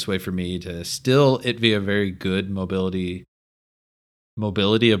the biggest way for me to still it be a very good mobility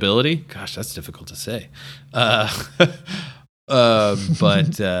ability. Gosh, that's difficult to say. But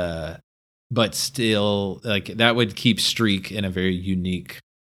still, like that would keep streak in a very unique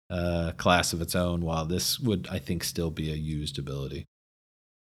class of its own. While this would, I think, still be a used ability.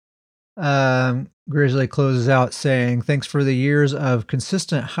 Grizzly closes out saying, "Thanks for the years of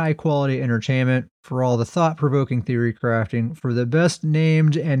consistent high-quality entertainment, for all the thought-provoking theory crafting, for the best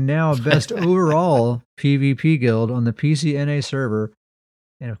named and now best overall PvP guild on the PCNA server,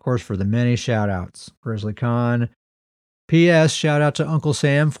 and of course for the many shout-outs. Grizzly Khan. P.S. Shout out to Uncle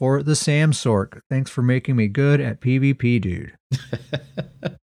Sam for the Sam Sork. Thanks for making me good at PvP, dude."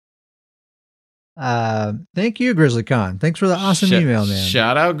 Thank you, Grizzly Khan. Thanks for the awesome email, man.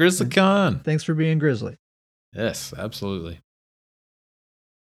 Shout out Grizzly Khan. Thanks for being Grizzly. Yes, absolutely.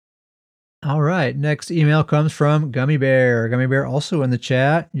 All right. Next email comes from Gummy Bear. Gummy Bear also in the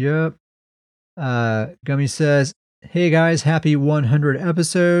chat. Yep. Gummy says, "Hey guys, happy 100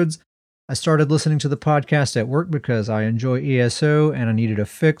 episodes. I started listening to the podcast at work because I enjoy ESO and I needed a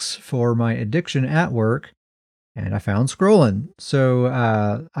fix for my addiction at work. And I found scrolling. So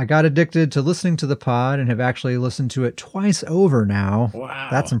I got addicted to listening to the pod and have actually listened to it twice over now." Wow.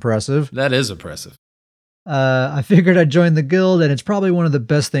 That's impressive. That is impressive. I figured I'd join the guild, and it's probably one of the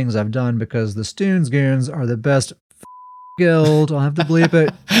best things I've done because the Stoons Goons are the best guild. I'll have to bleep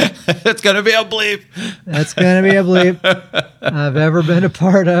it. It's going to be a bleep. That's going to be a bleep I've ever been a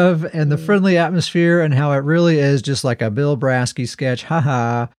part of. And the friendly atmosphere and how it really is just like a Bill Brasky sketch.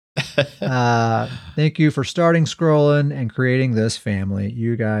 Haha. Thank you for starting scrolling and creating this family.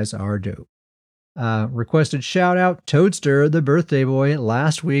 You guys are dope. Requested shout out Toadster, the birthday boy,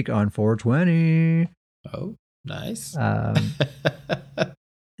 last week on 420. Oh, nice.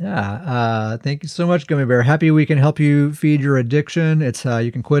 Yeah. Thank you so much, Gummy Bear. Happy we can help you feed your addiction. It's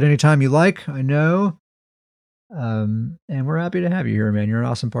you can quit anytime you like. I know. And we're happy to have you here, man. You're an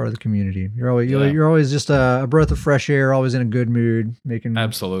awesome part of the community. You're always just a breath of fresh air, always in a good mood, making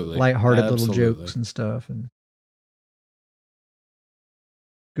lighthearted little jokes and stuff. And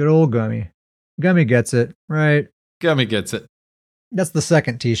good old Gummy. Gummy gets it, right? Gummy gets it. That's the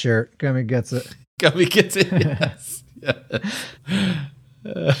second t-shirt. Gummy gets it. Gummy gets it, yes.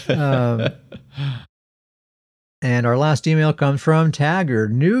 And our last email comes from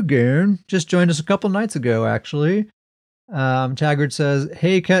Taggart. New Goon. Just joined us a couple nights ago, actually. Taggart says,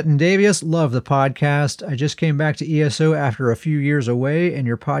 "Hey, Ket and Davius, love the podcast. I just came back to ESO after a few years away, and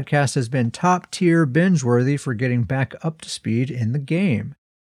your podcast has been top tier binge-worthy for getting back up to speed in the game."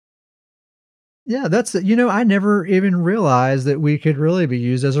 Yeah, I never even realized that we could really be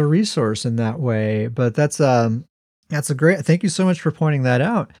used as a resource in that way. But that's a great, thank you so much for pointing that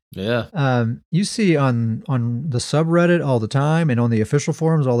out. Yeah. You see on the subreddit all the time and on the official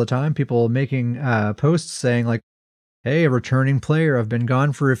forums all the time, people making posts saying like, "Hey, a returning player, I've been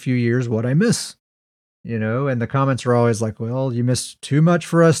gone for a few years, what I miss?" And the comments are always like, "Well, you missed too much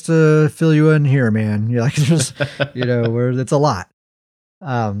for us to fill you in here, man." You're like, there's, it's a lot.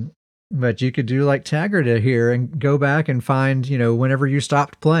 But you could do like Taggart here and go back and find, whenever you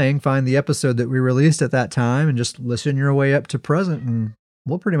stopped playing, find the episode that we released at that time and just listen your way up to present and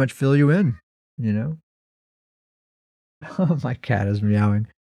we'll pretty much fill you in, Oh, my cat is meowing.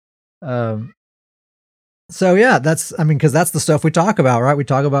 So yeah, because that's the stuff we talk about, right? We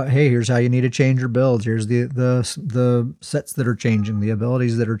talk about, hey, here's how you need to change your builds. Here's the sets that are changing, the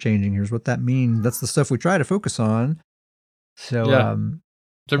abilities that are changing. Here's what that means. That's the stuff we try to focus on. So, yeah.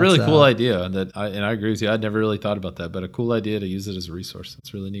 It's a really cool idea, and I agree with you. I'd never really thought about that, but a cool idea to use it as a resource.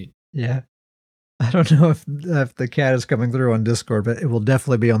 That's really neat. Yeah. I don't know if the cat is coming through on Discord, but it will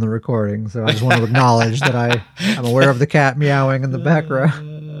definitely be on the recording. So I just want to acknowledge that I'm aware of the cat meowing in the background.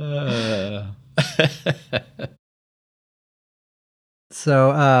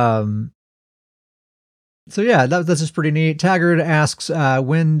 So so yeah, that's just pretty neat. Taggart asks,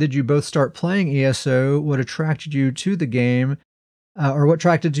 when did you both start playing ESO? What attracted you to the game? Or what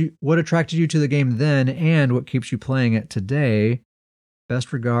attracted you to the game then, and what keeps you playing it today?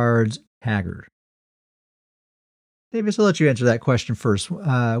 Best regards, Taggart. Davis, I'll let you answer that question first.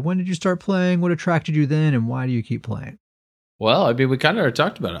 When did you start playing? What attracted you then, and why do you keep playing? Well, I mean, we kind of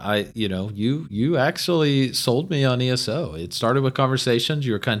talked about it. You actually sold me on ESO. It started with conversations.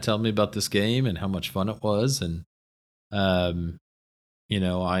 You were kind of telling me about this game and how much fun it was, and um,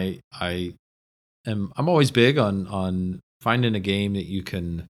 I'm always big on finding a game that you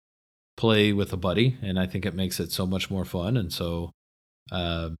can play with a buddy, and I think it makes it so much more fun. And so,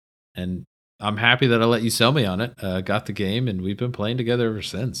 and I'm happy that I let you sell me on it. Got the game, and we've been playing together ever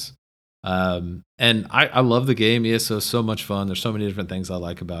since. And I love the game. ESO is so much fun. There's so many different things I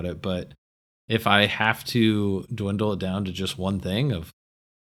like about it. But if I have to dwindle it down to just one thing of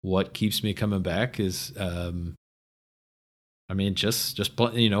what keeps me coming back is, I mean,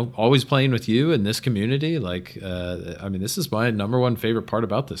 always playing with you and this community. I mean, this is my number one favorite part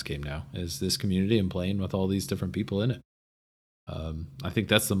about this game now is this community and playing with all these different people in it. I think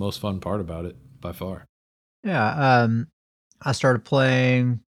that's the most fun part about it by far. Yeah, I started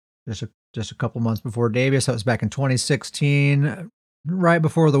playing just a couple months before Davis. That was back in 2016, right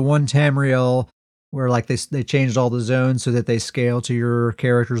before the one Tamriel, where like they changed all the zones so that they scale to your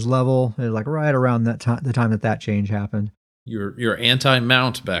character's level. It was like right around that time, the time that change happened. You're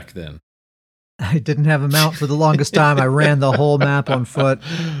anti-mount back then. I didn't have a mount for the longest time. I ran the whole map on foot.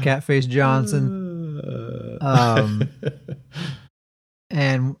 Catface Johnson.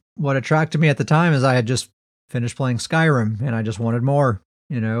 And what attracted me at the time is I had just finished playing Skyrim and I just wanted more,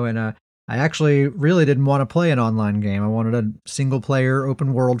 and I actually really didn't want to play an online game. I wanted a single player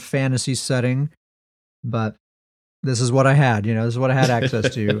open world fantasy setting, but this is what I had, this is what I had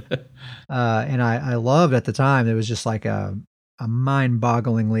access to. And I loved at the time, it was just like a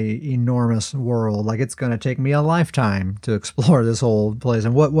mind-bogglingly enormous world. Like it's going to take me a lifetime to explore this whole place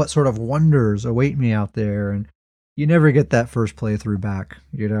and what sort of wonders await me out there. And you never get that first playthrough back,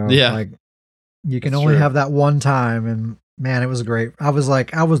 Yeah. Like you can only have that one time, and man, it was great. I was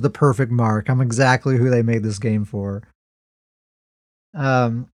the perfect mark. I'm exactly who they made this game for.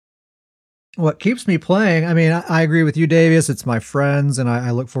 What keeps me playing? I mean, I agree with you, Davius. It's my friends, and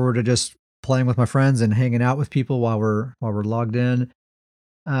I look forward to just playing with my friends and hanging out with people while we're logged in.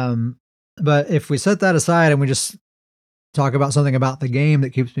 But if we set that aside and we just talk about something about the game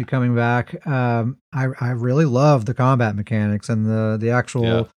that keeps me coming back, I really love the combat mechanics and the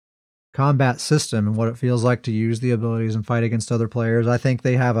actual combat system and what it feels like to use the abilities and fight against other players. I think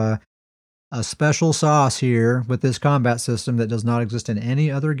they have a special sauce here with this combat system that does not exist in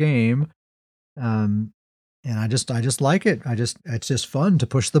any other game. And I just like it. It's just fun to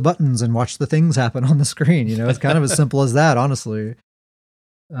push the buttons and watch the things happen on the screen. It's kind of as simple as that, honestly.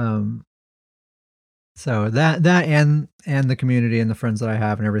 So that and the community and the friends that I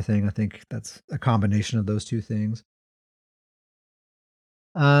have and everything, I think that's a combination of those two things.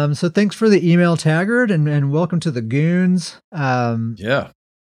 So thanks for the email, Taggart, and welcome to the Goons. Yeah.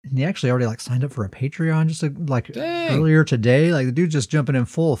 And he actually already signed up for a Patreon just Dang. earlier today. Like the dude's just jumping in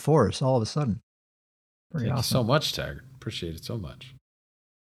full force all of a sudden. Pretty Thank awesome. You so much, Taggart. Appreciate it so much.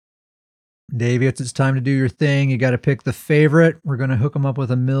 Dave, it's time to do your thing. You got to pick the favorite. We're going to hook them up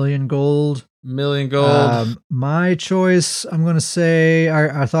with 1,000,000 gold. 1,000,000 gold. My choice, I'm going to say,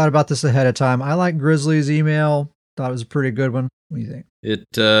 I thought about this ahead of time. I like Grizzly's email. Thought it was a pretty good one. What do you think? It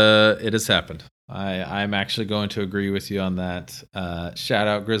has happened. I'm actually going to agree with you on that. Shout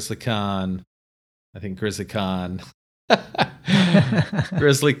out Grizzly Khan. I think Grizzly Khan.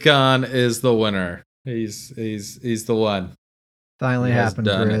 Grizzly Khan is the winner. He's the one. Finally happened,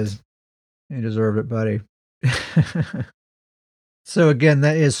 Grizz. You deserved it, buddy. So again,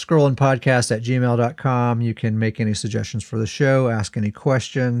 that is scrollingpodcast@gmail.com. You can make any suggestions for the show, ask any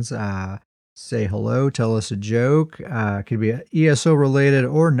questions, say hello, tell us a joke. It could be ESO related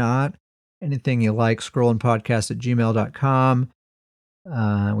or not. Anything you like, scrollingpodcast@gmail.com.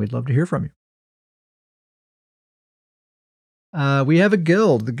 We'd love to hear from you. We have a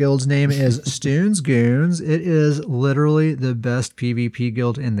guild. The guild's name is Stoon's Goons. It is literally the best PvP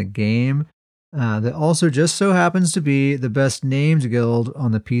guild in the game. That also just so happens to be the best named guild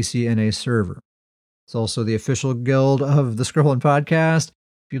on the PCNA server. It's also the official guild of the Scrolling Podcast.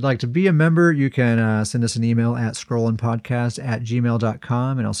 If you'd like to be a member, you can send us an email at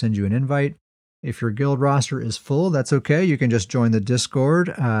scrollandpodcast@gmail.com, and I'll send you an invite. If your guild roster is full, that's okay. You can just join the Discord.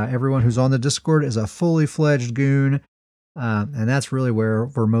 Everyone who's on the Discord is a fully fledged goon, and that's really where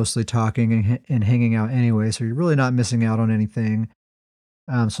we're mostly talking and hanging out anyway, so you're really not missing out on anything.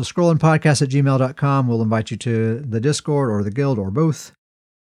 So scrollandpodcast@gmail.com will invite you to the Discord or the guild or both.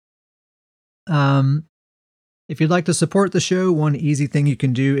 If you'd like to support the show, one easy thing you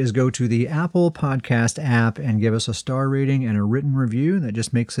can do is go to the Apple Podcast app and give us a star rating and a written review. That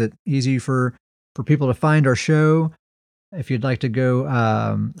just makes it easy for people to find our show. If you'd like to go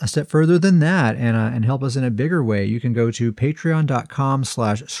a step further than that and help us in a bigger way, you can go to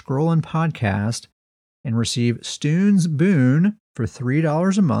patreon.com/scrollandpodcast and receive Stoon's Boon for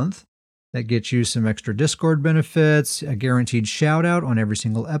 $3 a month. That gets you some extra Discord benefits, a guaranteed shout out on every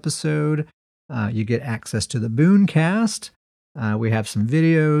single episode. You get access to the Booncast. We have some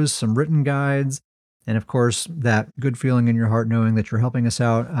videos, some written guides, and of course, that good feeling in your heart knowing that you're helping us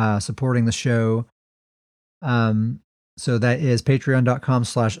out, supporting the show. So that is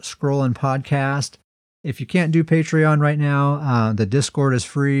patreon.com/scrollandpodcast. If you can't do Patreon right now, the Discord is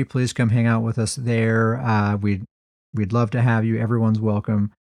free. Please come hang out with us there. We'd love to have you. Everyone's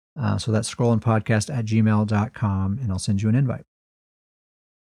welcome. So that's scrollandpodcast@gmail.com, and I'll send you an invite.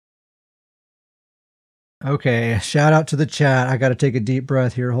 Okay, shout out to the chat. I got to take a deep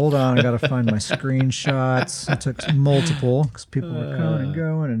breath here. Hold on, I got to find my screenshots. I took multiple because people were coming and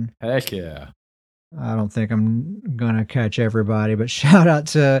going. And heck yeah. I don't think I'm gonna catch everybody, but shout out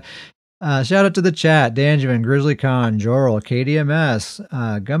to the chat: Danjamin, Grizzly Khan, Jorl, KDMS,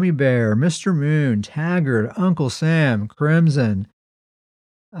 Gummy Bear, Mr. Moon, Taggart, Uncle Sam, Crimson.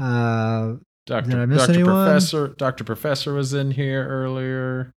 Did I miss anyone? Dr. Professor was in here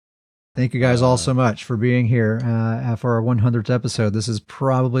earlier. Thank you guys all so much for being here for our 100th episode. This is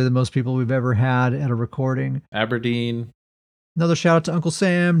probably the most people we've ever had at a recording. Aberdeen. Another shout out to Uncle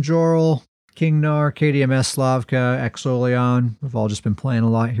Sam, Jorl, King Nar, KDMS, Slavka, Exolion. We've all just been playing a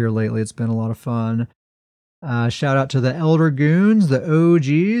lot here lately. It's been a lot of fun. Shout out to the Elder Goons, the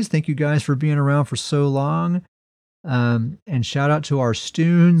OGs. Thank you guys for being around for so long. And shout out to our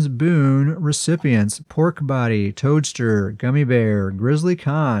Stoon's Boon recipients: Pork Body, Toadster, Gummy Bear, Grizzly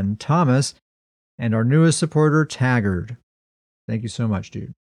Khan, Thomas, and our newest supporter, Taggart. Thank you so much,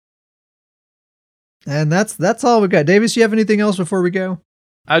 dude. And that's all we got. Davis, you have anything else before we go?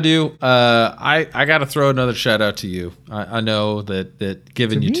 I do. I got to throw another shout out to you. I know that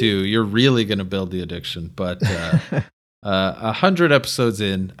given you two, you're really going to build the addiction, but 100 episodes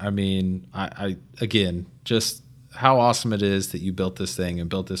in, I mean, I again, just how awesome it is that you built this thing and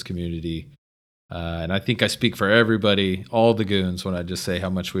built this community. And I think I speak for everybody, all the goons, when I just say how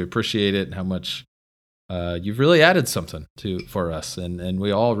much we appreciate it and how much you've really added something for us. And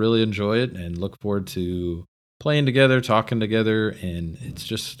we all really enjoy it and look forward to playing together, talking together. And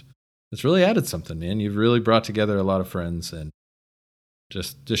it's really added something, man. You've really brought together a lot of friends, and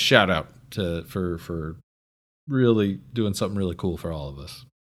just shout out for really doing something really cool for all of us.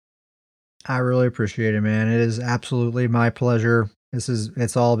 I really appreciate it, man. It is absolutely my pleasure.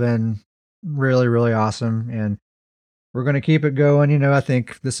 It's all been really, really awesome, and we're going to keep it going. You know, I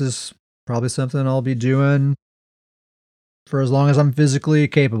think this is probably something I'll be doing for as long as I'm physically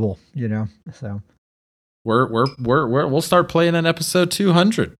capable, you know, so. We'll start playing in episode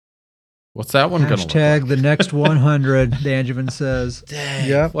 200. What's that one going to look like? The next 100, Danjamin says. Dang.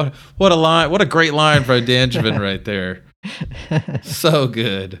 Yep. What a line. What a great line from Danjamin right there. So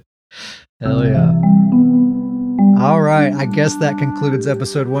good. Hell yeah. All right. I guess that concludes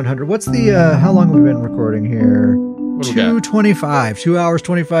episode 100. What's the, how long have we been recording here? 2:25. 2 hours,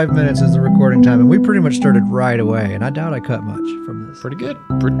 25 minutes is the recording time. And we pretty much started right away. And I doubt I cut much from this. Pretty good.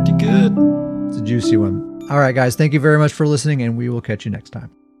 Pretty good. It's a juicy one. All right, guys. Thank you very much for listening, and we will catch you next time.